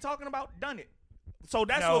 Everybody who we talking about done it. So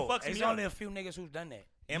that's No, what fucks it's me only up. a few niggas who's done that.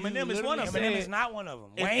 Eminem is one of them. Eminem is not one of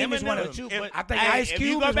them. If Wayne is Eminem- one of if- them. if- I think Hey, Ice if Cube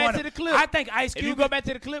you go is back one to of the them. clip, I think Ice If you Cube. go back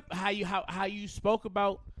to the clip, how you spoke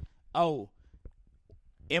about,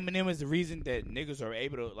 Eminem is the reason that niggas are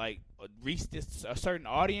able to like reach this a certain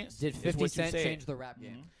audience. Did is 50 what you Cent said. change the rap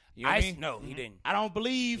game? You know what I Ice, mean? no, he didn't. I don't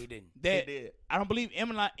believe He didn't. that. He did. I don't believe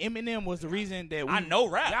Eminem was the reason that we. I know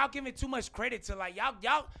rap. Y'all giving too much credit to like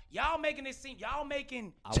y'all making this seem y'all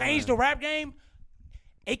making I change wanna- the rap game.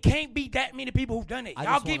 It can't be that many people who've done it. I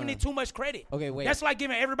Y'all just giving wanna- it too much credit. Okay, wait. That's like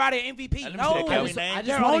giving everybody an MVP. Let me No, see that Kelly name. I just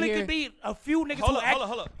there wanna only hear- could be a few niggas Hold who up, act.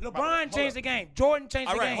 hold up. LeBron Hold changed up. the game. Jordan changed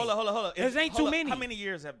All the right, game. hold up. There ain't too many. How many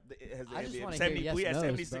years has I just the wanna NBA? hear 70, yes, we had no's,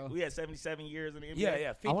 76. bro. We had 77 years in the NBA.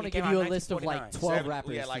 Yeah. 50 I want to came give out you a in list of like 1949. 12 We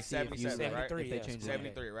rappers had like to see if you 77, right? if they yeah. changed the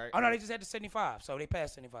 73, game. right? Oh no, they just had the 75, so they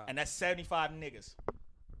passed 75. And that's 75 niggas.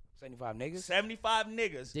 75 niggas. 75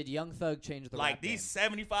 niggas. Did Young Thug change the Like rap these game?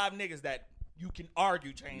 75 niggas that you can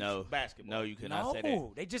argue change No basketball. No, you cannot say that.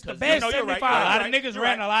 No, they just the 'Cause best No, you're right. 75. A lot of Right, niggas you're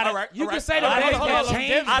ran right. a lot of. All right, You all can right, say all the right, best hold that up, hold up.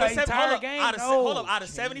 changed Out of the seven- entire hold up, game. out of se- No. hold up, out of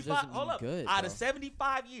Change 75, doesn't hold mean up, good, out bro. of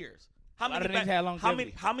 75 years, how lot many of niggas had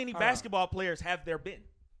longevity. how many basketball players have there been?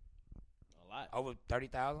 A lot. Over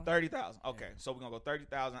 30,000. 30,000. Okay, so we're gonna go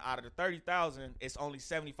 30,000. Out of the 30,000, it's only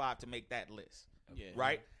 75 to make that list. Yeah.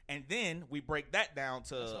 right? And then we break that down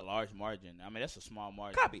to That's a large margin. I mean, that's a small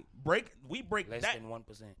margin. copy. We break Less that than 1%.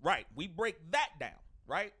 right. We break that down,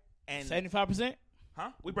 right? And 75%.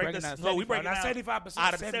 huh? We break breaking this. down No, we break it not down 75%,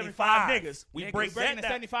 out of the 75 niggas. We Niggas. break Breaking that the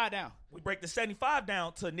down. 75 down. We break the 75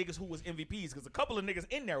 down to niggas who was MVPs because a couple of niggas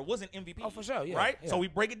in there wasn't MVPs. Oh, for sure, yeah, Right? yeah. So we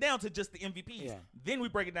break it down to just the MVPs. Yeah. Then we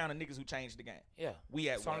break it down to niggas who changed the game. Yeah. We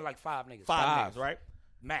at It's only what? like 5 niggas. Five niggas, right?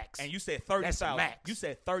 Max. And you said That's 30,000. max. You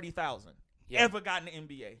said 30,000. Yeah. Ever got in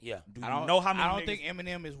the NBA? Yeah. Do you know how many I don't niggas? think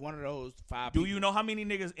Eminem is one of those 5 Do people. you know how many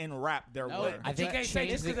niggas in rap there No. were? I think can't say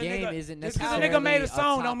change just the 'cause a game nigga- isn't just 'cause a necessarily nigga made a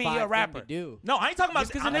song top don't mean he a 5 thing rapper. to do. No, I ain't talking about.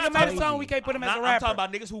 Just 'cause a I'm nigga not made a talking- song, we can't put him as a I'm rapper. talking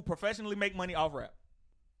about niggas who professionally make money off rap.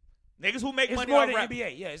 Niggas who make It's money more off than rap.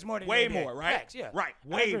 NBA. Yeah, it's more than Way NBA. more, right? Facts, yeah. Right.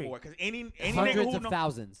 I Way agree. more. Because any nigga Hundreds who of know,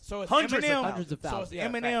 thousands. So it's Hundreds of Eminem. hundreds of So thousands. it's Yeah,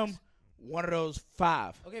 Eminem, facts. one of those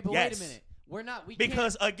 5. Okay, but Yes. wait a minute. We're not. We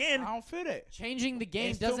because can't, I again, don't feel that. changing the game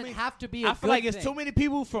It's too doesn't many- have to be. I I feel like it's too many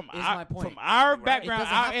people from is our my point. from our Right. background, It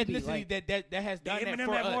doesn't our have to be, ethnicity like- that has Did done that Eminem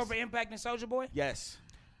for have us. more of an impact than Soulja Boy? yes.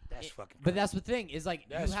 That's fucking But crazy. that's the thing is like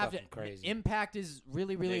That's you have to. fucking crazy. Impact is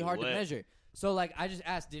really really Nigga, hard what? to measure. So like I just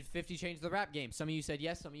asked, did 50 change the rap game? Some of you said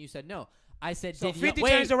yes, some of you said no. I said So did 50 wait,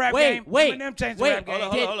 changed the rap wait, game, Wait, Eminem changed the wait, rap game. Hold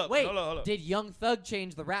up, did, hold up, wait, hold up, hold up. did Young Thug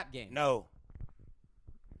change the rap game? No.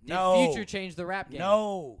 Did No. Future change the rap game?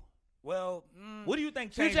 No. Well, What do you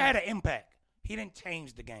think changed? Future had an impact. He didn't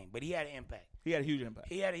change the game, but he had an impact. He had a huge impact.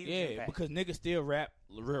 He had a huge Yeah, impact. because niggas still rap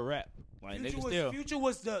real rap. Like Future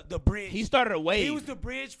was the bridge. He started a wave. He was the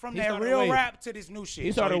bridge from He that started a real wave. rap to this new shit.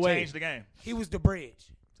 He So started he a wave. changed the game. He was the bridge.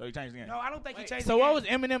 So he changed the game. No, I don't think he changed So the what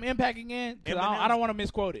game. was Eminem impact again? 'Cause I Eminem's- don't want to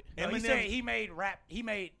misquote it. No, he Eminem- said he made rap. He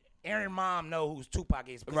made Aaron Mom know who's Tupac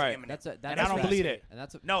is. because of Right. Eminem. That's a, And I don't what believe said. it. And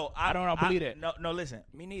that's a, No, I don't believe that. No, listen.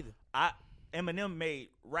 Me neither. Eminem made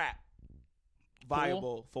rap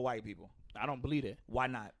viable for white people. I don't believe it Why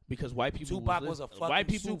not? because white people. Tupac was a fucking white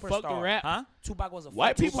people fuck the superstar. rap. Huh? Tupac was a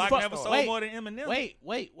White fucking people Tupac fuck- never sold wait, more than Eminem.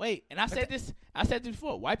 Wait. And I said this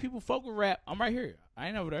before. White people fuck with rap. I'm right here. I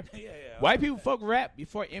ain't over there. Yeah. White people fuck with rap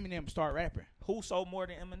before Eminem start rapping. Who sold more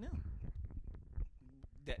than Eminem?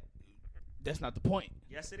 That's not the point.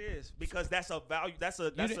 Yes, it is because that's a value. That's a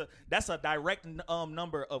direct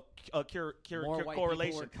number of More white people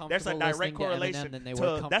correlation. were There's a comfortable direct listening to correlation. Eminem than they were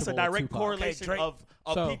That's a comfortable direct with Tupac. correlation Okay, Drake. of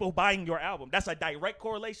So- people buying your album. That's a direct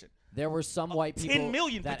correlation. there were some white people. 10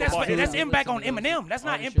 million that people bought absolutely That's impact on listened to those Eminem. That's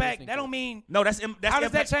not artists you're impact. listening That to. don't mean. No, that's How does that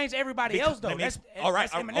impact. change everybody Because- else though? let me- That's all right,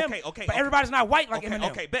 that's Eminem. okay. But everybody's not white like Okay, Eminem.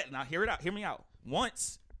 okay, bet. Now hear it out. Hear me out.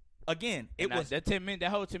 Once again, it And was that 10 minutes. That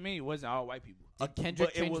whole 10 minutes wasn't all white people. Did Kendrick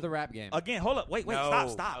but it change was- the rap game? Again, hold up. Wait. No.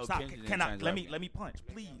 Stop. Oh, Stop. Kendrick didn't Can I? change Let rap me punch,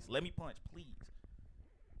 please. Let me punch, please.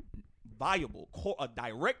 Viable, a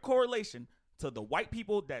direct correlation to the white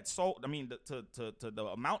people that sold. I mean, to the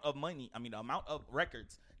amount of money. I mean, the amount of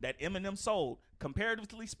records that Eminem sold,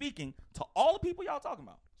 comparatively speaking, to all the people y'all talking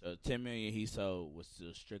about. So 10 million he sold was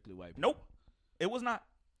still strictly white people. Nope, it was not.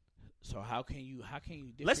 So how can you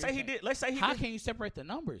Let's say he did. Let's say he How did. can you separate the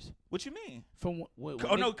numbers What you mean? from what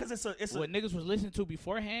Oh no, because it's a what niggas was listening to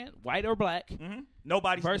beforehand, white or black,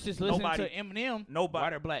 nobody versus listening to Eminem, nobody-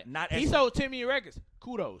 white or black. not he as- sold 10 million records.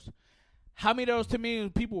 Kudos. How many of those 10 million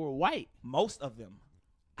people were white? most of them,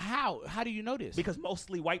 How? How do you know this? because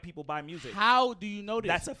mostly white people buy music. How do you know this?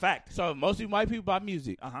 That's a fact. So mostly white people buy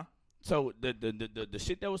music. Uh-huh. So the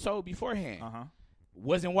shit that was sold beforehand Uh-huh.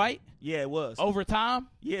 wasn't white Yeah, it was. over time.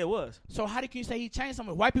 Yeah, it was. So how can you say he changed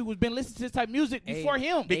something? White people was been listening to this type of music before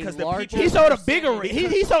him. Because the larger people- He sold a bigger.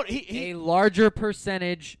 percentage- He sold. a He larger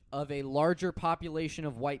percentage of a larger population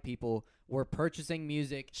of white people were purchasing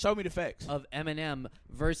music show me the facts. of Eminem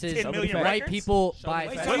versus 10 million white records? people Show me by the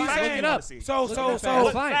Wait, facts. so What you facts saying- you it wanna up. see? So Look so at the so. facts.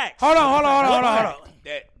 What Fine. facts? Hold on. What facts?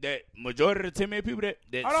 That majority of the 10 million people that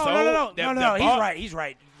Hold on, sold, no. that He's bought- right. He's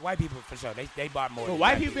right. White people for sure. They bought more. But than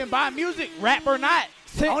white black people been buying music, rap or not,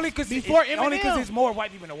 since Only because before Eminem. Only because there's more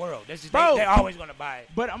white people in the world. That's just Bro. they always gonna buy it.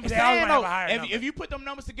 But I'm They saying always gonna have though, a higher number. if you put them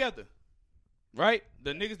numbers together, right,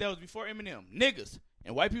 the niggas that was before Eminem, niggas,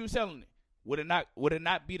 and white people selling it, would it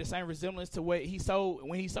not be the same resemblance to what he sold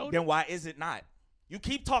when he sold Then it? why is it not? You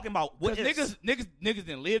keep talking about what Because ifs. niggas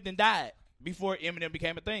then lived and died before Eminem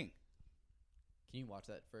became a thing. Can you watch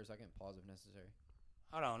that for a second? Pause if necessary.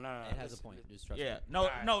 Hold on, no. It has a point. Just trust Yeah,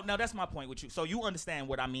 me. no, that's my point with you. So you understand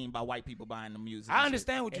what I mean by white people buying the music. I and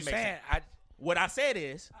understand shit. what It you're makes saying. sense. What I said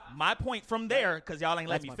is my point from there, because y'all ain't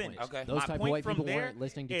let That's me my finish. point. Okay. Those My type of point white from people there weren't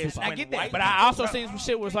listening to is Tupac. I when get that, white but I people- also seen some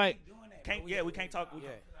shit was like, we can't talk.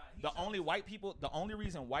 The only white people, the only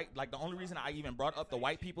reason I even brought up the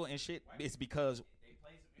white people and shit is because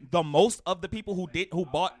the most of the people who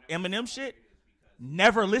bought Eminem shit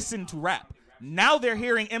never listened to rap. Now they're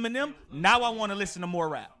hearing Eminem. Now I want to listen to more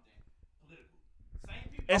rap.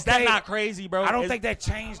 Is that not crazy, bro? I don't think that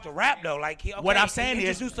changed the rap though. Like what I'm saying he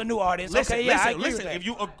is introduced a new audience. Listen, okay, yeah, I agree listen. with that. If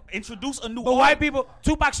you introduce a new, But white people,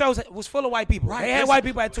 Tupac shows was full of white people. Right, They had listen, white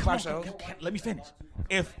people at come Tupac on, shows. let me finish.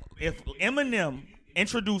 If Eminem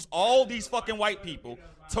introduced all these fucking white people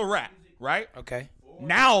to rap, right? Okay.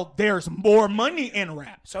 Now there's more money in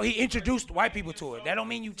rap. So he introduced white people to it. That don't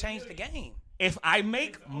mean you changed the game. If I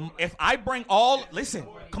bring all, listen,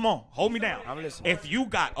 come on, hold me down. I'm listening. If you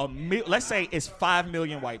got let's say it's 5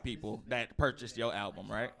 million white people that purchased your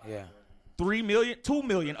album, right? Yeah. 2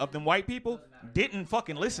 million of them white people didn't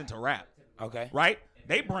fucking listen to rap. Okay. Right?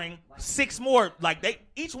 They bring 6 more, like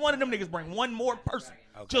each one of them niggas bring one more person.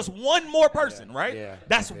 Okay. Just one more person, right? Yeah.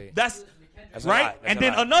 That's Okay. that's That's a right. lot. That's And a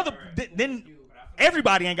then lot. another then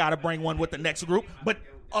everybody ain't gotta bring one with the next group, but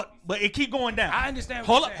it keep going down. I understand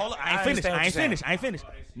Hold what up, you're hold up. saying. I I ain't finished.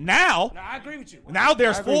 Now, No, I agree with you. now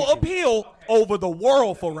there's I agree full with you. appeal over the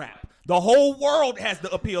world for rap. The whole world has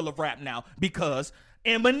the appeal of rap now because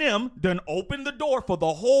Eminem done opened the door for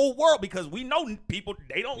the whole world because we know people,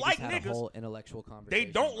 they don't We like just had a niggas. whole intellectual conversation.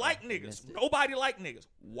 They don't like I niggas. missed it. Nobody like niggas.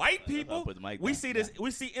 White people, put the mic we down. see this. We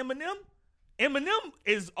see Eminem. Eminem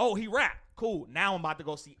is he rap. Cool. Now I'm about to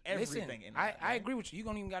go see everything. Listen, in I agree with you. You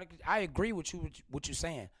don't even got to. I agree with you. What you're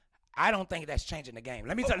saying. I don't think that's changing the game.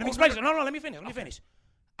 Let me explain. No, let me finish.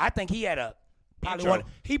 I think he had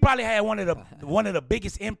he probably had one of the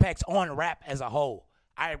biggest impacts on rap as a whole.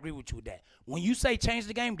 I agree with you with that. When you say change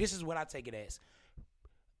the game, this is what I take it as.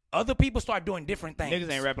 Other people start doing different things.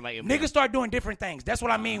 Niggas ain't rapping like Eminem. Niggas start doing different things. That's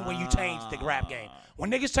what I mean when you change the rap game.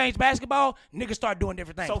 When niggas change basketball, niggas start doing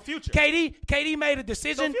different things. So Future. KD made a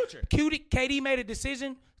decision. So Future. KD made a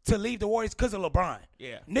decision to leave the Warriors because of LeBron.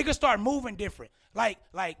 Yeah. Niggas start moving different. Like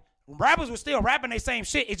rappers were still rapping their same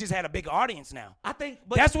shit. It just had a bigger audience now. I think,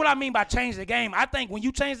 but That's what I mean by change the game. I think when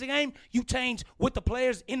you change the game, you change what the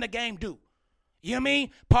players in the game do. You know what I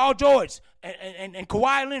mean? Paul George and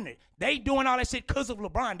Kawhi Leonard, they doing all that shit because of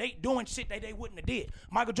LeBron. They doing shit that they wouldn't have did.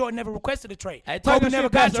 Michael Jordan never requested a trade. Hey, talk Kobe that never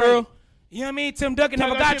shit, got Pastor traded. Earl. You know what I mean? Tim Duncan Talk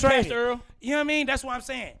never that got shit, Pastor traded. Earl. You know what I mean? That's what I'm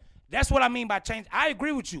saying. That's what I mean by change. I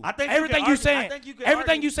agree with you. I think everything you you can argue- I saying, think you can everything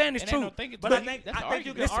argue- you saying is It ain't true. no thinking But to I it. think That's I the think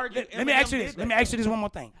you can argument. argue. Let me ask you Eminem this. did Let me that. ask you this one more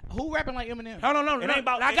thing. Who rapping like Eminem? No. It ain't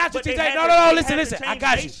about I got you, but they TJ. had No, to- no. they Listen. had to I change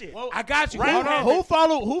got they you. shit. I got you. Rap Hold on.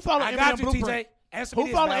 Who follow I Eminem got you, blueprint? TJ. Answer me Who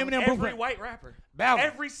this, follow Balvin. Eminem Every blueprint? white rapper. Balvin.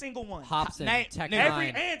 Every single one. Hobson, Name- Tech name-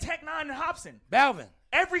 Nine. And Tech Nine and Hobson. Balvin.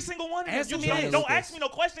 Every single one of them. Answer You me don't, this. don't ask me no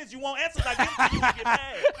questions you won't answer. Like, you get mad.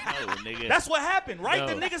 No, nigga. That's what happened, right? No.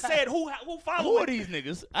 The nigga said, who follow Who are me? these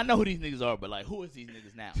niggas? I know who these niggas are, but like, who is these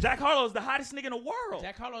niggas now? Jack Harlow is the hottest nigga in the world.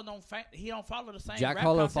 Jack Harlow don't follow the same. Jack rap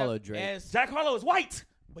Harlow concept followed Drake. as- Jack Harlow is white.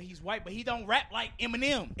 but he's white, but he don't rap like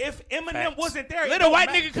Eminem. If Eminem Facts. wasn't there, it Little don't white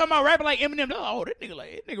matter. nigga come out rapping like Eminem. Oh, that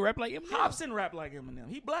nigga rap like Eminem. Hobson rap like Eminem.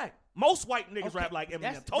 He black. Most white niggas Okay, rap like Eminem.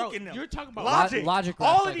 that's- Token bro, them. you're talking about Logic. Logic All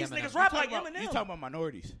raps of like these Eminem. niggas rap You like talking about- Eminem. You talking about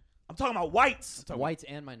minorities? I'm talking about whites. Whites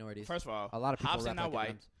and minorities. First of all, a lot of people Hobson rap not like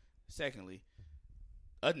white. Eminems. Secondly,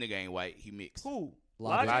 other nigga ain't white. He mixed. Who?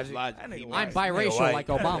 Logic. Logic. That nigga He white. I'm biracial white. like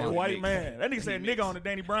That Obama. nigga white mixed. man. That nigga He said mixed. nigga on the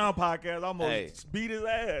Danny Brown podcast. Almost Hey. beat his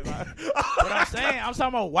ass. What I'm saying, I'm talking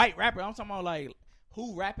about white rapper. I'm talking about like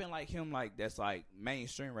who rapping like him, like that's like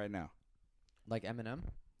mainstream right now. Like Eminem.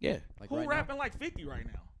 Yeah, Like Who right rapping like 50 right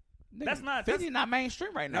now? Nigga, That's not- 50 not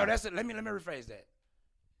mainstream right now. No, that's it. Let me rephrase that.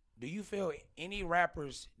 Do you feel any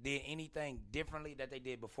rappers did anything differently that they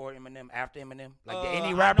did before Eminem, after Eminem? Like did I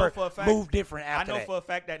any know rapper for a fact- move different I after know that? for a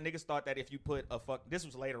fact that niggas thought that if you put a fuck, this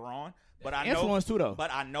was later on, but I know influence too though.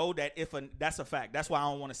 But I know that that's a fact. That's why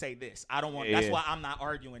I don't want to say this. I don't want. That's Yeah. why I'm not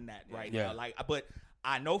arguing that right Yeah. now. Like, but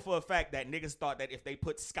I know for a fact that niggas thought that if they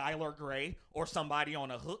put Skylar Grey or somebody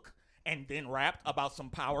on a hook and then rapped about some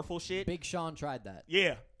powerful shit. Big Sean tried that.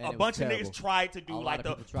 Yeah, And a it was bunch of terrible. niggas tried to do A lot like of the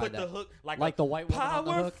people tried put the that. hook Like the white woman on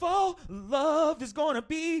the hook. powerful love is gonna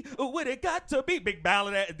be what it got to be. Big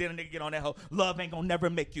ballad that, and then a nigga get on that whole love ain't gonna never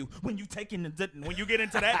make you when you get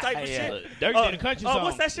into that type of Yeah. shit. Dirk did a country song.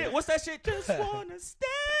 What's that shit? What's that shit? Just wanna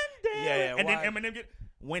stand there. Yeah, and why? then Eminem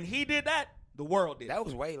when he did that, the world did. That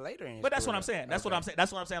was way later in his But that's what career. I'm saying. That's what Okay. I'm saying.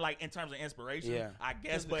 That's what I'm saying. Like in terms of inspiration, Yeah. I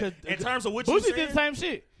guess. But Because- in terms of what you Boosie saying, did the same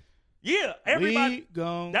shit. yeah, everybody. We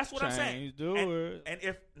gon' That's what I'm change saying. the world. And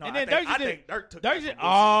if no, And I then think, Dirk I did- think Dirk took Dirk that did from Boosie.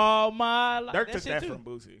 all my life. Dirk took shit that too. from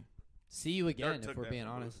Boosie. See you again Dirk if took we're that being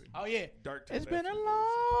from honest. Boosie. Oh yeah, Dirk took it's that been a from Boosie.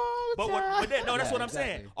 long But time. what? But no, that's Yeah, what I'm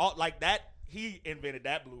exactly. saying. All like that, he invented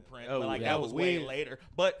that blueprint. Oh, but like yeah. that was way We- later.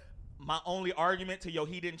 But my only argument to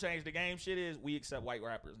he didn't change the game shit is we accept white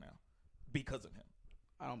rappers now because of him.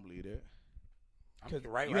 I don't believe that. Because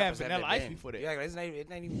Right you had rappers have Vanilla there Ice been. before that. Yeah,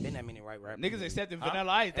 it ain't even been that many white rappers. Niggas accepted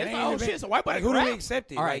Vanilla Ice. It They ain't like, oh even shit, so white like, boy who do rap? they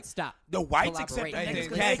accept it? All right, Like, stop. the whites accept Collaborate. the Hey, niggas.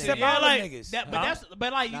 they They accept Yeah, all the like niggas. that, but Huh? that's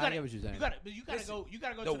but like you Nah, I gotta get what you're saying. you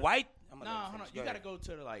gotta go The to white. Nah, hold on. You gotta go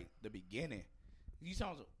to like the beginning. You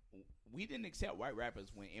sound we didn't accept white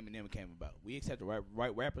rappers when Eminem came about. We accepted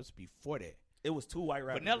white rappers before that. It was 2 white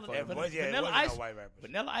rappers. Vanilla, before that. Vanilla wasn't Ice. no white rappers.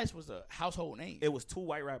 Vanilla Ice was a household name. It was 2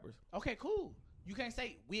 white rappers. Okay, cool. You can't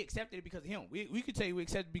say we accepted it because of him. We could tell you we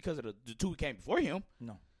accepted it because of the 2 who came before him.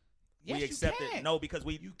 No. Yes, we you accepted. can. No, because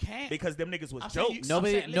You can't. because them niggas was I'm saying jokes. you- I'm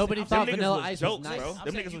saying, listen, Nobody I'm thought saying- Vanilla was Ice jokes, was nice. bro. I'm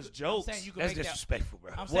Them saying niggas you was could- jokes. I'm saying you can That's make disrespectful, bro.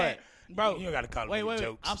 that. I'm saying, bro. You don't gotta call wait, them wait.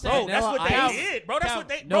 jokes. I'm Bro, saying that's what they Calvin, did, bro. That's what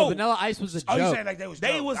they. No, bro, Vanilla Ice was a Oh, you joke. saying like they was They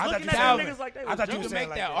jokes. was I thought looking you at said- them niggas like they I was thought you You were can saying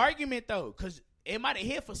make like that argument though, because it might have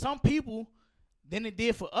hit for some people than it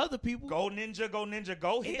did for other people. Go ninja, go ninja,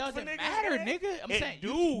 go hit It for doesn't niggas. matter, man. nigga. I'm It saying do.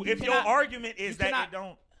 you If your cannot- argument is you that cannot- it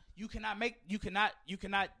don't. You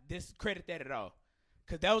cannot discredit that at all,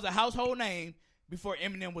 because that was a household name before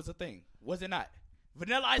Eminem was a thing, was it not?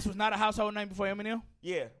 Vanilla Ice was not a household name before Eminem.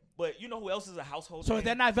 Yeah, but you know who else is a household So name? is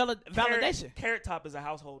that not validation? Carrot Top is a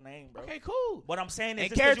household name, bro. Okay, cool. What I'm saying is, And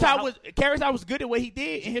just 'cause Carrot you a Top was good at what he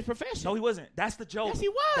did in his profession. No, he wasn't. That's the joke. Yes, he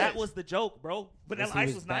was. That was the joke, bro. Vanilla Yes, he Ice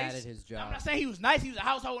was was bad nice. at his I'm job. not saying he was nice. He was a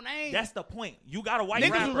household name. That's the point. You got a white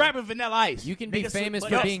Niggas rapper. was rapping Vanilla Ice. You can be Niggas- famous but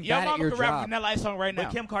for yo, being Your bad at mama your could rap a job. Vanilla Ice song right now.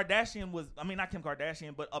 But Kim Kardashian was, I mean, not Kim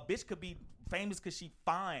Kardashian, but a bitch could be famous because she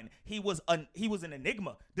fine. He was an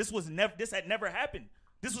enigma. This had never happened.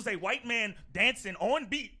 This was a white man dancing on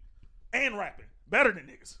beat and rapping better than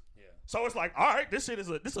niggas. Yeah. So it's like, all right, this is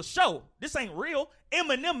a show. This ain't real.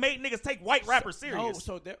 Eminem made niggas take white rappers serious. No,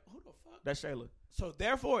 so there, who the fuck? That's Shayla. So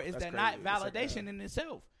therefore, is That's that not crazy. That's like validation in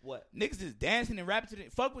itself? What? Niggas is dancing and rapping to the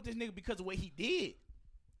fuck with this nigga because of what he did.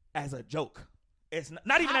 As a joke. It's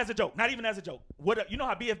not even as a joke. Not even as a joke. What you know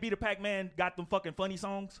how BFB the Pac-Man got them fucking funny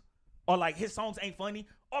songs? Or like his songs ain't funny?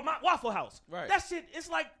 Or my Waffle House. Right. That shit, it's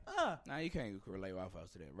like, Nah, you can't relate Waffle House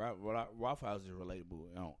to that. Waffle House is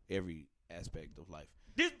relatable on every aspect of life.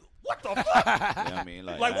 What the fuck? You know what I mean?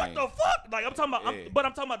 Like I what ain't- the fuck? Like I'm talking about, Yeah. but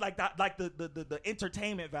I'm talking about like the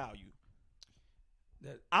entertainment value.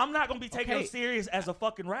 I'm not gonna be taking Okay. him serious as a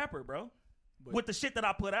fucking rapper, bro. With the shit that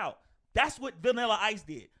I put out, that's what Vanilla Ice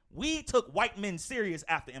did. We took white men serious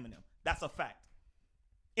after Eminem. That's a fact.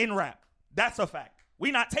 In rap, that's a fact. We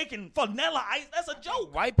not taking Vanilla Ice. That's a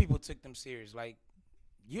joke. White people took them serious. Like,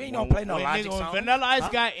 you ain't gonna play no When Logic nigga, when song. Vanilla Ice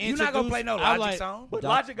got You not gonna play no introduced, I was Logic like, song. But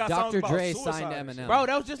Logic got songs Dr. about Dre suicide signed and shit. Eminem. Bro,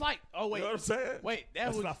 that was just like, oh wait, You know what I'm saying? wait,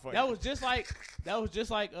 That's not funny. that was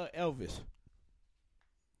just like Elvis.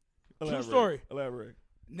 Elaborate. story. Elaborate.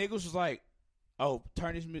 Niggas was like, oh,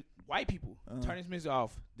 turn this white people turn this music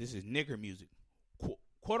off. This is nigger music.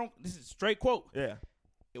 Quote, this is straight quote. Yeah.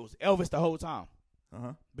 It was Elvis the whole time.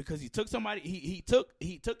 Uh-huh. Because he took somebody, he took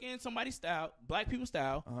in somebody's style, black people's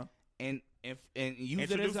style, and used it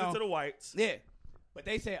as Introduced it own. to the whites. Yeah, but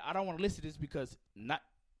they said I don't want to listen to this because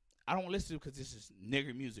I don't want to listen to it because this is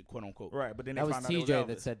nigger music, quote unquote. Right, but then they That was found out it was TJ Elvis.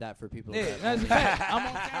 that said that for people. Yeah, that that's a fact. I'm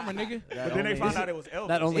on camera, nigga. But then they found out it was Elvis.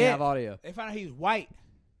 that only Yeah. have audio. They found out he's white.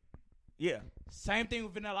 Yeah. Same thing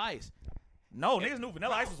with Vanilla Ice. No, niggas knew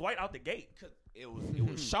Vanilla Ice was white out the gate. Cause it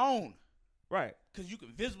was shown. Right. Because you can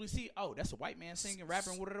visibly see, oh, that's a white man singing,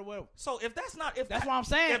 rapping, whatever. So if that's not, That's what I'm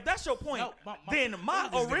saying. If that's your point, No, then my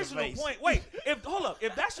look at this nigga's original face. point. Wait, hold up.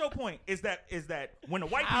 If that's your point, is that when the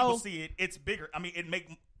white How- people see it, it's bigger. I mean, it make.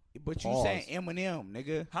 But you Pause. saying Eminem,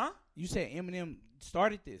 nigga. Huh? You said Eminem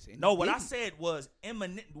started this. And No, he what I didn't. said was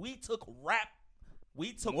Eminem. We took rap.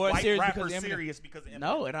 We took More white serious rappers because of Eminem. serious because of Eminem.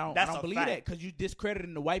 No, and I That's don't a believe fact. that because you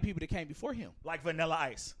discrediting the white people that came before him. Like Vanilla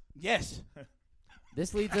Ice. Yes.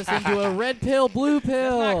 This leads us into a red pill, blue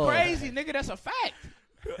pill. That's not crazy, nigga. That's a fact.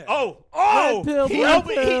 Red pill, He blue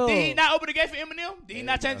opened, pill. did he not open the gate for Eminem? Did he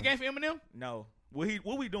not change the game for Eminem? No.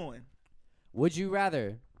 What we doing? Would you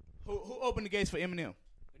rather? Who opened the gates for Eminem?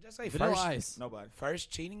 Just say Vanilla first, Ice. Nobody. first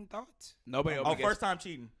cheating thoughts. Nobody opened Oh, the gates. first time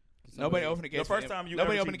cheating. Nobody opened the gates. The first for time you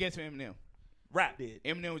Nobody ever opened the cheated. gates for Eminem. Rap did.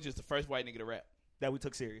 Eminem was just the first white nigga to rap. That we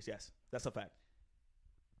took serious. Yes, that's a fact.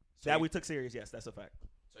 So That you- we took serious. Yes, that's a fact.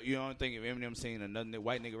 So you don't think if Eminem seen another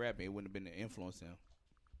white nigga rapping, it wouldn't have been the influence him?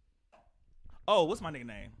 Oh, what's my nigga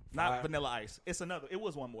name? Not Fire. Vanilla Ice. It's another. It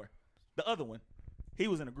was one more. The other one. He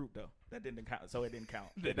was in a group though. That didn't count. So it didn't count.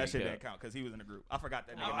 That shit didn't count because he was in a group. I forgot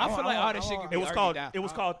that nigga. I name. feel like all this shit could be It was argued called. down. It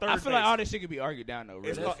was called third. I feel like Base. all this shit could be argued down though.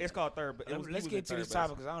 It's Really. called. It's called third. But it was, Let's he was get in to third this base.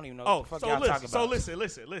 topic because I don't even know Oh, what the fuck so y'all listen. talking So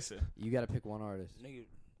about. listen. You got to pick one artist. Nigga,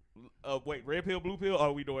 Wait, red pill, blue pill. Or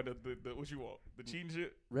are we doing the what you want? The cheating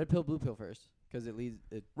shit. Red pill, blue pill first, because it leads.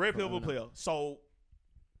 Red pill, I don't blue know. pill. So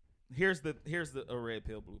here's the red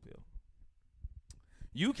pill, blue pill.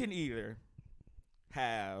 You can either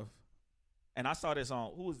have, and I saw this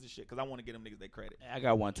on, who was this shit? Because I want to get them niggas their credit. I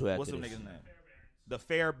got 1 2 after What's them this. niggas' name? The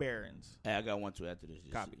Fair Barons. Hey, I got 1 2 after this.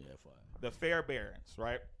 Just Copy. FYI. The Fair Barons,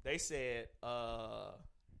 right? They said,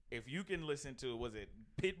 if you can listen to, was it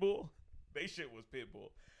Pitbull? They shit was Pitbull.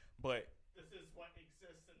 But This is what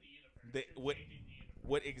exists in the universe.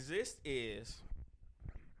 what exists is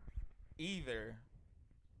either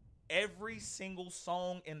every single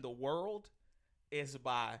song in the world is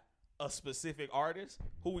by a specific artist.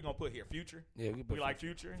 Who we gonna put here? Future? Yeah, We like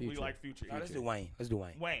Future? We like Future. No, let's do Wayne. Let's do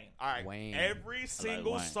Wayne. Wayne. All right. Wayne. Every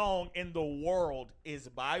single Wayne. song in the world is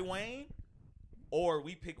by Wayne, or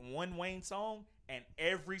we pick one Wayne song, and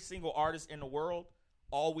every single artist in the world,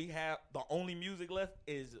 all we have, the only music left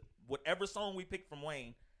is whatever song we pick from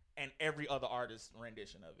Wayne and every other artist's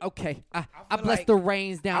rendition of it. Okay, I feel bless like- the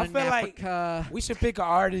rains down I in feel like Africa. we should pick an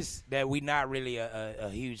artist that we not really a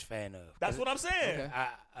huge fan of. That's what I'm saying.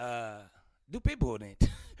 Okay. Do Pitbull then.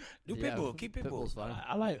 Do Yeah, Pitbull. Keep Pitbull. Pitbull's fine.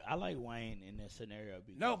 I like Wayne in that scenario.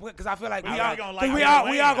 No, because I feel like We we all all gonna cause like we hearing all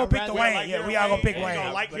Wayne. we all gonna I'd pick the rather Wayne. like Yeah, hearing we all gonna Wayne. pick And Wayne.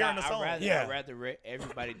 gonna like hearing the song. Yeah. I'd rather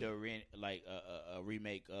everybody do a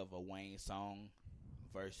remake of a Wayne song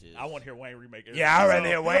versus. I want to hear Wayne remake it. Yeah, I rather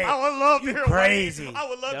hear Wayne. I would love to hear crazy. Wayne. I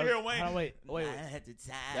would love to hear Wayne. Oh, wait.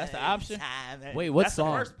 That's the option. Wait, what That's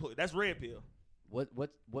song? The first, that's Red Pill. What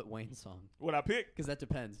Wayne song? What I pick? Because that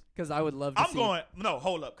depends. Because I would love to I'm see. going. No,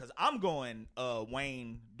 hold up. Because I'm going.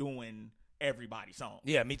 Wayne doing everybody's song.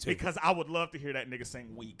 Yeah, me too. Because I would love to hear that nigga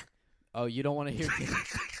sing "Weak." Oh, you don't want to hear.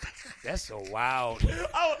 That's so wild.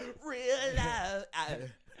 Oh, real loud.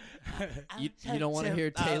 You don't want to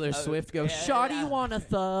hear Oh, Taylor Swift go, "Shawty wanna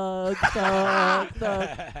thug, thug, thug,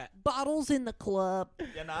 bottles in the club."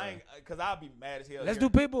 Yeah, no, I ain't. Because I'll be mad as hell. Let's do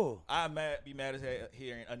Pitbull. I'd be mad as hell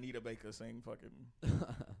hearing Anita Baker sing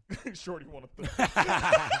fucking Shorty Wanna Thug.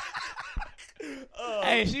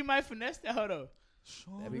 Hey, she might finesse that. Hold on.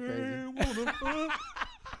 That'd be crazy. Wanna thug.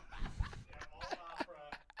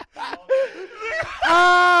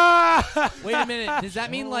 Wait a minute. Does that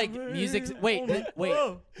mean like music? Wait. Wait.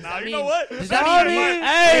 Nah, you mean- know what? does that mean-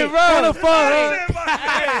 Hey, bro. Hey,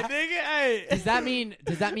 Nigga, hey. Does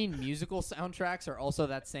that mean musical soundtracks are also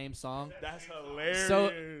that same song? That's hilarious. So,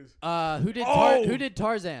 who did Oh. who did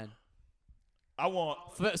Tarzan? I want.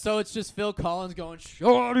 So it's just Phil Collins going,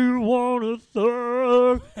 "Shawty wanna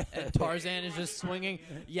thug," and Tarzan is just swinging.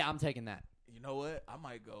 Yeah, I'm taking that. You know what? I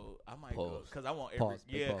might go Pause. because I want every. Pause,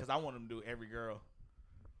 big Yeah, pause. because I want them to do every girl.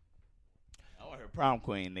 I want her prom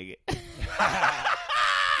queen, nigga. I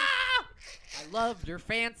loved her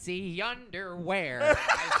fancy underwear.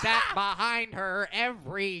 I sat behind her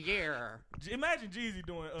every year. Imagine Jeezy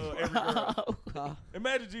doing every girl. Uh,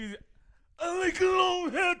 Imagine Jeezy. I like a long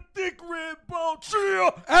hair, thick red bone, chill.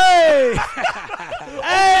 Hey!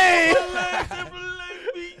 Hey!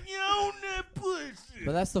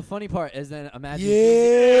 but that's the funny part is then imagine.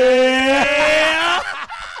 Yeah!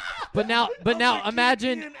 But now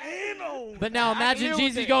imagine. But now imagine deal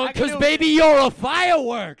with Jeezy it. going, I can "'Cause deal baby, you're a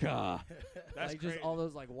firework." That's like crazy. just all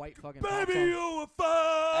those like white fucking. pop Baby, songs. you a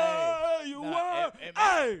fire, you are.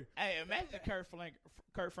 Hey. Hey, imagine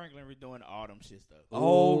Kurt Franklin redoing all them shit stuff.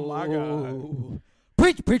 Oh, my God.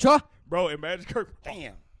 Preach, preacher. Bro, imagine Kirk.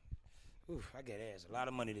 Damn. Oof, I get ass a lot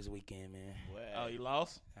of money this weekend, man. Oh, you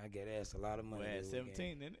lost? I get ass a lot of money. Well, this 17,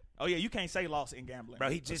 weekend. didn't it? Oh, yeah, you can't say lost in gambling. Bro,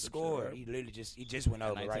 he just scored. He literally just went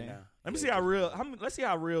over right 19. now. Let me see how real. Let's see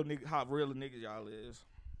how real the niggas y'all is.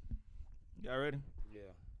 Y'all ready? Yeah.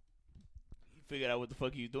 You figured out what the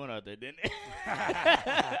fuck you was doing out there, didn't it?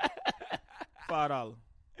 $5.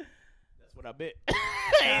 That's what I bet.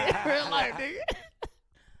 Real life, nigga.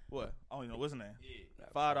 What? I don't even know what's his name.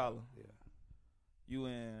 $5. Yeah. You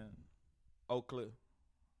in Oak Cliff.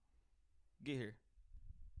 Get here.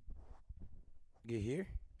 Get here?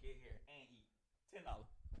 Get here and eat. $10.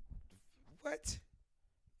 What?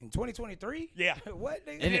 In 2023? Yeah. What,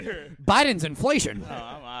 nigga? And Get here. Biden's inflation. No,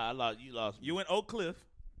 I lost. You lost. You in Oak Cliff.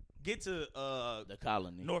 Get to The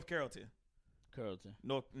colony. North Carrollton. Carrollton.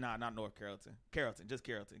 Not North Carrollton. Carrollton, just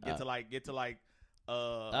Carrollton. Get to like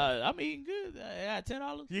I'm eating good. I got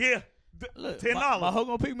 $10. yeah. Look, $10. My hoe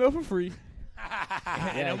gonna pick me up for free.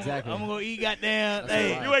 Yeah, exactly. I'm gonna go eat goddamn. That's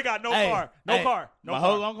Hey, right. You ain't got no hey, car. No hey, car. No my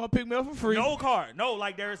car. hoe gonna pick me up for free. No car. No,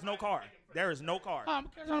 like there is no car. There is no car. I'm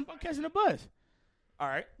catching the bus. All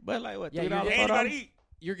right. But like what? Yeah, $3, you're- And you gotta $4? eat.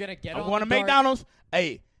 You're gonna get I'm on going to the dart. McDonald's.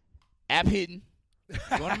 Hey, app hitting.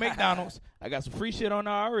 Going to McDonald's. I got some free shit on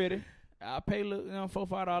there already. I'll pay $4,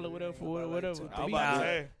 $5, whatever for whatever. I'm about to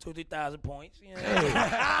say. 2,000-3,000 points.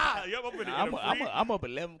 Yeah. Yep, I'm finna I'm get a free. up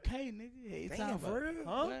 11K, nigga. Hey, Damn, time for real?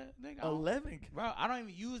 Huh? What? Nigga, I don't- 11. Bro, I don't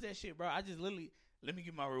even use that shit, bro. I just literally let me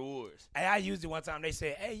get my rewards. Hey, I used it one time. They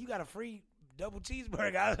said, "Hey, you got a free double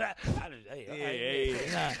cheeseburger. I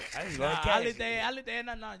just go to I cash. let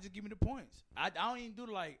that. Nah, just give me the points. I don't even do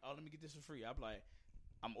like, oh, let me get this for free. I'm like,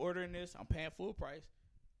 I'm ordering this. I'm paying full price.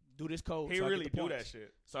 Do this code. He so really I get the do points. that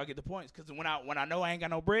shit. So I get the points because when I know I ain't got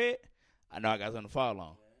no bread, I know I got something to fall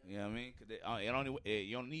on. You know what I mean? Cause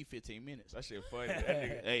you only need 15 minutes. That shit funny. That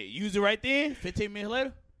nigga. Hey, use it right then. 15 minutes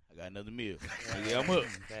later, I got another meal. Nigga, I'm up.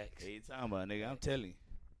 Facts. Hey, you talking about, nigga? I'm telling you.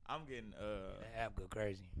 I'm getting That app go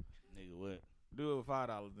crazy. Nigga, what? do it with $5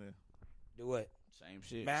 then. Do what? Same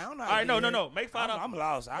shit. Man, I don't know. All right, no. Make $5. I'm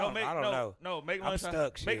lost. I don't know. No, make I'm lunch.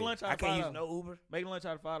 stuck. Make shit. lunch out I of can't $5. use no Uber. Make lunch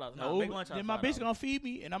out of $5. No, make lunch out then of my $5. bitch gonna feed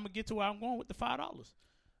me, and I'm gonna get to where I'm going with the $5.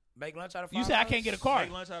 Make lunch out of $5. You said I can't get a car.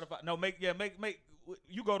 Make lunch out of $5. No, make.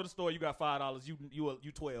 You go to the store. You got $5.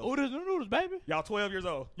 You 12. Oodles and noodles, baby. Y'all 12 years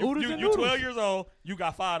old. Oodles and You noodles. 12 years old. You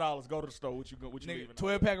got $5. Go to the store. What you Nigga, leaving?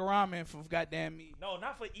 12 pack of ramen for goddamn me. No,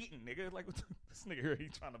 not for eating, nigga. Like this nigga here, he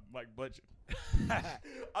trying to like budget.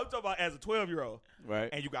 I'm talking about as a 12-year-old, Right.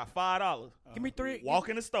 and you got $5. Give me 3. Walk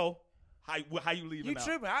in the store. How you leaving? You out?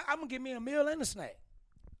 tripping? I'm gonna give me a meal and a snack.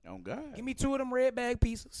 Oh God. Give me 2 of them red bag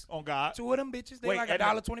pieces. On God. 2 of them bitches. They Wait, like at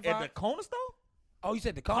 $1.25. At the corner store? Oh, you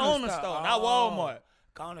said the Corner corner store, not Walmart.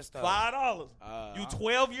 Corner store. $5. You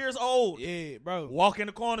 12 years old. Yeah, bro. Walk in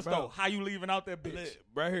the corner Bro. store. How you leaving out that bitch? Look,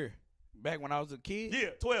 right here. Back when I was a kid. Yeah,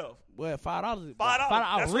 12. Well, $5. $5.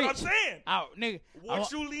 I was That's rich. what I'm saying. Out, nigga.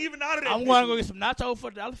 What you leaving out of that? I'm bitch? going to go get some nachos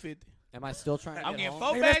for $1.50. Am I still trying to I'm get getting home? 4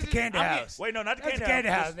 Nigga, bags. that's the candy I'm house. Wait, no, not the That's candy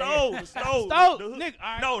the house. candy The house, stove. nigga. The stove. Stove, The hood. nigga,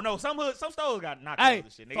 all right. No, some stores got nachos Hey,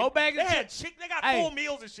 and shit, nigga. 4 bags They of had chips. they got Hey. full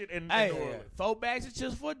meals and shit in Hey, the world. 4 bags of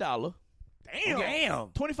chips for $1. Damn. Damn.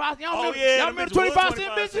 25. Y'all Oh remember, yeah, y'all the remember bitch- the little 25-cent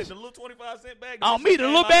 25 bitches? The little 25-cent bag. On me, the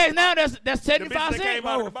little bags now, that's 75 that cents. came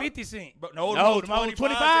out of Oh, the 50 cent. But No, no, the mine was 25,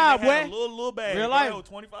 25, they had boy. a little bag. Real bro. life. They were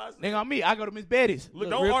 25 cents. Nigga, on me, I go to Miss Betty's. Look, Look,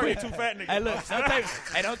 don't real argue quick. too fat, nigga. Hey,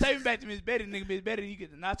 look, don't take me back to Miss Betty, nigga. Miss Betty, you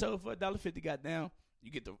get the nacho for $1.50, goddamn.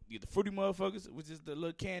 You get the fruity motherfuckers, which is the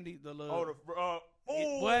little candy, the little. Oh,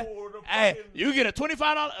 What? the Hey, fucking- you get a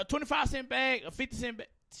 $25 bag, a 50-cent bag.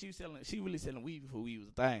 She really selling weed before weed was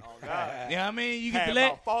a thing. Oh, God. You know what I mean? You get Had the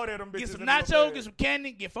let, about 40 of them get bitches some in the little nachos, bag. get some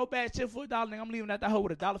candy, get 4 bags chips for $1. Nigga, I'm leaving out that hole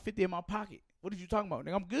with $1.50 in my pocket. What are you talking about?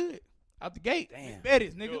 Nigga, I'm good. Out the gate. Damn. Miss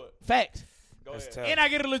Betty's, nigga. Do it. Facts. Go That's ahead. tough. And I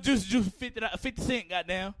get a little juice 50 cent,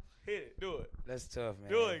 goddamn. Hit it. Do it. That's tough, man.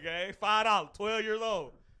 Do it, gang. $5. 12 years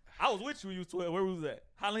old. I was with you when you was 12. Where was that?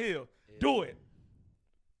 Holland Hill. Do it.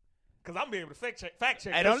 Because I'm being able to fact check Hey,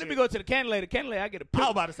 that don't let shit. me go to the candy lady. Candy lady, I get a I was pill.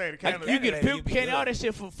 about to say the candy You lady. get a pill you be candy, good. all that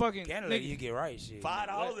shit for fucking Canada, nigga. you get right, shit.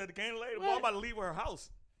 $5 at the candy lady. Boy, I'm about to leave her house.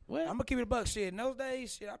 What? I'm gonna keep it a buck, shit. In those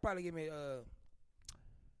days, shit, I probably give me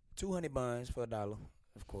 2 honey buns for $1.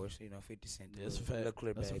 Of course, 50 cents. That's a Little fact.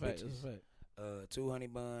 clear That's a bag, fact. bitches. That's a fact. 2 honey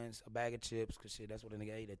buns, a bag of chips, cause shit, that's what a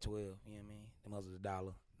nigga ate at 12. You know what I mean? Them others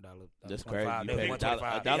 $1. That's 25. crazy. They You was paid $1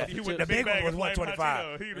 $1.25. $1 Yeah. for He chips. went The the big big one bag was of flame $1.25. hot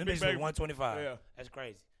Cheetos. He Them the big bitches bag. was $1.25. Yeah. That's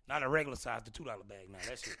crazy. Not a regular size, the $2 bag now.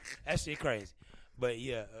 That shit crazy. But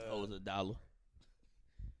yeah. Oh, it was $1.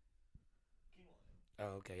 Oh,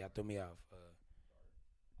 okay. Y'all threw me off.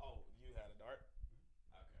 Oh, you had a dart?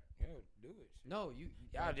 Yo, do it. No, you.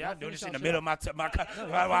 Y'all do finish this in out the your- middle of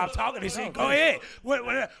while I'm talking this shit. Go finish.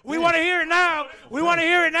 ahead. We want to hear it now. We want to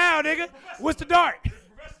hear it now, nigga. What's the dart?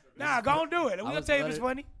 Nah, go on do it. We gonna was tell you if let it's it-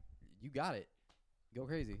 funny. You got it. Go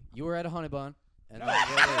crazy. You were at a honey bun. And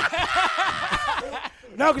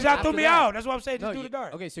No, because y'all threw After me that- out. That's what I'm saying. Just No, do you- the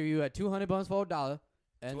dart. Okay, so you had 2 honey buns for $1.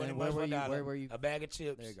 And 20 then where bucks were for you? $1, Where were you? A bag of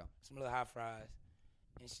chips. There you go. Some little hot fries.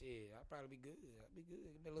 And shit, I'll probably be good. I'll be good.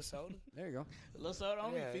 Give me a little soda. There you go. A little soda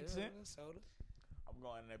on me, 50 a cent. little soda. I'm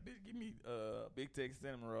going in that bitch. Give me Big Texas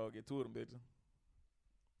cinnamon roll. Get 2 of them bitches.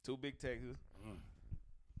 2 Big Texas.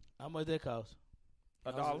 How much that cost?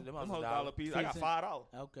 $1. Them Them hoes hoes $1. $1 piece. I got $5.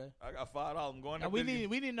 Okay. I got $5. I'm going. Now, that we bitch.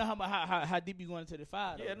 need to know how deep you going into the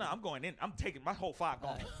 $5. Yeah, no, I'm going in. I'm taking my whole 5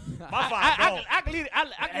 gone. My I 5 gone. can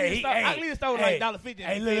leave the store hey, like $1.50.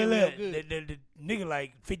 Hey, look. The nigga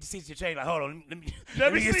like 50 cents your change. Like, hold on. Let me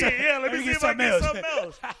Let me get see some- it. Yeah, let me see if I something get else. something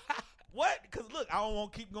else. What? Because look, I don't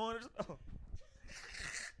want to keep going.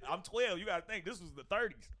 I'm 12. You got to think this was the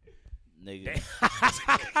 30s. Nigga.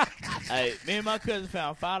 Hey, me and my cousin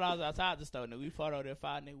found $5 outside the store. Nigga, we fought over there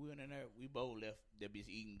 5 niggas. We went in there. We both left that bitch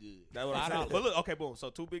eating good. That's what I'm saying. $5. But look, okay, boom. So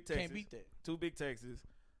 2 Big Texas. Can't beat that. 2 Big Texas.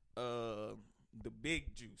 The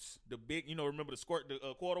big juice. The big, remember the squirt, the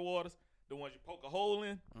quarter waters? The ones you poke a hole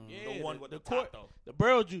in? Yeah, The one with the quart- top, though. The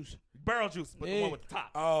barrel juice. Barrel juice, but the Yeah. one with the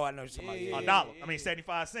top. Oh, I know what you're talking Yeah. about. $1. I mean,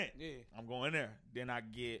 75 cents. Yeah. I'm going there. Then I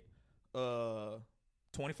get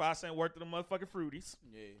 25 cents worth of the motherfucking fruities.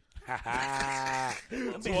 Yeah.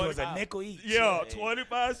 Them bitches was a nickel each. Yeah,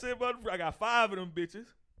 25 cents. I got 5 of them bitches.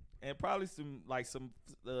 and probably some like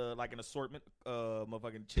an assortment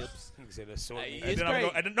motherfucking chips. He said assortment. It's And then I'm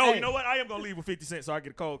crazy. gonna, you know what? I am gonna leave with 50 cents so I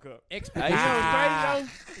get a cold cup. Hey, you know what's crazy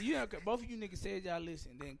though? You know, both of you niggas said y'all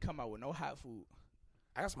listen, then come out with no hot food.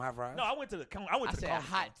 I got some hot fries. No, I went to the corner hot store.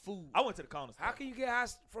 food. I went to the corner store. How can you get hot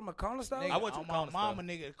from a corner store? Nigga, I went to on the my corner mama, store.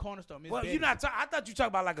 nigga, the corner store. Miss Well, Betty. you're not. I thought you talking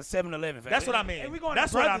about like a 7-Eleven. That's what I mean. If we going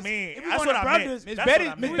That's to what I Brothers, mean. If we That's going what to I Brothers, meant. Miss That's Betty,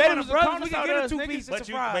 what I Miss meant. Betty we was going a to corner Brothers, we store can to get a us, 2 nigga. piece and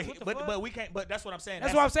some fries. But we can't. But that's what I'm saying.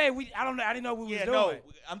 That's what I'm saying. I don't know. I didn't know what we was doing. No,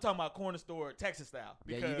 I'm talking about corner store Texas style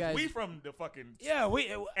Yeah, you because guys- we from the fucking Yeah,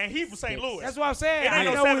 and he from St. Louis. That's what I'm saying. It I ain't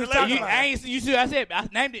didn't no know what we was 7-Eleven. talking You, about. I ain't. You see, I said I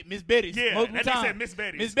named it Miss Betty's. Yeah, multiple and they times. said Miss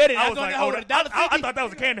Betty's. Miss Betty. I I was was like, hold oh, it. $1.50. I thought that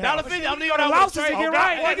was a candy house. $1.50. I'm leaving the on lobsters that to get Oh,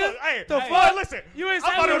 right, God. nigga. Hey, The hey, fuck? boy, listen. You ain't I'm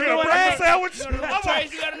saying about to we get a was breakfast doing sandwich. You know I'm what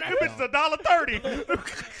like, you gotta know? this bitch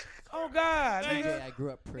 $1.30. Oh God, TJ, nigga. I grew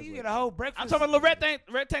up You privileged. get a whole breakfast. I'm talking about little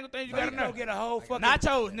rectangle things you You gotta know. go get a whole fucking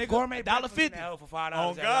Nachos, nigga. gourmet breakfast in $1.50. that hoe for $5. Oh,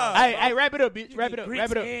 at God. Lowe's. Hey, wrap it up, bitch. Wrap it up. Grits,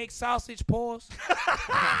 Wrap it up. egg, sausage, paws,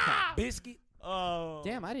 biscuit.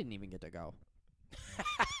 Damn, I didn't even get to go.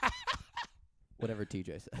 Whatever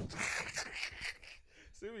TJ said.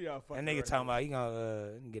 See what y'all That fucking nigga right talking about you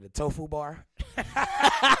gonna get a tofu bar.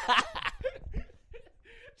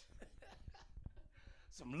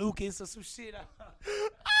 Some Lucas or some shit.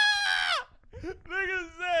 Niggas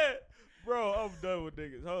said, bro, I'm done with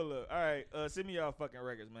niggas. Hold up. All right, send me y'all fucking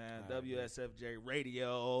records, man. WSFJ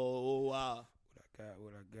Radio. What I got.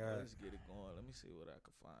 Let's get it going. Let me see what I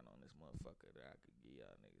can find on this motherfucker that I could give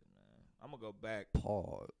y'all niggas, man. I'm gonna go back.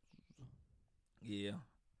 Pause. Yeah,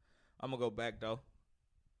 I'm gonna go back though.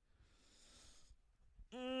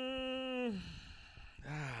 I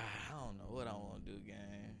don't know what I want to do,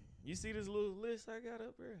 gang. You see this little list I got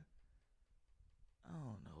up here? I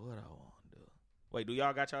don't know what I want to do. Wait, do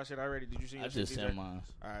y'all got y'all shit already? Did you see your I shit, just DJ? sent mine.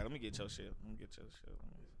 All right, let me get your shit.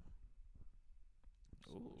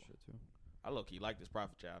 Ooh. I low-key like this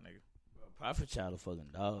Prophet Child, nigga. Prophet Child a fucking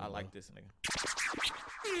dog. I like this nigga.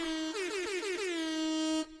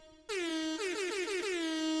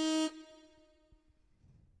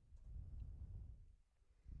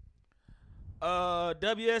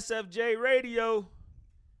 WSFJ Radio.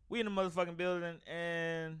 We in the motherfucking building,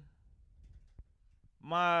 and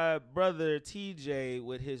my brother TJ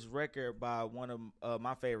with his record by one of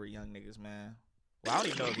my favorite young niggas, man. Well, I don't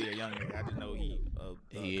even know if he a young nigga. I just know he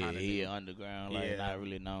he underground, like not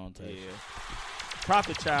really known to. Yeah.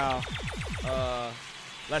 Prophet Child.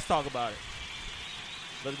 Let's talk about it.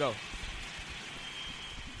 Let's go.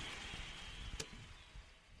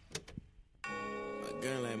 My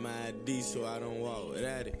gun like my ID, so I don't walk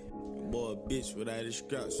without it. Boy, a bitch without his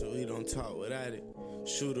scrap, so he don't talk without it.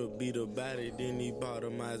 Shooter beat her body, then he bought a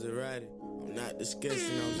Maserati. I'm not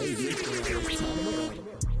discussing, I'm just looking.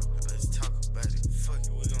 Let's talk about it. Fuck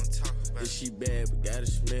it, we gon' talk about it. If she bad, but got a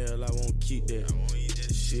smell, I won't keep that. I won't eat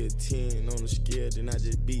that. She a 10 on the scale, then I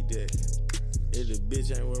just beat that. If the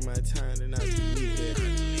bitch ain't worth my time, then I delete that. I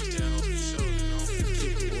delete that on the shoulder,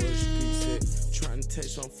 kick it where the street set. Tryna take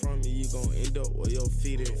something from me, you gon' end up where your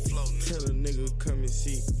feet at. Tell a nigga come and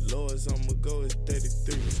see. Lords, I'ma go, it's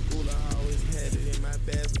 33. School, I always had it in my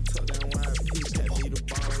bag, but tuck down wide piece. Had me the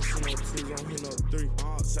ball, ain't see no twos, don't hit no 3.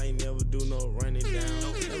 Arts ain't never do no running down.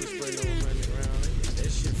 Never spray no money around. That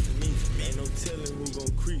shit for me. Ain't no telling who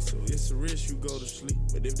gon' creep, so it's a risk you go to sleep.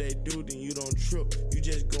 But if they do, then you don't trip. You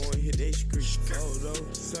just go and hit they street. Oh no,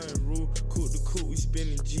 sun rule, cool to cool, we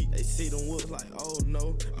spinning Jeep. They see them whoops like, oh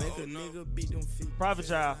no. Make a nigga beat them feet. Prophet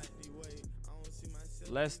Child.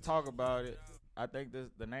 Let's talk about it. I think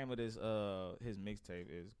the name of this his mixtape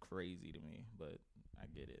is crazy to me, but I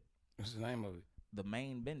get it. What's the name of it? The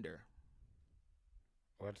Main Bender.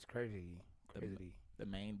 What's crazy? The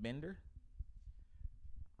Main Bender?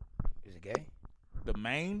 Is it gay? The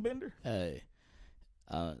Main Bender? Hey,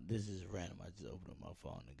 this is random. I just opened up my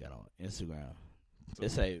phone and got on Instagram. They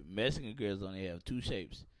say Mexican girls only have two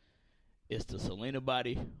shapes. It's the Selena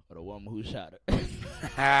body or the woman who shot her.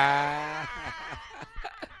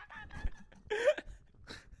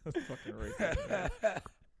 That's fucking racist.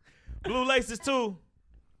 Blue Laces 2.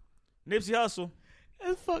 Nipsey Hussle.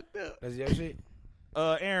 That's fucked up. That's your shit?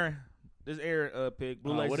 Aaron. This Aaron pick.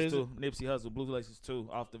 Blue what Laces is 2. Nipsey Hussle. Blue Laces 2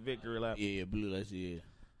 off the Victory Lap. Yeah, Blue Laces, yeah.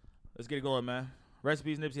 Let's get it going, man.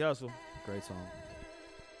 Recipes Nipsey Hussle. Great song.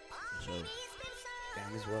 So,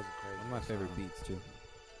 Damn, this was a crazy. One of my favorite beats too.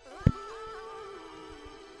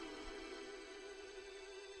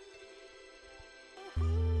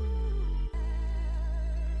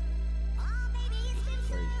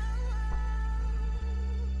 Crazy.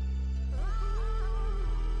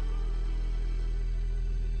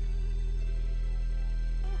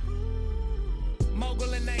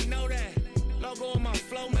 Mogul and they know that. Logo on my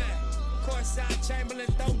flow mat. Courtside Chamberlain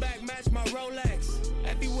throwback, match my Rolex.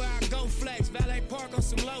 Everywhere I go flex, valet park on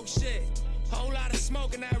some low shit. Whole lot of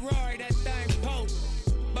smoke in that Rory, that thing poke.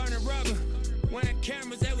 Burning rubber, wearing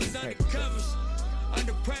cameras, they was undercovers.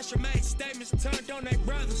 Under pressure, made statements, turned on their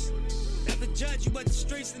brothers. Never judge you, but the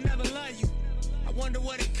streets will never love you. I wonder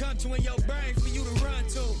what it come to in your brain for you to run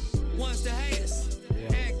to. One's the haters,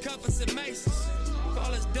 handcuff us and maces.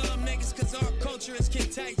 Call us dumb niggas cause our culture is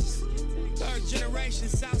contagious. Third generation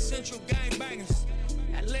South Central gangbangers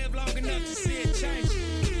that live long enough to see it change.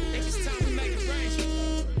 Think it's time we make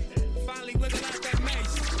arrangements. Finally wiggle out that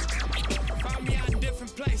maze. Found me out in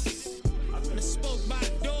different places. When I spoke by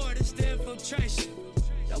the door, this the infiltration.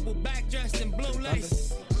 Double back dressed in blue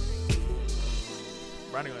laces.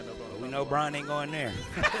 Brian ain't gonna know. We know Brian ain't going there.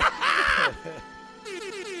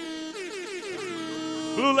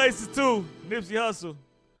 Blue Laces 2, Nipsey Hussle.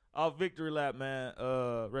 Off Victory Lap, man.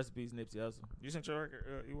 Rest in peace, Nipsey Hussle. You sent your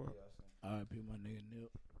record? You were? R.I.P. my nigga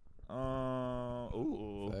Nip.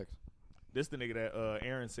 Ooh. Facts. This the nigga that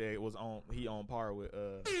Aaron said was on. He on par with.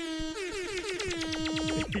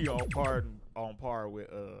 He on par with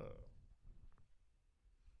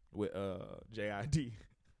JID.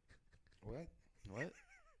 What?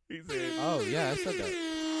 He said. Oh yeah, I said that.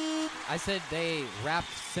 I said they rapped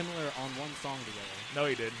similar on one song together. No,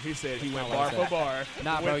 he didn't. He said he That's went not what bar I for bar.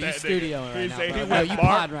 Nah, bro, with you that studioing nigga. right He now, said bro. he No, went you bar.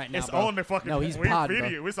 pod right now, It's bro. on the fucking. No, he's we pod,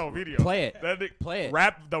 video. bro. It's on video. Play it. That nigga, Play it.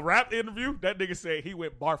 The rap interview. That nigga said he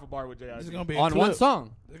went bar for bar with JID. This is gonna be a On clip. one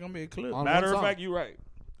song. There's gonna be a clip. On Matter one of song. fact, you right.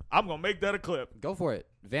 I'm gonna make that a clip. Go for it.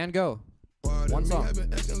 Van Gogh. One song. Pardon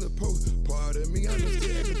me, I missed the acting post. Pardon me, I missed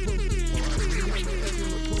the acting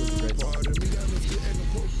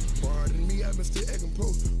post. Pardon me, I missed the acting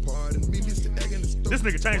post. Pardon me, Mr. Egg in the store. This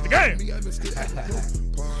nigga changed the game. Pardon me, I missed the acting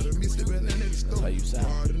post. Pardon me, slipping in the store. That's how you sound.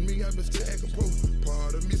 Pardon me, I missed the acting post.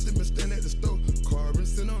 Pardon me, slipping stand at the store. Carbon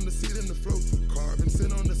sit on the seat in the float. Carbon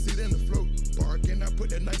sit on the seat in the float. Barking, I put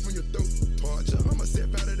that knife on your throat. Torture, I'ma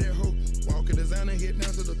step out of that hole. Walking designer, head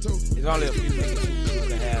down to the toe. There's only a few niggas who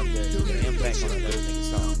can have the impact on another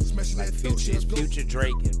nigga's song. Like Future,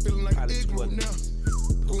 Drake, and probably two others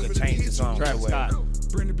who could change the song. Travis Scott.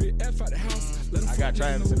 Bring the big F out the house. I got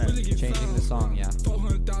Travis in that. Changing the song, yeah.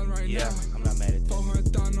 400,000 right Yeah, now. I'm not mad at that.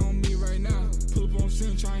 400,000 on me right now. Pull up on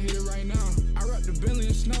scene, try and hit it right now. I wrap the belly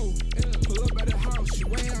in snow. Pull up at the house, she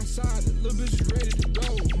way outside. The little bitch is ready to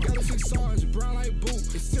go. Got a 6 sarge, brown like boot.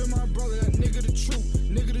 It's still my brother, that nigga the truth.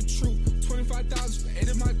 Nigga the truth. 25,000 for 8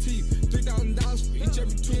 of my teeth. $3,000 for each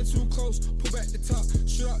every twin too close. Pull back the top,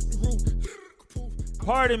 shoot out the roof.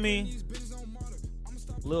 Pardon me,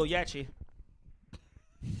 Lil Yachty.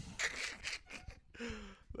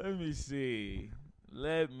 Let me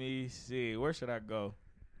see. Where should I go?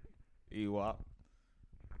 Ewop.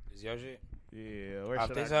 Is your shit? Yeah, where I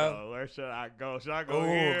should I think go? so. Where should I go? Should I go Ooh,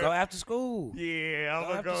 here? go after school. Yeah, I'm Go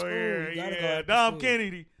gonna after go school. here. You gotta go Yeah, after Dom school.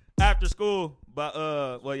 Kennedy. After school, by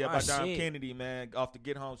by My Dom shit. Kennedy, man, off the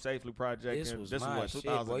Get Home Safely project. This and was this my was shit,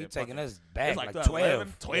 what, 2000 boy. You and taking fucking- us back it's like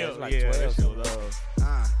 2011, 12. Yeah, 12. it's like Yeah, 12. that shit was,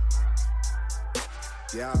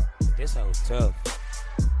 Yeah. This hoe was tough.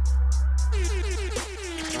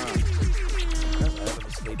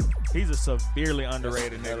 he's a severely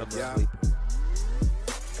underrated nigga, bro. Yeah.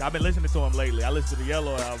 I've been listening to him lately. I listened to the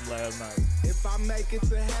Yellow album last night. If I make it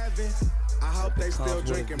to heaven, I hope they still comes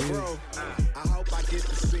with a drinking, view. bro. I hope I get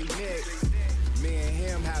to see Nick. Me and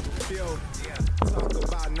him have a feel. Talk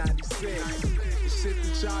about 96. The shit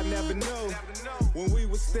that y'all never knew. When we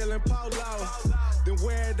was still in polo, then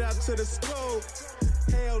wear it up to the school.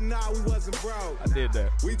 Hell nah, we wasn't broke. I did that.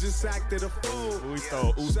 We just acted a fool. We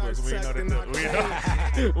stole Oospas. We didn't know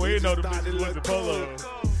that. We didn't know the bitches was the polo.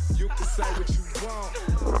 You can say what you want,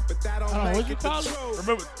 but that don't Hold on, make what you it the call it? truth.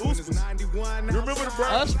 Remember When it's Oospas? 91 You remember the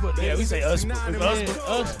brown? Usper. Yeah, we say us. It's Yeah, Usper.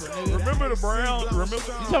 Usper, nigga. Remember the brown? Remember? You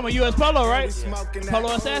talking about US Polo, right? Smoking that Polo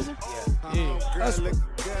cool. Assassin? Girl look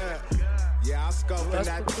good. Yeah, I scoping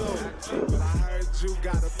that too. But I heard you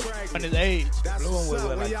got a On pregnant. his age. That's Blue one what's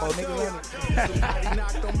with up. like When y'all 4 niggas do on it. Somebody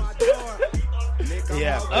knocked on my door. Nigga, I'm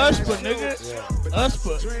Yeah. hoping Usper, that's nigga. you. But that's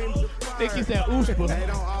Usper. dreams of Think he fire. said Usper. They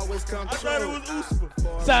don't always come I thought it true. was Oospa.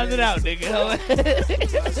 Sound it out, nigga. What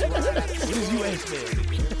is US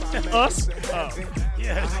man? Us? I hope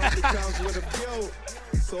it comes with a view,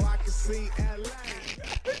 so I can see LA.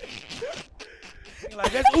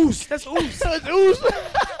 Like, that's Oos. That's Oos. That's Oos.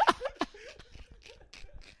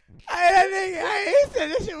 Hey, that nigga, he said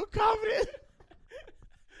that shit with confidence.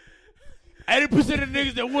 80% of the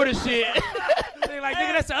niggas that would have shit. They like,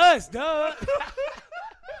 nigga, that's us, duh.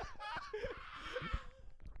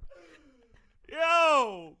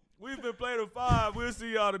 Yo, we We've been playing the 5. We'll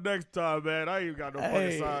see y'all the next time, man. I ain't even got no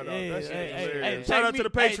fucking sign off. That shit is hilarious. Shout out to the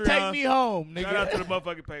Patreon. Take me home, nigga. Shout out to the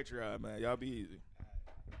motherfucking Patreon, man. Y'all be easy.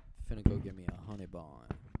 Finna go get me 100 bond.